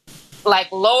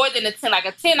like lower than a 10. Like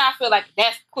a 10, I feel like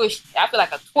that's pushed. I feel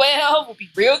like a 12 would be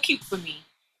real cute for me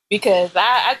because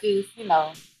I just,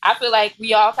 I feel like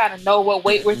we all kind of know what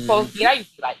weight we're supposed to get. I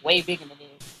used to be like way bigger than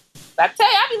this. But I tell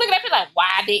you, I be looking at it like,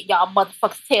 why did y'all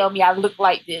motherfuckers tell me I look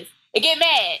like this? And get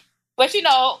mad. But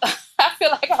I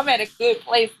feel like I'm at a good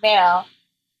place now.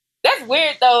 That's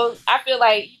weird though. I feel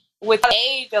like with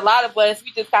age, a lot of us,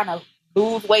 we just kind of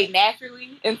lose weight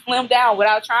naturally and slim down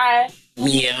without trying.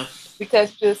 Yeah.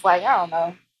 Because just like, I don't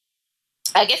know.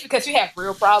 I guess because you have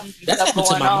real problems and that's stuff happened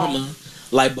going to my on. mama.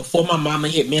 Like before my mama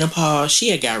hit menopause, she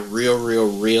had got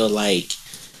real like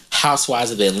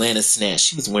Housewives of Atlanta snatch.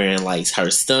 She was wearing like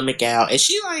her stomach out, and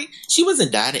she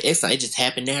wasn't dying of exercise. It just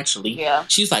happened naturally. Yeah.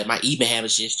 She was like, my eating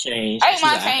habits just changed. I think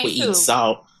mine like, I quit changed eating too.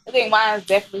 salt. I think mine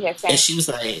definitely has changed. And she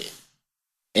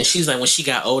was like, when she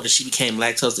got older, she became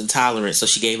lactose intolerant, so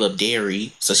she gave up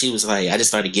dairy. So she was like, I just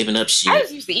started giving up shit. I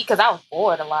just used to eat because I was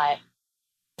bored a lot.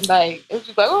 Like, it was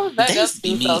just like, oh, that used to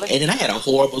be me. And then I had a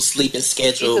horrible sleeping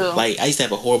schedule. Like, I used to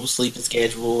have a horrible sleeping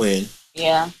schedule. And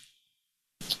yeah.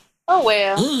 Oh,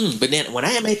 well. But then when I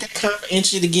had made that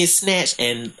entry to get snatched,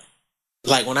 and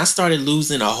like when I started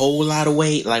losing a whole lot of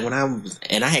weight, like when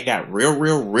I had got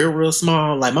real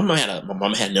small, like my mama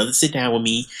had another sit down with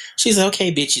me. She's like,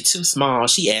 "Okay, bitch, you're too small."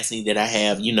 She asked me that I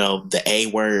have, the A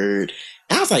word.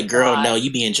 And I was like, "Girl, no, you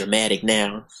being dramatic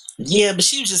now." Yeah, but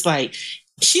she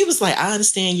was like, "I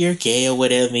understand you're gay or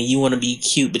whatever, and you want to be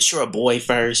cute, but you're a boy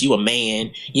first. You a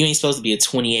man. You ain't supposed to be a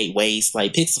 28 waist.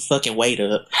 Like, pick some fucking weight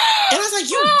up." And I was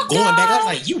like, going back, I was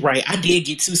like, "You right. I did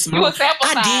get too small.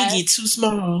 I did get too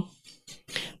small."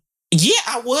 Yeah,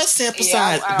 I was sample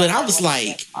size, but I was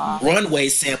like runway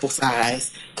sample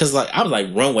size. Because like I was like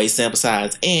runway sample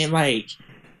size. And like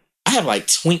I have like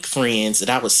twink friends that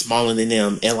I was smaller than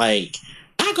them. And like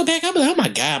I go back, I'll be like, oh my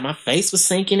God, my face was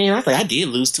sinking in. I was like, I did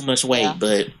lose too much weight,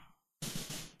 but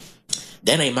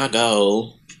that ain't my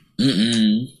goal.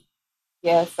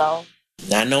 Yeah, so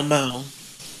not no more.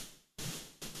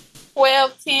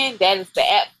 12, 10, that is the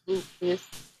absolute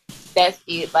that's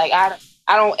it. Like I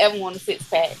don't ever want a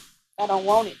 6-pack. I don't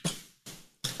want it.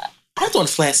 I just want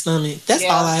a flat stomach. That's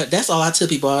all I tell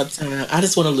people all the time. I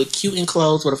just want to look cute in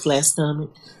clothes with a flat stomach.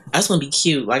 I just want to be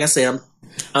cute. Like I said,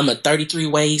 I'm a 33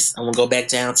 waist. I'm gonna go back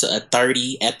down to a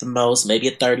 30 at the most, maybe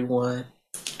a 31.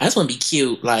 I just want to be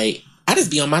cute. Like I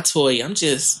just be on my toy. I'm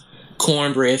just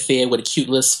cornbread fed with a cute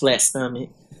little flat stomach.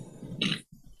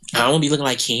 I don't want to be looking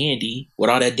like Candy with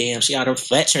all that damn. She got her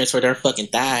fat transferred her fucking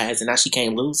thighs, and now she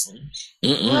can't lose them.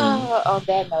 On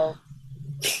that note.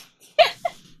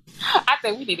 I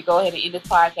think we need to go ahead and end this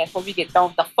podcast before we get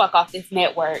thrown the fuck off this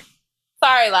network.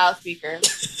 Sorry, loudspeaker.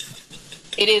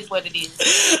 It is what it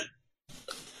is.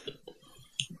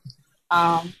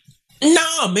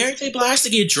 No, Mary J. Blige to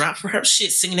get dropped for her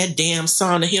shit singing that damn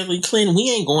song to Hillary Clinton.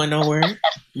 We ain't going nowhere.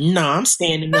 No, I'm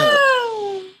standing up.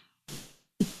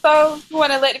 So, you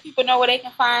want to let the people know where they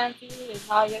can find you and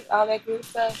all that good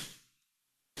stuff?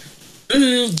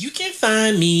 You can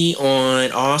find me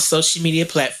on all social media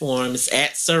platforms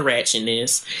at Sir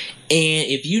Ratchetness. And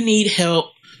if you need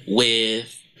help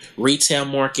with retail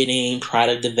marketing,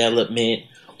 product development,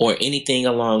 or anything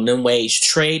along them ways,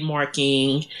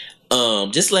 trademarking,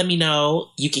 Just let me know.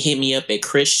 You can hit me up at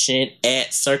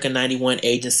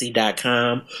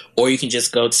Christian@circa91agency.com, or you can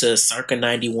just go to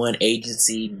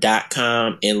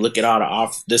circa91agency.com and look at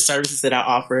all the services that I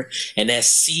offer. And that's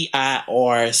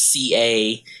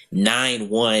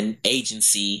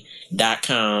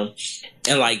CIRCA91agency.com.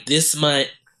 And like this month,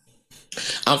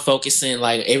 I'm focusing,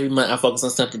 like every month I focus on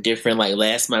something different. Like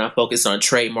last month I focused on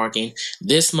trademarking.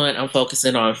 This month I'm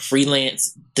focusing on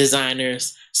freelance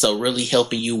designers. So really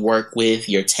helping you work with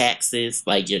your taxes,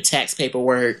 like your tax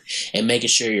paperwork, and making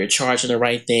sure you're charging the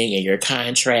right thing, and your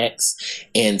contracts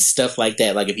and stuff like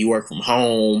that. Like if you work from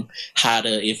home, how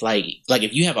to, if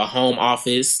you have a home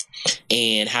office,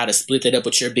 and how to split that up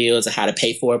with your bills and how to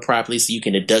pay for it properly so you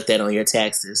can deduct that on your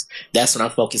taxes. That's what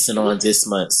I'm focusing on this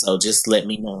month. So just let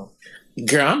me know.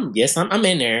 Girl, I'm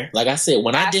in there. Like I said,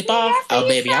 when I dip off,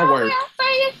 baby, I work.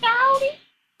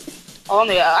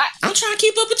 Only I'm trying to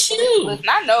keep up with you. Listen,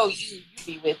 I know you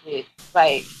be with it.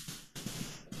 Like,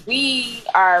 we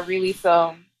are really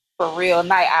some for real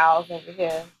night owls over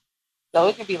here. So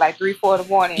it can be like 3, 4 in the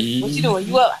morning. Mm-hmm. What you doing?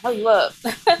 You up? I know you up.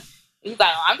 He's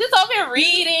like, I'm just over here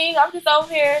reading. I'm just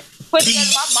over here putting together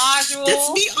my modules.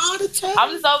 That's me all the time.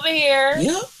 I'm just over here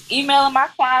emailing my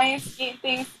clients, getting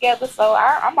things together. So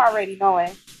I'm already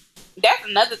knowing. That's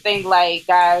another thing, like,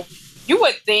 guys, you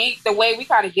would think the way we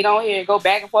kind of get on here and go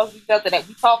back and forth with each other, that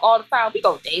we talk all the time. We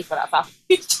go days without talking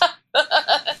to each other.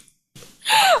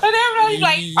 And everybody's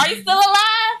like, are you still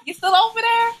alive? You still over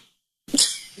there?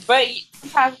 But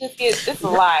sometimes it's a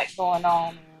lot going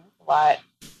on, man. It's a lot.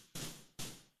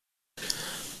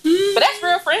 But that's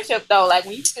real friendship, though. Like,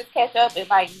 when you just catch up and,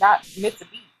 like, not miss a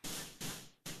beat.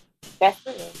 That's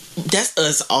real. That's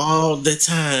us all the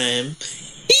time.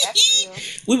 That's real.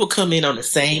 We will come in on the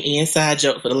same inside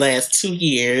joke for the last 2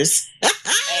 years.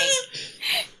 Hey,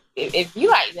 if you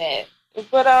like that.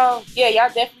 But, yeah, y'all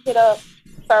definitely hit up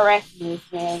Sir Rasmus,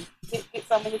 man. Get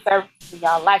so many services in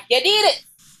y'all life. You did it!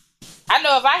 I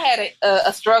know if I had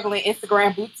a struggling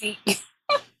Instagram boutique,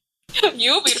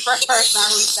 you'll be the first person I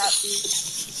reached out to.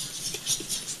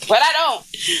 But I don't.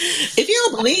 If you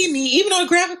don't believe me, even on a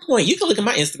graphic point, you can look at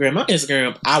my Instagram. My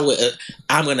Instagram, I'm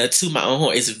gonna toot my own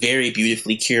horn. It's very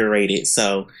beautifully curated,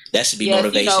 so that should be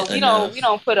motivation. We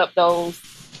don't put up those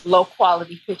low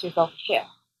quality pictures over here.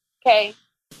 Okay.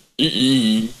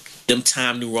 Them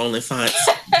Time New Roman fonts.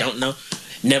 Don't know.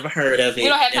 Never heard of it. We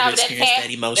don't have time for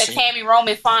that Tammy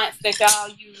Roman fonts that y'all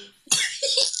use.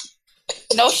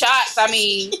 No shots, I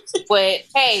mean. But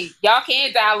hey, y'all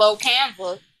can download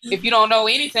Canva. If you don't know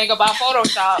anything about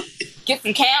Photoshop, get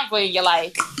some Canva in your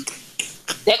life.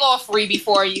 They go a freebie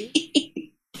for you.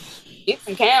 Get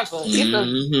some Canva. Get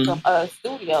some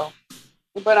studio.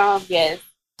 But yes.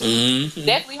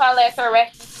 Definitely holler at Sir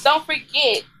Rasmus. Don't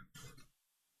forget,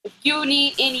 if you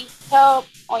need any help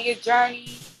on your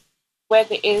journey,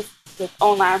 whether it's with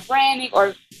online branding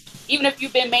or even if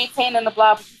you've been maintaining the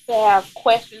blog but you still have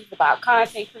questions about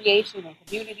content creation and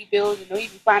community building or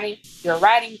even finding your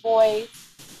writing voice,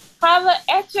 holla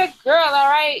at your girl, all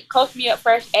right?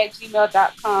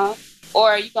 coachmeupfresh@gmail.com,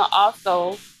 or you can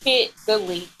also hit the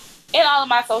link in all of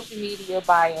my social media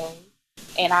bios.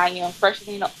 And I am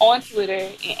Freshlina on Twitter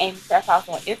and Amy Craft House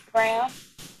on Instagram.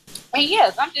 And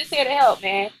yes, I'm just here to help,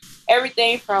 man.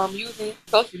 Everything from using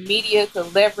social media to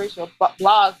leverage your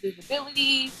blog's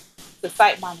visibility, to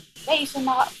site monetization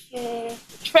options,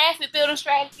 traffic building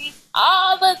strategies,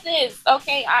 all of this.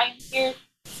 Okay, I am here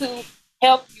to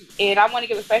help you. And I want to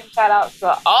give a special shout out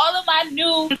to all of my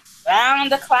new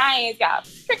round of clients. Y'all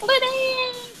trickling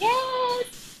in. Yes.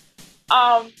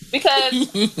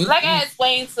 Because like I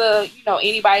explained to,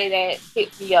 anybody that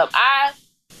hits me up, I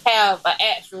have an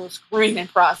actual screening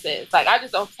process. Like, I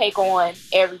just don't take on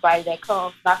everybody that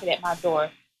comes knocking at my door.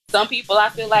 Some people I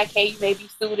feel like, hey, you may be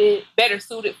better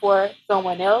suited for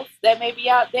someone else that may be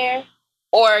out there.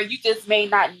 Or you just may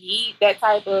not need that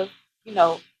type of,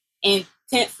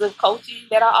 intensive coaching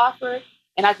that I offer.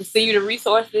 And I can send you the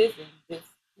resources and just,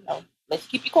 let's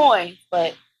keep your coins.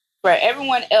 But for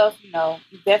everyone else, I'm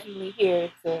definitely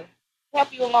here to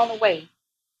help you along the way.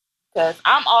 Because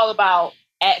I'm all about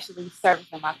actually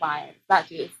servicing my clients, not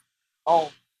just,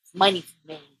 it's money to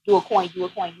me. Do a coin.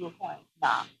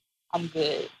 Nah, I'm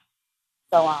good.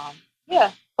 So,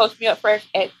 yeah,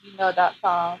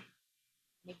 coachmeupfresh@gmail.com.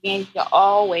 And again, you can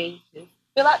always just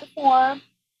fill out the form,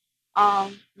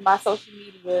 my social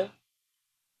media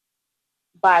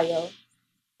bio,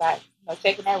 by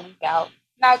checking that link out,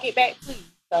 and I'll get back to you.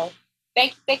 So,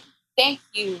 thank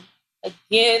you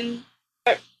again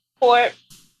for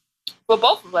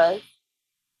both of us.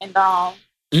 And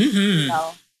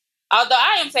Although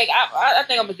I think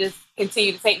I'm gonna just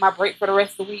continue to take my break for the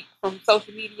rest of the week from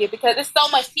social media because there's so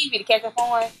much TV to catch up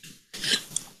on.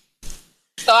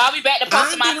 So I'll be back to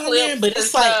posting my clips, but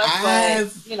it's and like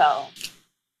stuff,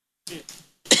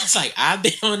 it's like I've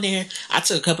been on there. I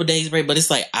took a couple days break, but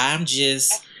it's like I'm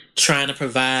just trying to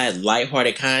provide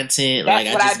lighthearted content. That's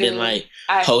like what I just I been do. like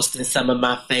posting some of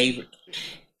my favorite.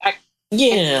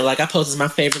 Like I posted my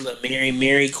favorite little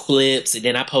Mary clips, and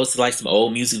then I posted like some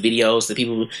old music videos that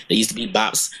people that used to be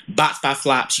bops by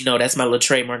flops. You know, that's my little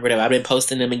trademark. Whatever. I've been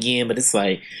posting them again, but it's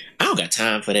like I don't got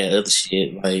time for that other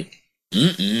shit. Like,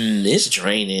 it's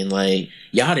draining. Like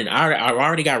y'all didn't. I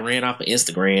already got ran off of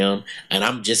Instagram, and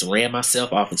I'm just ran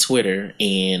myself off of Twitter,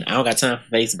 and I don't got time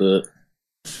for Facebook.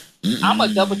 I'm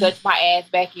gonna double dutch my ass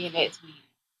back in next week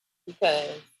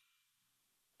because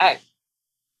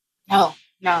no.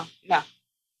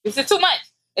 This is too much.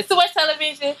 It's too much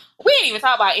television. We didn't even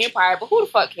talk about Empire, but who the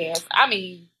fuck cares? I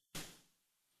mean,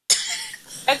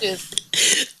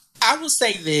 I will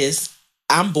say this.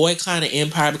 I'm boycotting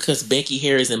Empire because Becky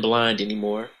Hair isn't blind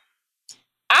anymore.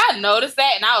 I noticed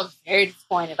that and I was very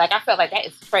disappointed. Like, I felt like that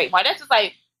is straight. Like, that's just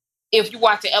like if you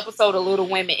watch an episode of Little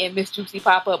Women and Miss Juicy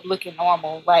pop up looking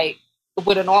normal, like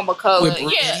with a normal color. With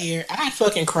red hair. I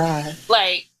fucking cried.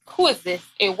 Like, who is this?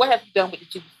 And what have you done with the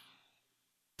juice?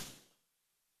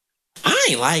 I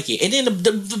ain't like it. And then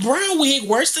the brown wig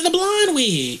worse than the blonde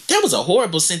wig. That was a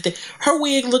horrible synthetic. Her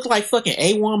wig looked like fucking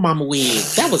A1 mama wig.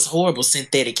 That was horrible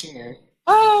synthetic hair.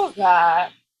 Oh,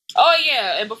 God. Oh,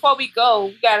 yeah. And before we go,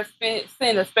 we got to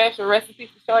send a special recipe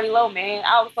for Shorty Low, man.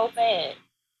 I was so sad.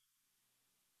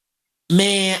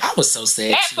 Man, I was so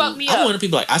sad that too. Fucked me I up. wanted to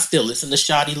be like, I still listen to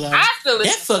Shawty Low. I still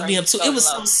listen. That fucked me up too. It was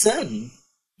so sudden.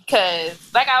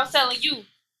 Because, like I was telling you,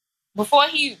 before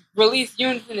he released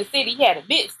Units in the City, he had a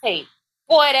mixtape.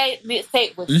 Boy, that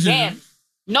mixtape was jamming.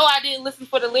 No, I didn't listen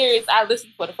for the lyrics. I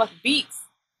listened for the fucking beats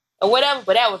or whatever.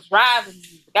 But that was driving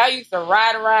me. I used to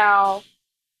ride around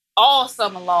all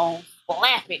summer long,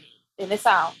 slapping it, and it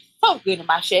sounds so good in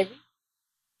my Chevy.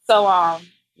 So,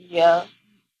 yeah,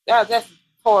 that's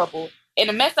horrible. And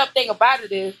the messed up thing about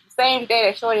it is, the same day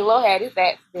that Shorty Low had his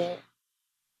accident,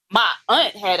 my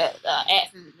aunt had a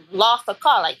accident, lost her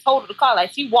car, like totaled the car,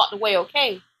 like she walked away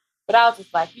okay. But I was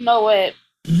just like, you know what?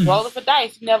 Roll the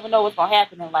dice. You never know what's gonna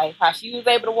happen in life. How she was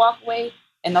able to walk away,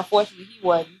 and unfortunately he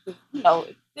wasn't. You know,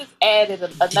 it just added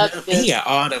another. He got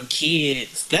all them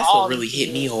kids. That's what really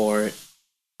hit me hard.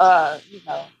 You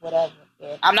know, whatever.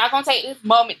 Yeah. I'm not gonna take this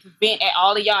moment to vent at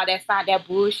all of y'all that signed that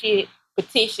bullshit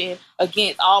petition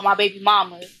against all my baby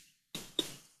mamas.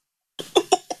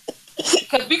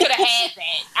 Because we could have had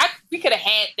that. We could have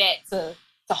had that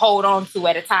to hold on to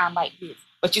at a time like this.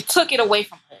 But you took it away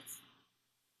from us.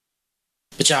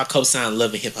 But y'all co-sign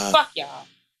Love and Hip Hop. Fuck y'all.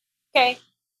 Okay?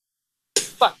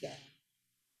 Fuck y'all.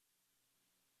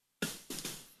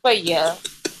 But yeah.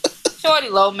 Shorty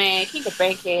Low, man. King of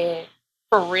Bankhead.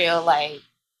 For real. Like,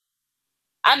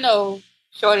 I know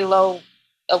Shorty Low,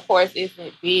 of course,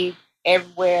 isn't big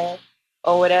everywhere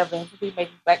or whatever. And people make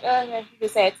it like, oh, yeah, she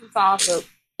just had 2 songs, but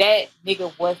that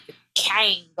nigga was the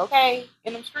king, okay,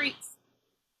 in them streets.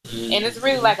 And it's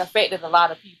really like affected a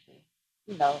lot of people.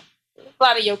 You know, a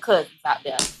lot of your cousins out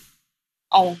there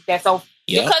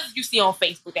your cousins you see on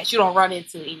Facebook that you don't run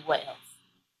into anywhere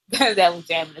else. That was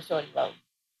jamming the Shorty Low.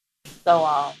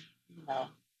 So, you know,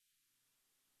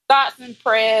 thoughts and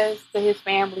prayers to his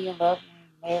family and loved ones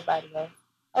and everybody else.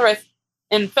 All right,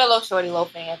 and fellow Shorty Low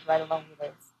fans right along with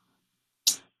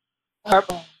us.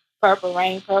 Purple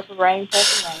rain.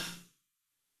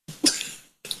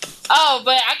 Oh,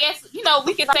 but I guess, you know,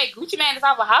 we can say Gucci Mane is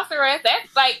off of house arrest.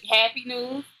 That's like happy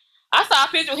news. I saw a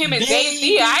picture of him and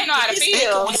Jay-Z. I didn't know how to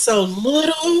feel. Was so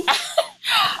little.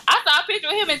 I saw a picture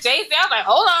of him and Jay-Z. I was like,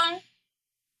 hold on.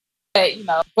 But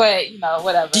you know,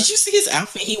 whatever. Did you see his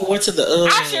outfit he wore to the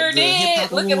I sure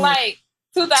did. Looking like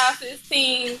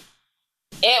 2016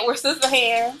 Edward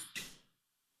Scissorhands.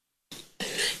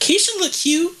 Keisha looked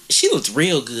cute. She looked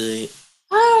real good.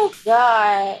 Oh,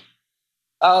 God.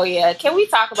 Oh, yeah. Can we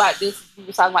talk about this? We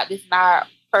were talking about this in our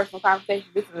personal conversation.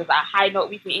 This is a high note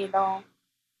we can end on.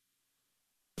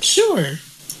 Sure.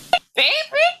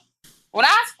 Baby, when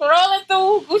I was scrolling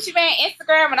through Gucci Mane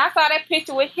Instagram and I saw that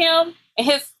picture with him and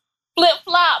his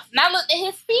flip-flops, and I looked at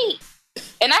his feet,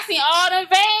 and I seen all them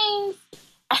veins,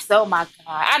 I said, oh, my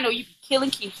God. I know you be killing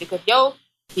Keisha because your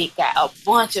dick got a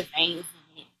bunch of veins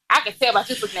in it. I can tell by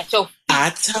just looking at your feet. I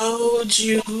told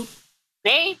you.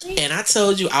 Baby. And I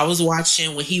told you I was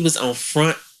watching when he was on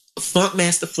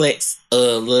Funkmaster Flex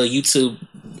little YouTube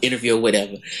interview or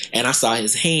whatever, and I saw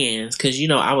his hands because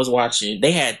I was watching.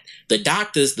 They had the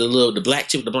doctors, the black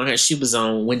chick with the blonde hair. She was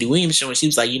on Wendy Williams show, and she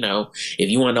was like, if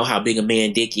you want to know how big a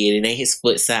man dick is, it ain't his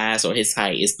foot size or his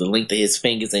height; it's the length of his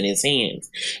fingers and his hands.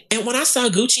 And when I saw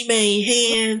Gucci Mane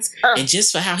hands, and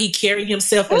just for how he carried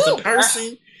himself as a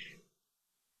person.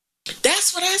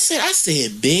 That's what I said. I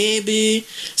said, baby,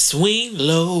 swing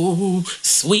low,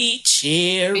 sweet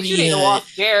cherry. Bitch, you need to walk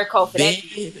Jericho for that.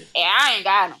 And I ain't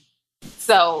got him.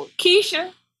 So,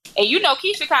 Keisha, and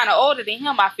Keisha kind of older than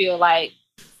him, I feel like.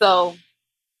 So.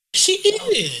 She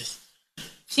is.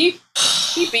 She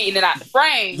beating it out the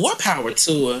frame. More power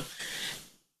to her.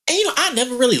 And, I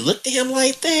never really looked at him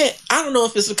like that. I don't know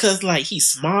if it's because, like, he's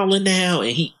smaller now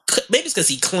and maybe it's because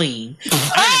he clean.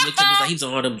 I never looked at him like he was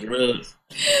on all them drugs.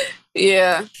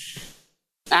 Yeah.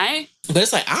 But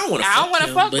it's like, I don't want to fuck him. I don't want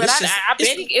to fuck, but I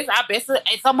bet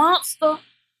it's a monster.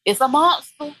 It's a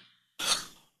monster.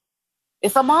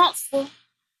 It's a monster.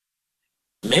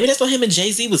 Maybe that's why him and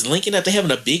Jay-Z was linking up to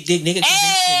having a big dick nigga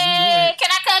convention in New York. Can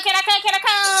I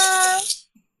come?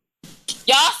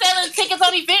 Y'all selling tickets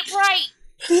on Eventbrite?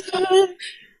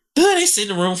 They sit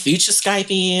in the room. Future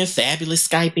Skype in, Fabulous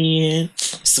Skype in,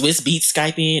 Swiss Beat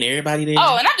Skype in, everybody there.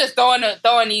 Oh, and I'm just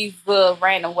throwing these little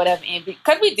random whatever in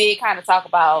because we did kind of talk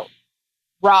about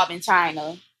Rob in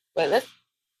China, but let's.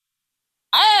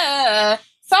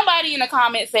 Somebody in the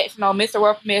comment section on Mr.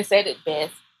 World Premiere said it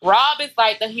best. Rob is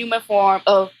like the human form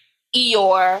of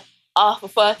Eeyore off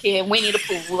of fucking Winnie the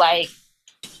Pooh. Like,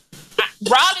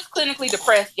 Rob is clinically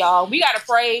depressed, y'all. We gotta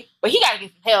pray, but he gotta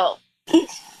get some help.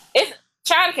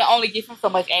 China can only give him so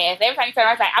much ass. Every time you turn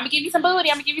around, it's like, I'm gonna give you some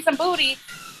booty.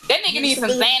 That nigga needs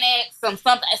some Xanax,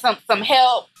 some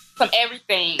help, some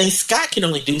everything. And Scott can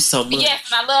only do so much.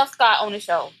 Yes, and I love Scott on the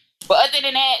show. But other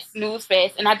than that, snooze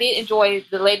fest. And I did enjoy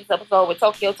the latest episode with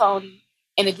Tokyo Tony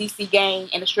and the DC gang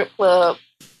and the strip club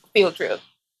field trip.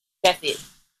 That's it.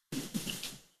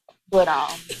 But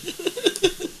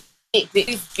big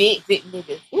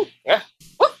niggas. Ooh, yeah.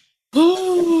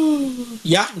 Ooh.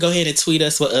 Y'all can go ahead and tweet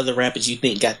us what other rappers you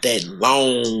think got that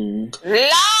long. Got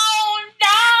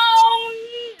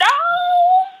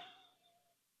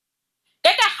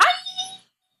the high.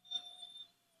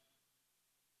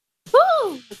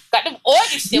 Ooh, got them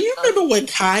organs. Do you remember when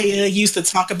Kaya used to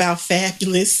talk about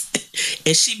Fabulous?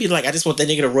 And she'd be like, I just want that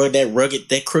nigga to rub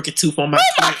that crooked tooth on my teeth.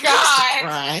 Oh my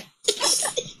God.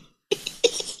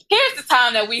 Here's the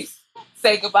time that we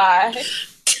say goodbye.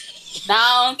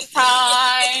 Now it's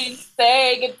time to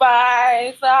say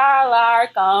goodbye to all our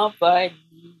company.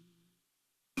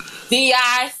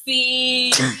 DIC.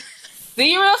 See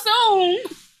you real soon.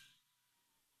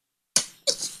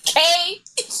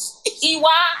 KEY.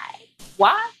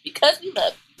 Why? Because we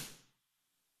love you.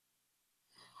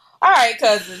 All right,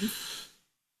 cousins.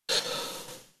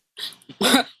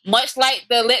 Much like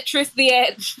the electricity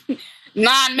at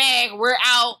 9 meg, we're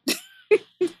out.